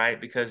popping, right?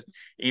 Because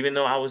even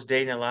though I was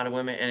dating a lot of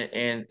women,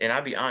 and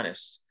I'll be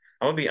honest,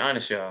 I'm gonna be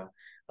honest, y'all.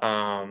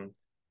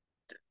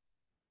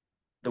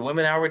 The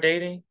women I were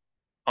dating,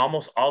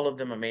 almost all of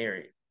them are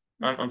married.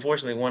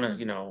 Unfortunately,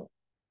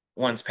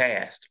 one's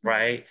passed,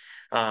 right?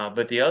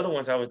 But the other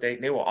ones I was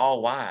dating, they were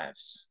all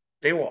wives.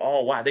 They were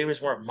all wives. They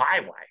just weren't my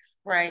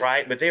wife,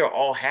 right? But they were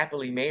all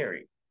happily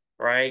married.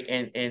 Right.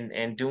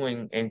 And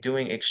doing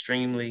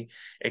extremely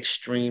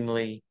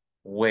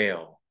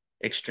well.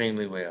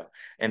 Extremely well.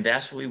 And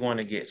that's what we want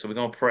to get. So we're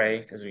gonna pray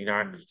because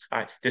all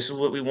right, this is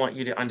what we want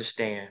you to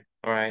understand.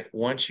 All right.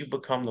 Once you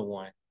become the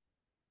one,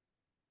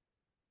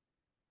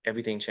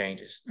 everything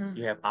changes.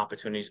 You have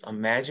opportunities.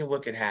 Imagine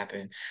what could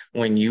happen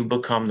when you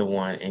become the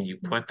one and you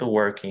put the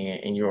work in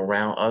and you're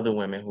around other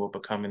women who are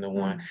becoming the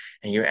one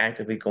and you're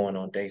actively going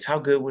on dates. How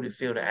good would it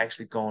feel to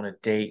actually go on a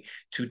date,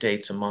 2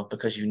 dates a month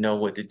because you know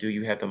what to do?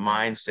 You have the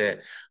mindset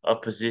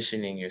of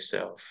positioning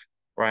yourself,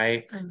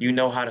 right? You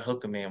know how to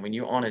hook a man. When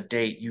you're on a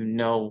date, you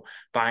know,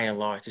 by and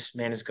large, this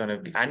man is going to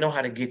be, I know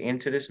how to get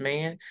into this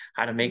man,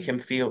 how to make him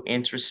feel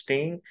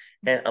interesting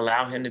and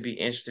allow him to be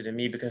interested in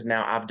me because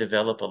now I've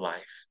developed a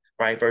life.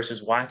 Right,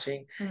 versus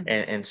watching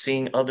and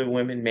seeing other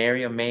women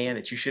marry a man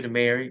that you should have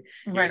married,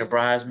 you're a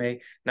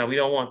bridesmaid. No, we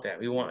don't want that.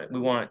 We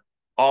want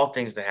all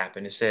things to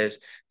happen. It says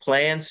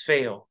plans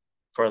fail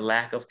for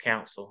lack of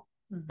counsel,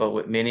 but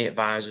with many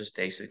advisors,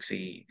 they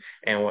succeed.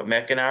 And what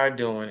Mecca and I are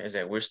doing is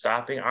that we're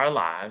stopping our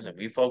lives and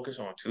we focus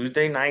on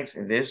Tuesday nights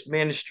in this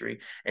ministry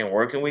and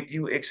working with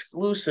you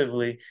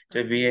exclusively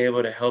to be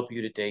able to help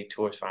you today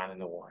towards finding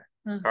the one.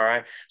 All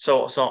right.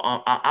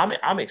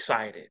 I'm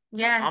excited.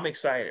 Yes. I'm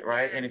excited,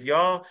 right? Yes.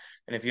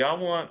 And if y'all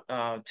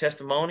want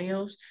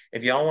testimonials,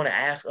 if y'all want to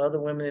ask other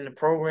women in the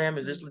program,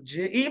 is this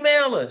legit?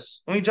 Email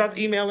us. When we drop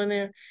the email in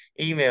there,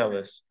 email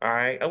us. All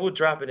right. I will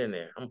drop it in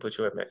there. I'm gonna put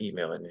your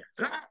email in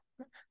there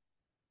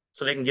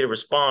so they can get a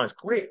response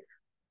quick.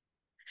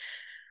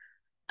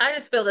 I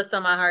just feel this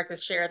on my heart to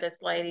share this,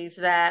 ladies,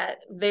 that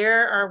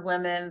there are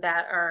women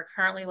that are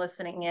currently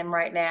listening in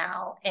right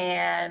now,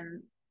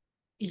 and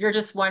you're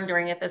just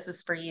wondering if this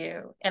is for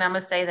you. And I'm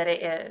going to say that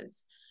it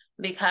is,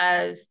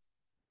 because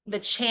the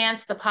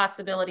chance, the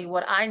possibility,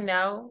 what I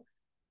know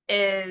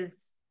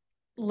is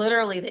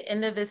literally the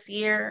end of this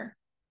year,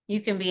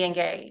 you can be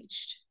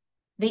engaged.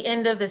 The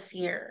end of this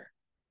year,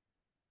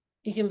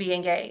 you can be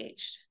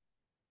engaged.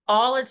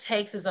 All it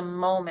takes is a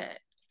moment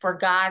for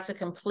God to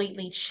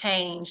completely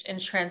change and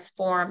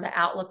transform the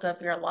outlook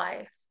of your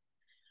life.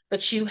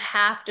 But you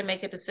have to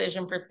make a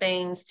decision for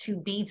things to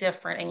be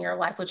different in your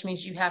life, which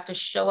means you have to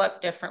show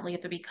up differently, you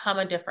have to become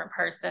a different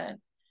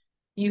person.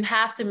 You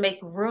have to make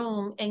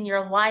room in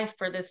your life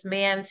for this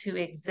man to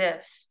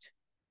exist.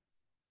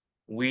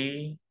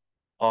 We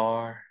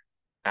are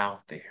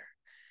out there.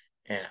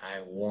 And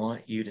I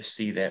want you to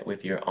see that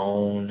with your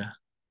own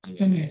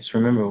eyes.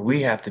 Remember,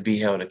 we have to be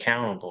held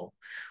accountable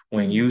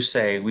when you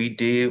say we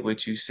did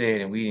what you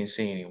said and we didn't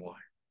see anyone.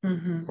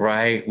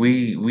 Right?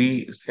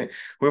 We're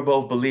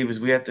both believers.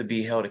 We have to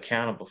be held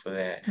accountable for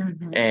that.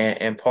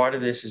 And part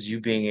of this is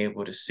you being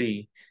able to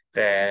see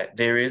that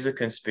there is a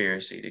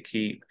conspiracy to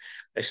keep,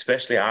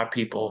 especially our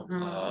people,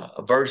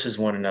 versus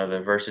one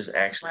another versus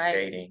actually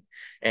dating.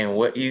 And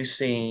what you've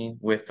seen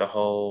with the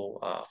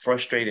whole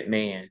frustrated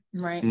man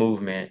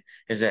movement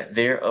is that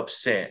they're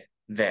upset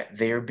that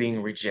they're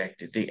being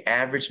rejected. The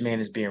average man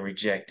is being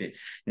rejected.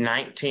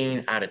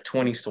 19 out of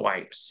 20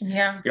 swipes.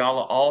 Yeah. Y'all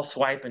are all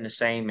swiping the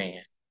same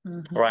man.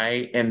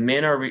 Right. And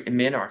men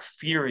are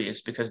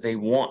furious because they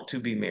want to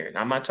be married.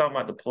 I'm not talking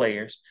about the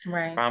players.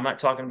 Right. I'm not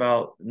talking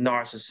about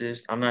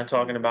narcissists. I'm not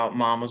talking about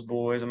mama's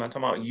boys. I'm not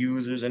talking about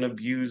users and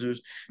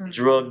abusers,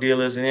 drug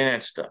dealers, and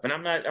that stuff.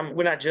 And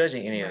we're not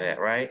judging any of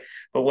that. Right.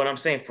 But what I'm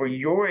saying, for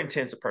your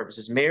intents and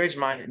purposes,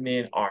 marriage-minded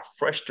men are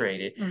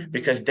frustrated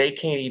because they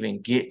can't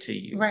even get to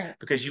you. Right.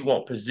 Because you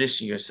won't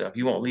position yourself.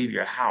 You won't leave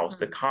your house.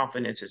 The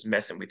confidence is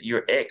messing with you.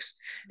 Your ex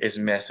is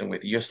messing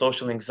with you. Your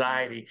social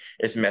anxiety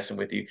is messing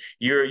with you.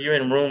 You're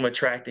in room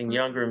attracting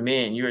younger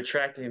men. You're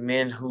attracting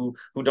men who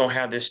don't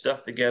have their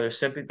stuff together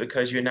simply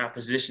because you're not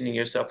positioning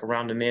yourself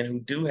around the men who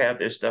do have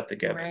their stuff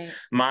together.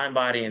 Mind,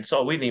 body, and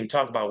soul. We didn't even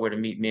talk about where to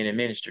meet men in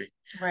ministry.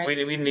 We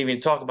didn't even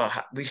talk about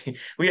how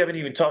we haven't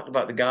even talked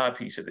about the God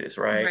piece of this,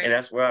 right? And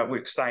that's where we're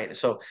excited.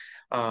 So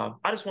I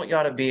just want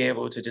y'all to be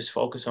able to just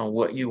focus on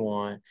what you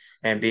want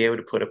and be able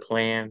to put a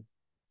plan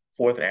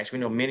forth in action.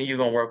 We know many of you are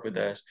gonna work with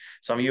us.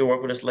 Some of you will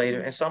work with us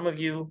later, and some of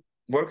you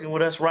working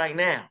with us right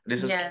now.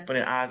 This is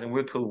opening eyes, and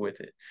we're cool with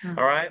it.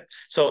 All right.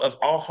 So if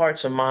all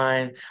hearts and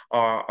mind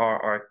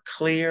are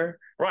clear,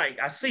 right?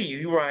 I see you.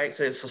 You're right.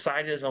 So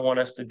society doesn't want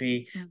us to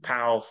be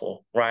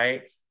powerful,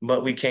 right?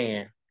 But we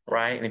can,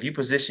 right? And if you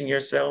position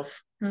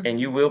yourself, and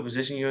you will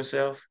position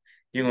yourself,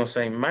 you're gonna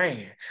say,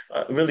 man.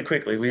 Really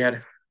quickly, we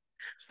had.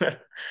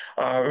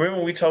 Remember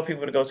when we told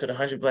people to go to the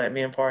 100 Black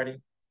Men party?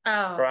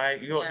 Oh,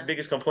 right. You know what the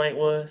biggest complaint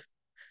was?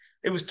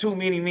 It was too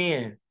many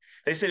men.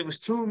 They said it was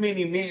too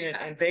many men,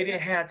 and they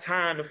didn't have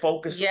time to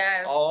focus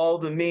on all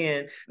the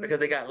men because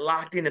they got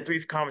locked into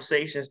 3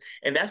 conversations,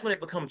 and that's when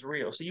it becomes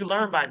real. So you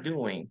learn by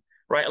doing,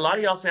 right? A lot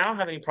of y'all say, I don't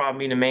have any problem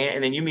meeting a man,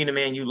 and then you meet a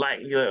man you like.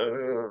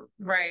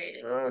 Right.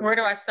 Where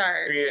do I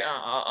start? Yeah.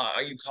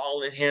 Are you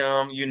calling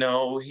him? You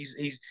know,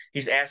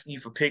 he's asking you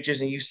for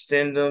pictures, and you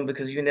send them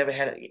because you never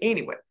had it.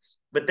 Anyway.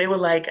 But they were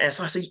like, and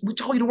so I said, we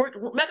told you to work,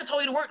 Mecca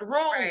told you to work the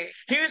room. Right.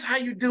 Here's how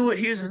you do it.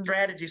 Here's a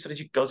strategy so that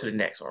you can go to the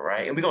next one,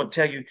 right? And we're going to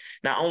tell you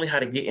not only how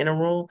to get in a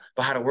room,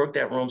 but how to work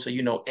that room so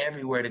you know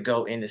everywhere to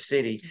go in the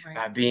city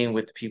by being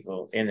with the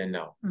people in the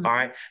know. All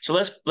right. So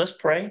let's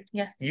pray.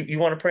 Yes. You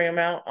want to pray them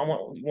out?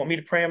 You want me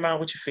to pray them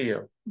out? What you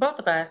feel? Both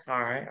of us. All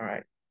right. All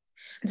right.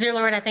 Dear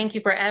Lord, I thank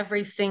you for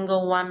every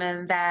single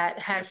woman that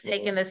has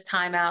taken this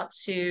time out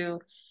to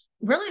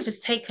really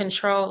just take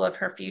control of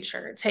her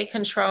future, take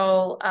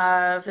control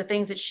of the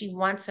things that she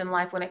wants in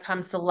life when it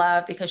comes to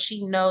love, because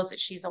she knows that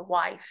she's a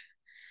wife.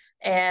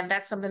 And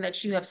that's something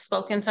that you have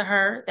spoken to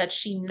her, that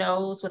she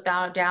knows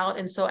without a doubt.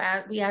 And so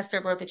we asked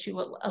her, Lord, that you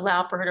would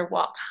allow for her to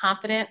walk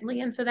confidently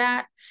into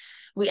that.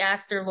 We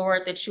asked her,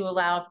 Lord, that you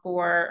allow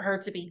for her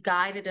to be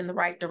guided in the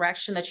right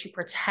direction, that you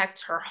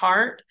protect her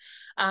heart,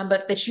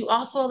 but that you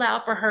also allow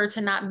for her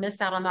to not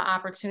miss out on the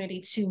opportunity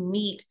to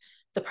meet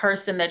the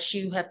person that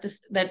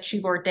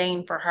you've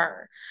ordained for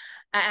her.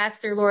 I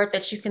ask, dear Lord,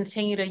 that you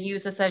continue to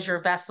use us as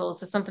your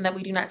vessels. It's something that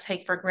we do not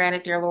take for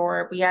granted, dear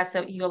Lord. We ask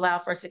that you allow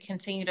for us to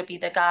continue to be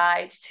the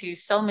guides to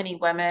so many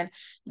women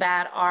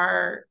that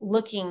are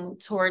looking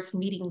towards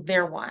meeting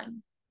their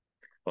one.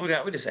 Oh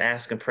God, we just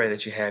ask and pray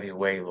that you have your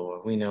way,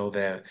 Lord. We know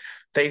that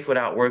faith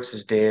without works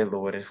is dead,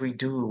 Lord. If we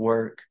do the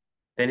work,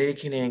 then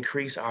it can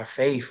increase our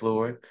faith,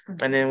 Lord.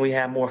 And then we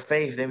have more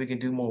faith, then we can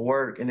do more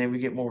work, and then we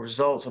get more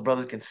results. So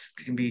brothers can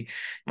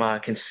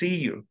see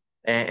you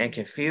and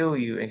can feel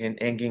you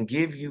and can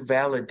give you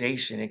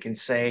validation and can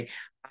say,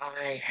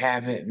 I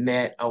haven't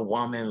met a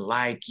woman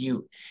like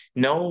you.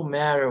 No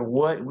matter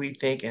what we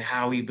think and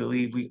how we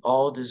believe, we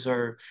all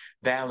deserve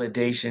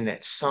validation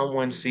that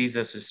someone sees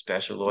us as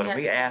special, Lord. And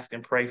Yes. we ask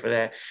and pray for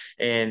that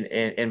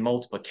in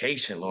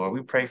multiplication, Lord.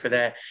 We pray for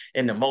that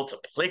in the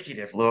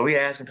multiplicative, Lord. We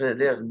ask and pray that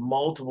there's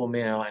multiple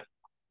men like,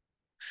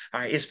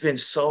 all right, it's been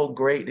so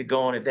great to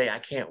go on a date. I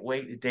can't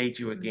wait to date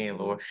you again,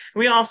 Lord.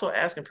 We also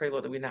ask and pray,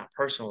 Lord, that we not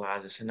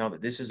personalize this and know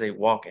that this is a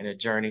walk and a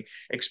journey,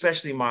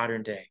 especially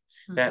modern day.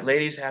 That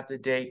ladies have to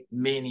date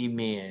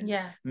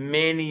Yes.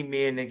 many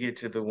men to get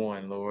to the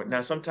one, Lord. Now,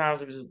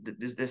 sometimes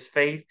there's this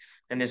faith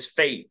and this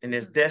fate and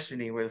this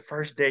destiny where the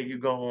first date you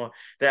go on,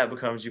 that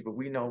becomes you. But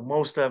we know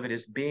most of it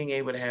is being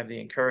able to have the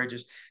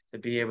encouragers to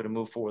be able to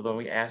move forward, Lord.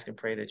 We ask and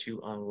pray that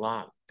you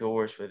unlock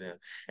doors for them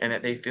and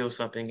that they feel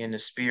something in the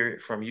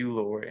spirit from you,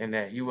 Lord, and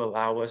that you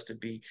allow us to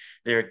be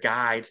their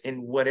guides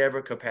in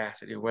whatever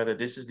capacity, whether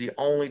this is the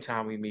only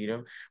time we meet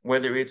them,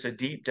 whether it's a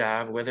deep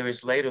dive, whether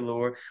it's later,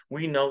 Lord.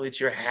 We know that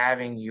you're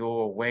having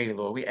your way,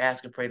 Lord. We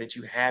ask and pray that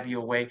you have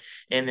your way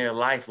in their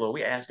life, Lord.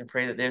 We ask and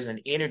pray that there's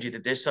an energy,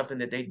 that there's something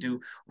that they do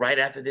right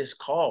after this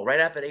call, right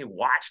after they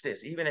watch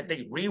this, even if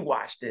they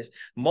rewatch this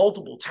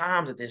multiple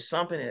times, that there's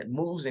something that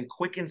moves and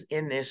quickens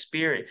in their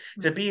spirit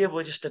to be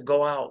able just to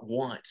go out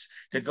once,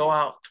 to go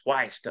out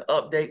twice, to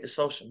update the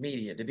social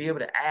media, to be able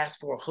to ask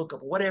for a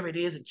hookup, whatever it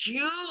is that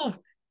you've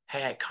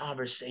had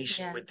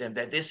conversation with them,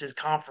 that this is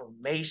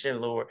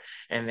confirmation, Lord,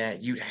 and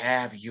that you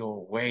have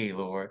your way,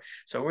 Lord.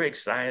 So we're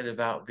excited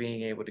about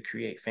being able to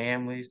create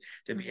families,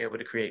 to be able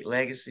to create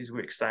legacies.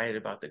 We're excited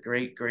about the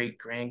great, great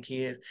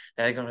grandkids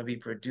that are going to be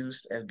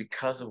produced as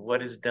because of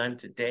what is done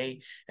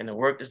today and the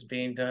work that's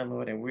being done,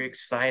 Lord. And we're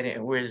excited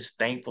and we're just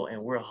thankful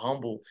and we're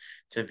humble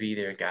to be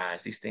there,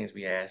 guys. These things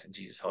we ask in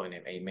Jesus' holy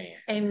name. Amen.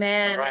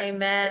 Amen. Right.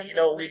 Amen. You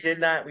know, we did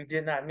not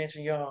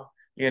mention y'all,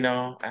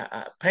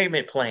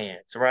 payment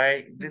plans,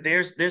 right?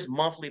 There's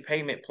monthly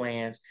payment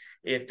plans.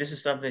 If this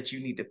is something that you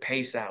need to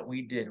pace out,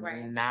 we did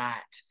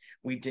not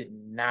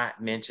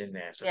mention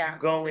that. So if you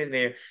go in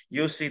there,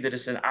 you'll see that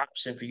it's an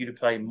option for you to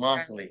pay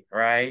monthly,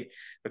 right?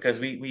 Because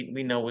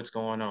we know what's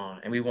going on,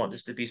 and we want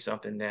this to be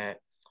something that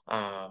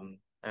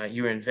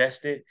you're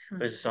invested,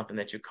 but it's something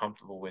that you're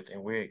comfortable with,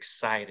 and we're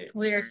excited.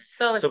 We are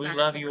so So we excited.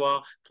 love you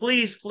all.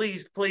 Please,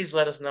 please, please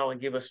let us know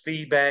and give us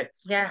feedback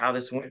how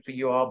this went for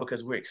you all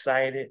because we're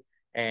excited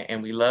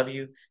and we love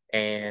you.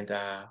 And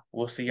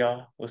we'll see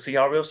y'all. We'll see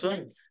y'all real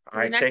soon. Yes. All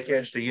right, take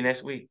care. See you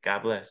next week.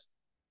 God bless.